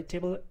more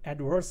relatable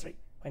adversary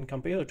when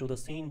compared to the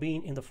scene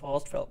being in the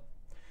first film.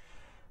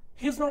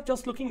 He is not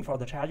just looking for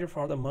the treasure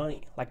for the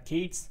money. Like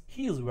Gates,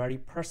 he is very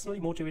personally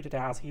motivated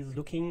as he is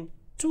looking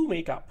to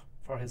make up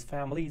for his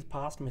family's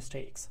past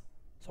mistakes.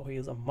 So he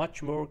is a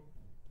much more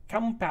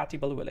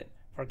compatible villain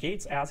for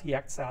Gates as he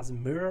acts as a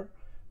mirror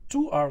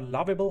to our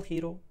lovable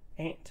hero,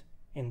 and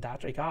in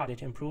that regard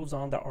it improves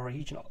on the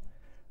original.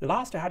 The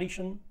last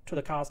addition to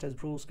the cast is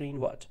Bruce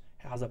Greenwood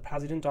as the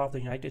President of the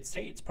United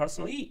States.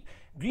 Personally,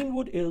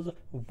 Greenwood is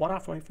one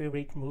of my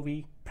favorite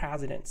movie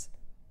presidents,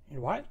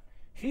 and while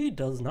he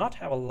does not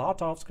have a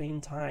lot of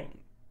screen time,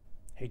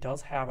 he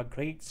does have a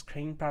great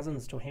screen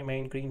presence to him,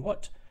 and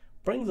Greenwood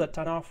brings a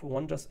ton of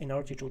wondrous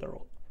energy to the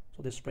role.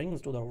 So this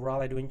brings to the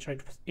overall adventure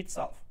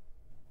itself.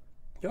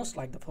 Just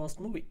like the first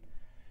movie,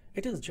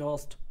 it is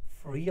just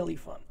really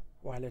fun.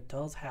 While it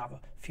does have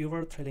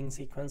fewer thrilling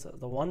sequences,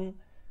 the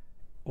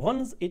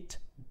ones it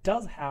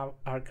does have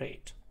are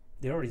great.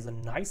 There is a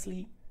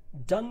nicely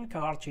done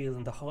car chase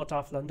in the heart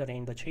of London,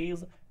 and the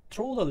chase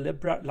through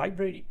the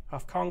Library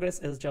of Congress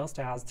is just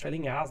as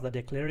thrilling as the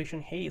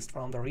Declaration haste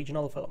from the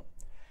original film.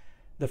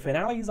 The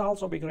finale is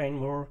also bigger and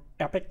more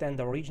epic than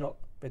the original,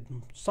 with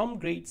some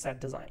great set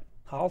design.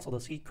 Also,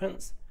 the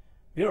sequence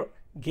where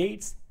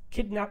Gates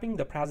kidnapping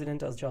the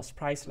president is just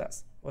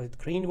priceless, with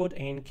Greenwood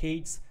and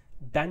Cage's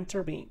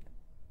banter being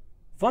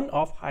one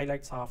of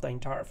highlights of the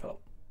entire film.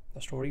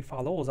 The story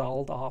follows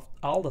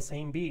all the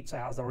same beats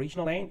as the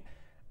original end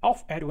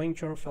of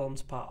adventure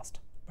films past,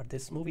 but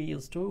this movie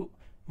is too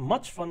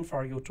much fun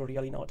for you to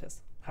really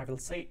notice, I will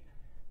say.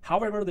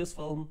 However, this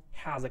film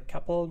has a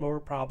couple more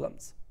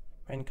problems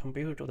when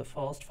compared to the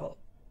first film.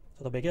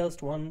 So the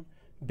biggest one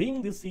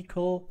being the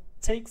sequel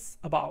takes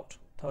about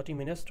 30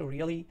 minutes to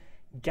really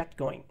get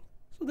going.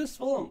 So this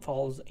film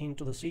falls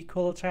into the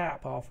sequel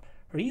trap of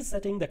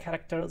resetting the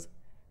characters.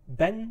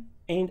 Ben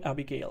and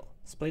Abigail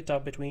split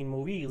up between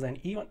movies and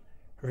even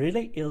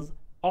really is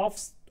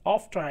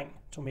off trying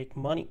to make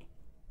money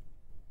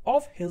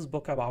off his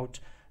book about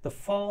the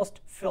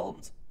first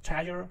film's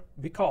treasure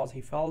because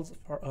he falls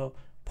for a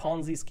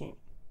Ponzi scheme.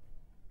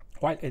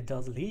 While it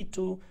does lead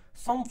to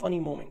some funny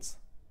moments,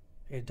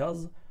 it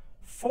does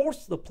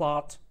force the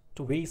plot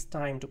to waste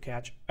time to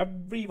catch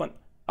everyone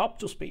up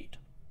to speed.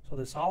 So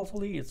this also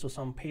leads to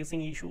some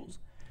pacing issues.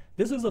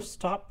 This is a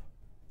stop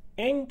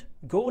and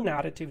go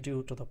narrative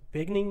due to the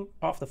beginning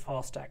of the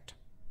first act.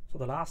 So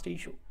the last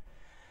issue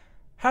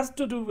has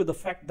to do with the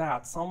fact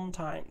that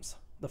sometimes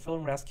the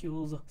film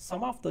rescues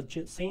some of the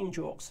same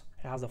jokes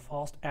as the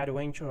first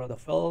adventure of the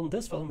film.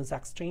 This film is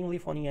extremely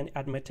funny and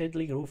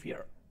admittedly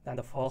goofier than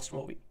the first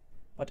movie,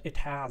 but it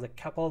has a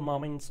couple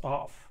moments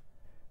of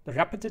the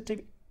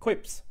repetitive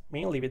quips,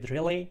 mainly with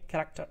relay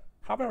character.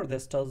 However,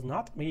 this does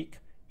not make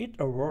it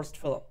a worse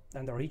film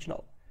than the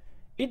original.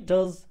 It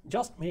does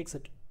just makes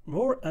it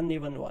more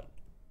uneven one.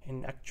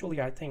 And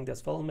actually, I think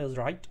this film is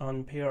right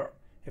on par,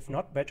 if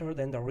not better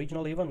than the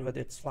original even with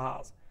its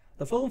flaws.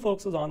 The film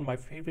focuses on my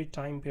favorite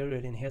time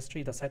period in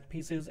history. The set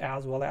pieces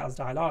as well as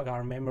dialogue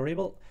are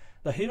memorable.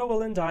 The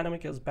hero-villain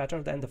dynamic is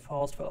better than the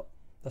first film.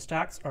 The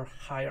stakes are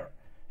higher,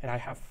 and I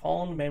have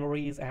fond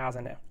memories as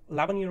an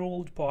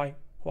 11-year-old boy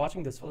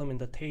watching this film in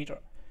the theater.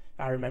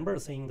 I remember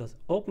seeing the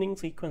opening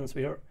sequence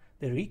where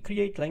they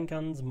recreate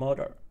Lincoln's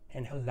murder,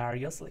 and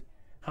hilariously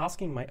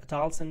asking my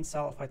adolescent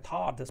self, I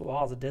thought this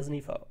was a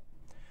Disney film.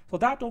 So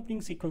that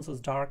opening sequence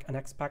is dark,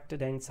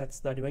 unexpected, and sets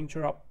the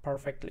adventure up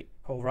perfectly.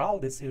 Overall,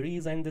 this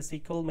series and the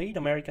sequel made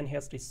American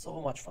history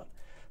so much fun.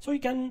 So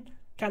you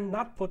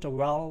cannot put a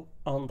well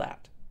on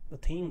that. The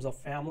themes of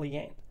family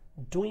and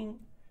doing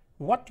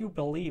what you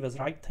believe is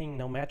right thing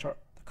no matter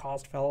the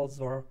cost fells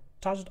were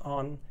touched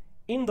on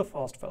in the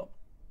first film.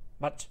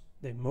 But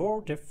they're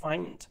more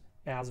defined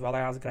as well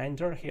as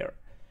grander here.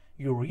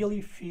 You really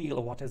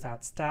feel what is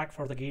at stake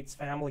for the Gates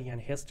family and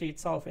history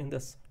itself in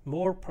this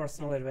more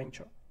personal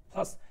adventure.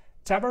 Plus,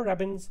 Tabor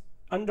Rabin's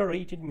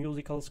underrated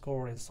musical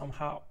score is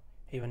somehow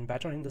even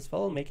better in this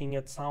film, making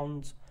it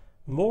sound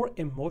more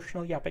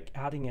emotionally epic,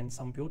 adding in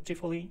some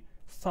beautifully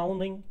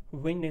sounding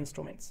wind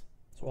instruments.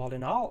 So all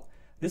in all,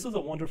 this is a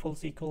wonderful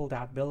sequel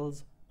that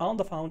builds on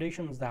the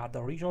foundations that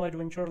the original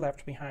adventure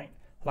left behind.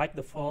 Like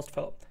the first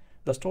film,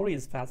 the story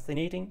is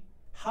fascinating.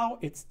 How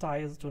its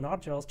ties to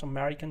not just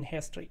American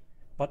history,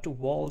 but to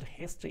world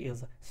history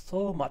is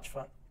so much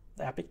fun.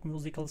 The epic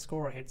musical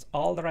score hits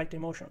all the right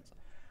emotions.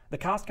 The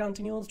cast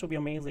continues to be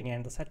amazing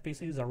and the set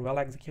pieces are well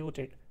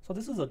executed. So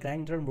this is a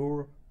grander,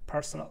 more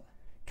personal,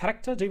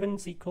 character-driven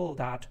sequel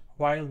that,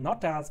 while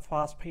not as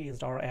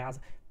fast-paced or as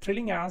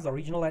thrilling as the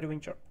original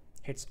adventure,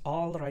 hits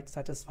all the right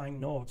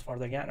satisfying notes for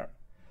the genre.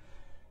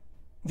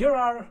 There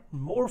are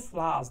more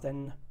flaws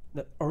than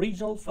the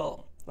original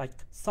film, like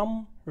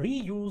some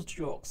reused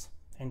jokes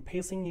and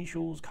pacing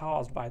issues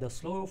caused by the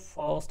slow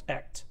first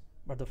act,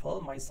 but the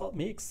film myself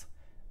makes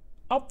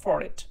up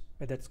for it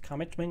with its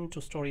commitment to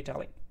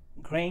storytelling,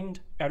 grand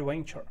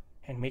adventure,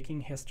 and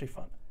making history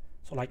fun.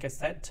 So like I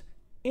said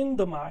in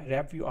my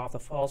review of the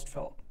first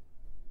film,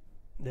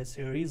 this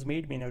series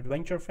made me an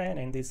adventure fan,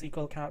 and the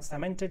sequel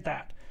cemented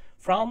that.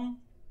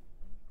 From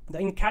the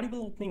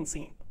incredible opening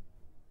scene,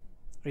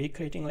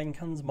 recreating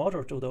Lincoln's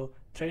murder, to the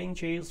thrilling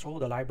chase through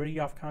the Library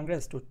of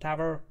Congress, to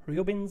Tabor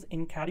Rabin's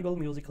incredible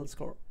musical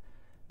score.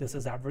 This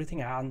is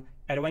everything an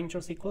adventure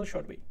sequel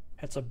should be.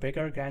 It's a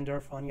bigger, grander,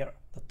 funnier.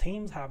 The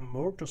themes have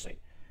more to say,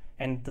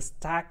 and the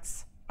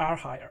stakes are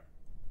higher.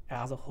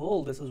 As a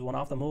whole, this is one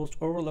of the most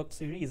overlooked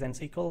series and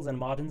sequels in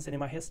modern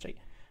cinema history.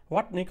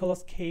 What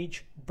Nicolas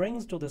Cage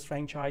brings to this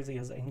franchise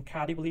is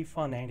incredibly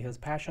fun, and his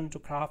passion to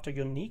craft a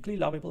uniquely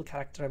lovable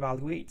character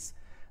evaluates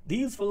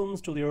these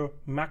films to their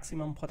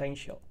maximum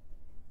potential.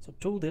 So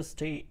to this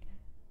day,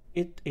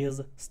 it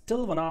is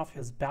still one of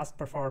his best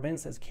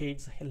performances.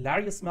 Cage's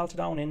hilarious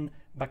meltdown in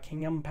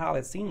Buckingham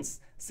Palace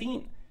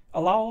scene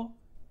alone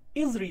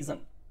is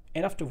reason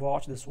enough to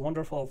watch this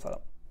wonderful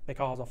film.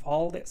 Because of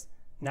all this,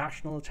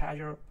 National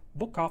Treasure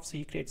Book of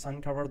Secrets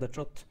uncover the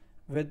truth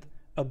with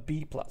a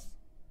B+.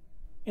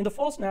 In the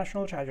first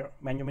National Treasure,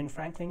 Benjamin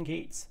Franklin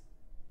Gates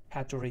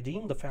had to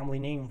redeem the family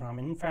name from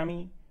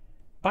infamy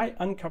by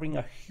uncovering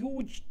a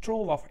huge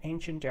trove of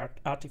ancient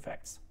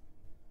artifacts.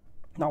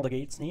 Now the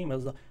Gates name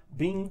is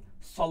being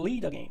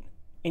sullied again,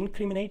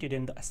 incriminated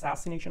in the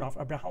assassination of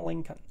Abraham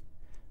Lincoln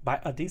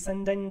by a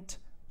descendant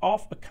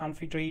of a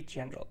Confederate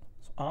general,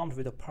 armed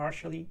with a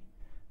partially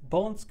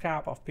burned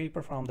scrap of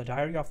paper from the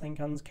diary of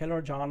Lincoln's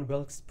killer. John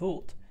Wilkes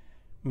Booth,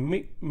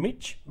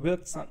 Mitch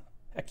Wilson,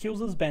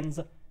 accuses Ben's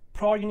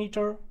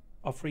progenitor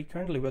of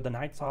frequently with the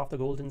Knights of the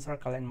Golden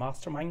Circle and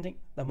masterminding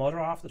the murder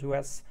of the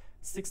US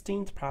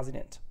 16th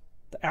president.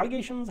 The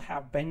allegations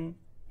have Ben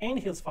and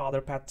his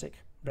father Patrick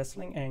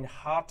bristling and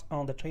hot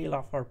on the trail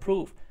of her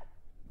proof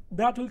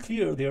that will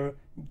clear their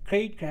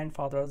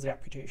great-grandfather's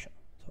reputation.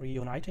 So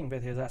reuniting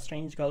with his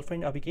estranged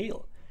girlfriend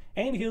Abigail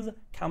and his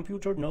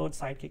computer nerd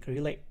sidekick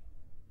Relay,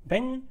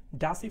 Ben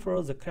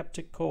deciphers a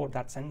cryptic code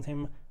that sends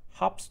him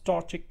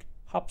hopscotching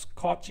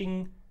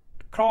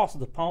across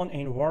the pond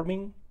and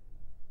worming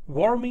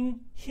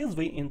his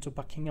way into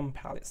Buckingham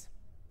Palace.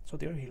 So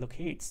there he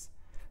locates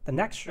the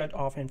next shred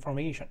of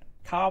information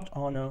carved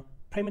on a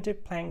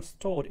primitive plank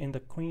stored in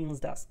the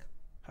Queen's desk.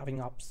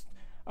 Having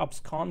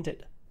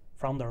absconded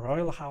from the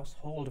royal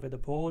household with a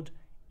board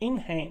in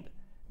hand,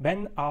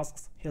 Ben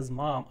asks his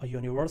mom, a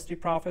university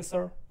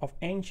professor of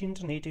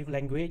ancient native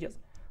languages,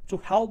 to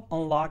help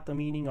unlock the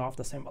meaning of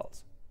the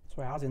symbols.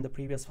 So as in the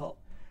previous film,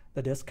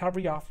 the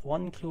discovery of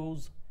one clue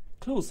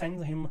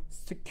sends him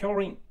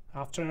securing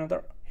after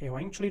another,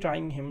 eventually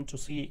trying him to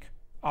seek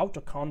out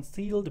a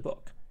concealed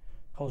book,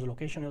 whose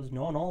location is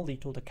known only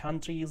to the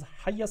country's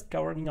highest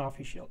governing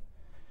official.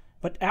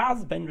 But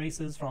as Ben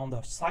races from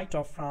the site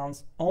of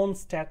France's own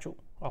Statue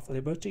of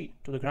Liberty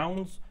to the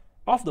grounds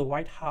of the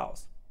White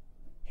House,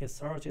 his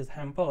search is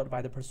hampered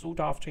by the pursuit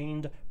of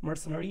trained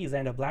mercenaries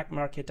and a black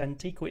market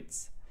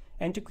antiquities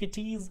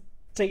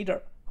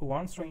trader who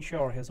wants to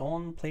ensure his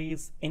own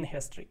place in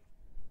history.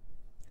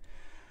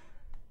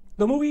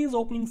 The movie's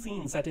opening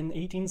scene, set in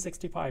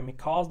 1865, may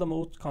cause the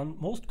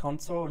most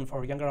concern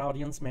for younger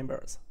audience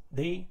members.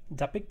 They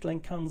depict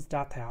Lincoln's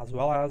death as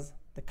well as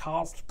the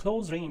cast's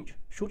close-range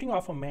shooting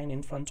of a man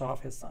in front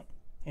of his son.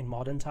 In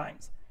modern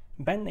times,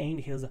 Ben and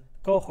his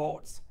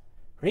cohorts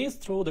race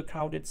through the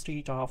crowded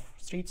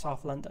streets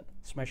of London,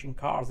 smashing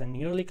cars and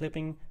nearly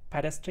clipping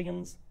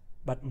pedestrians,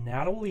 but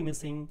narrowly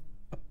missing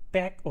a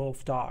pack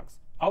of dogs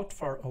out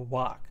for a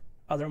walk.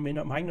 Other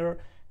minor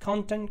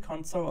content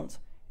concerns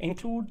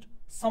include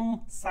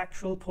some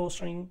sexual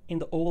posturing in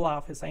the Oval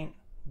Office and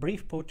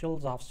brief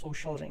portrayals of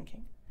social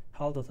drinking.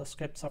 Although the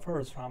script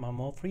suffers from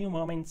a few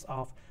moments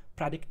of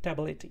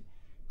predictability,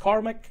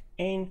 Cormac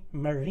and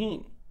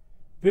Marine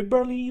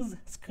Wibberley's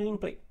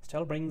screenplay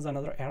still brings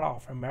another era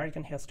of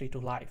American history to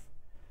life.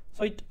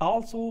 So it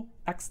also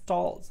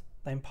extols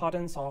the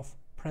importance of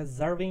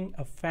preserving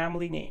a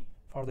family name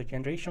for the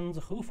generations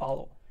who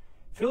follow.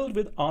 Filled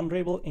with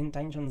honorable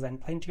intentions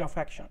and plenty of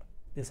action,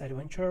 this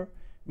adventure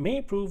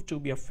may prove to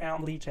be a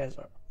family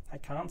treasure. I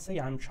can't say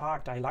I'm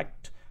shocked I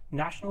liked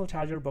National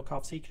Treasure Book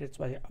of Secrets,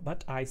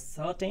 but I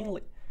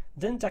certainly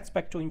didn't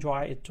expect to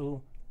enjoy it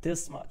to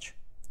this much.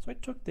 So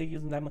it took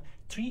them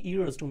 3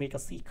 years to make a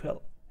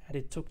sequel, and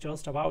it took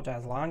just about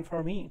as long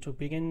for me to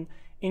begin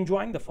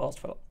enjoying the first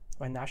film.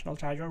 When National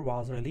Treasure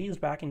was released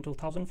back in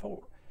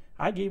 2004,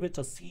 I gave it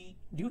a C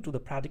due to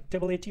the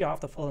predictability of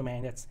the film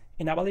and its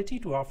inability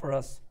to offer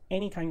us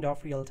any kind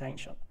of real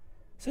tension.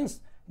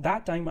 Since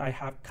that time, I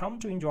have come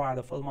to enjoy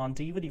the film on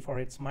DVD for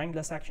its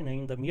mindless action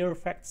and the mere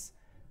facts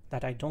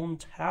that I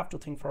don't have to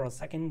think for a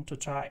second to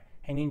try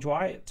and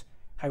enjoy it.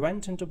 I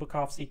went into Book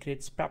of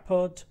Secrets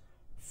peppered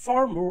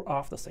for more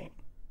of the same,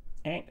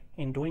 and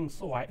in doing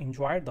so, I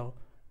enjoyed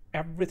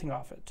everything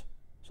of it.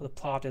 So the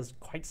plot is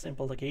quite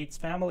simple. The Gates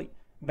family,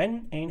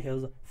 Ben and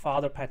his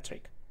father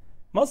Patrick,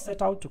 must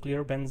set out to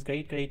clear Ben's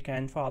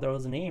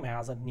great-great-grandfather's name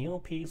as a new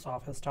piece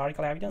of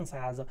historical evidence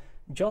has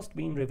just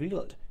been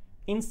revealed,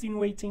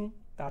 insinuating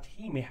that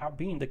he may have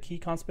been the key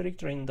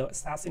conspirator in the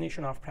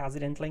assassination of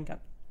President Lincoln.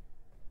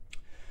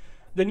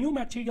 The new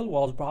material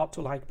was brought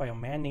to light by a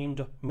man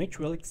named Mitch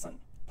Willickson,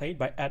 played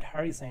by Ed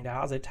Harris, and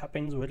as it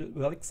happens,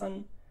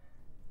 Willickson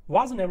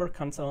was never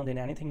concerned in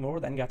anything more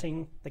than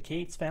getting the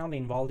Cates family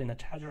involved in a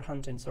treasure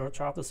hunt in search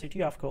of the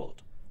City of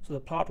Gold. So the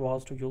plot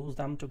was to use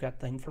them to get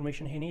the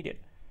information he needed.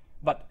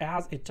 But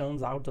as it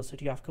turns out, the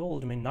City of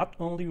Gold may not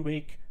only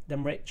make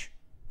them rich,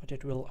 but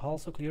it will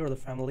also clear the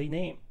family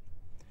name.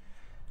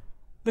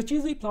 The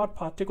cheesy plot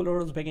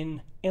particulars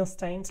begin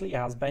instantly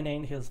as Ben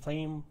and his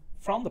flame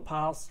from the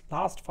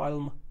last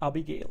film,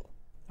 Abigail,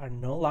 are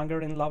no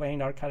longer in love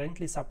and are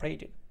currently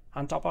separated.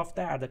 On top of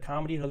that, the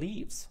comedy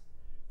reliefs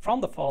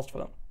from the first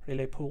film,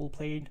 Riley Poole,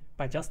 played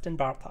by Justin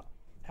Bartha,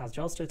 has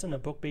just written a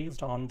book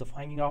based on the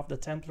finding of the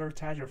Templar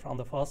treasure from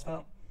the first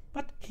film,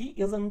 but he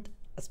isn't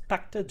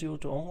expected due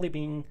to only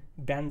being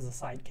Ben's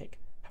sidekick.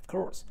 Of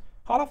course,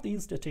 all of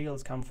these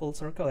details come full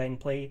circle and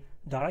play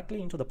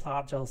directly into the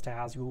plot just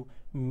as you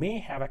may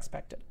have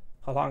expected.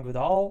 Along with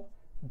all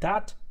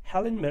that,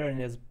 Helen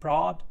Mirren is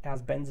brought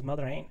as Ben's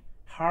mother and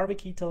Harvey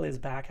Keitel is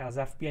back as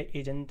FBI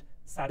agent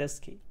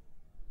Sadisky.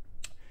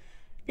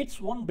 It's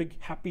one big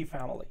happy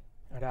family,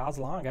 and as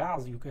long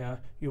as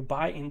you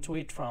buy into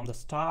it from the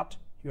start,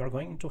 you are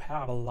going to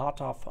have a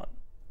lot of fun.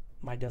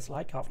 My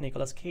dislike of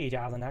Nicolas Cage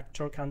as an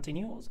actor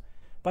continues,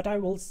 but I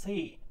will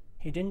say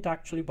he didn't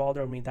actually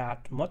bother me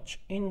that much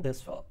in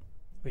this film,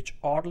 which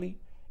oddly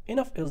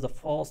enough is the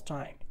first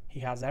time he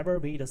has ever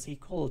made a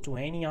sequel to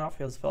any of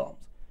his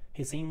films.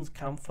 He seems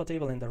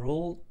comfortable in the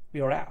role,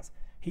 whereas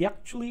he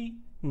actually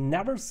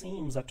never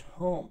seems at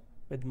home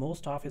with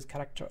most of his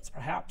characters.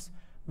 Perhaps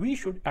we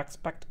should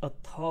expect a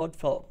third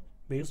film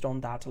based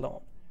on that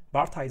alone.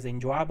 Bartha is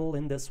enjoyable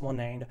in this one,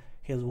 and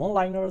his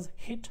one-liners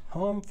hit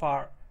home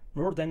far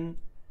more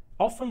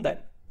often than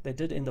they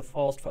did in the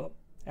first film,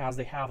 as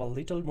they have a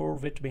little more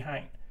wit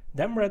behind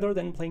them rather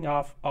than playing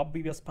off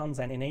obvious puns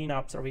and inane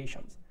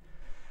observations.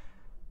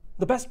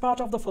 The best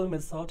part of the film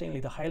is certainly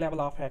the high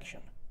level of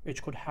action,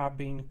 which could have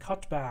been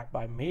cut back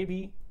by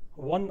maybe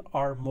one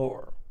or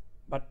more.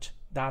 But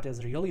that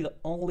is really the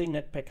only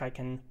nitpick I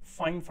can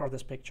find for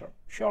this picture.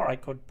 Sure, I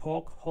could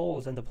poke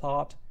holes in the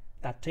plot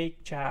that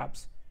take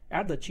jabs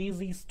at the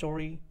cheesy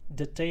story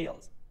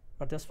details,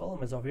 but this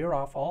film is aware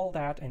of all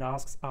that and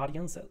asks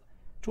audiences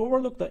to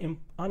overlook the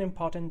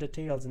unimportant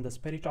details in the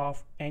spirit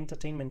of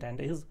entertainment, and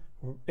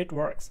it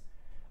works.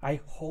 I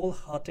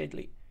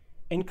wholeheartedly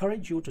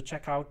encourage you to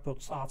check out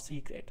Books of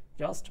Secret.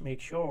 Just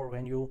make sure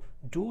when you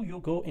do, you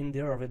go in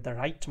there with the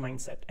right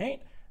mindset, and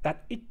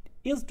that it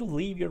is to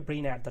leave your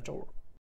brain at the door.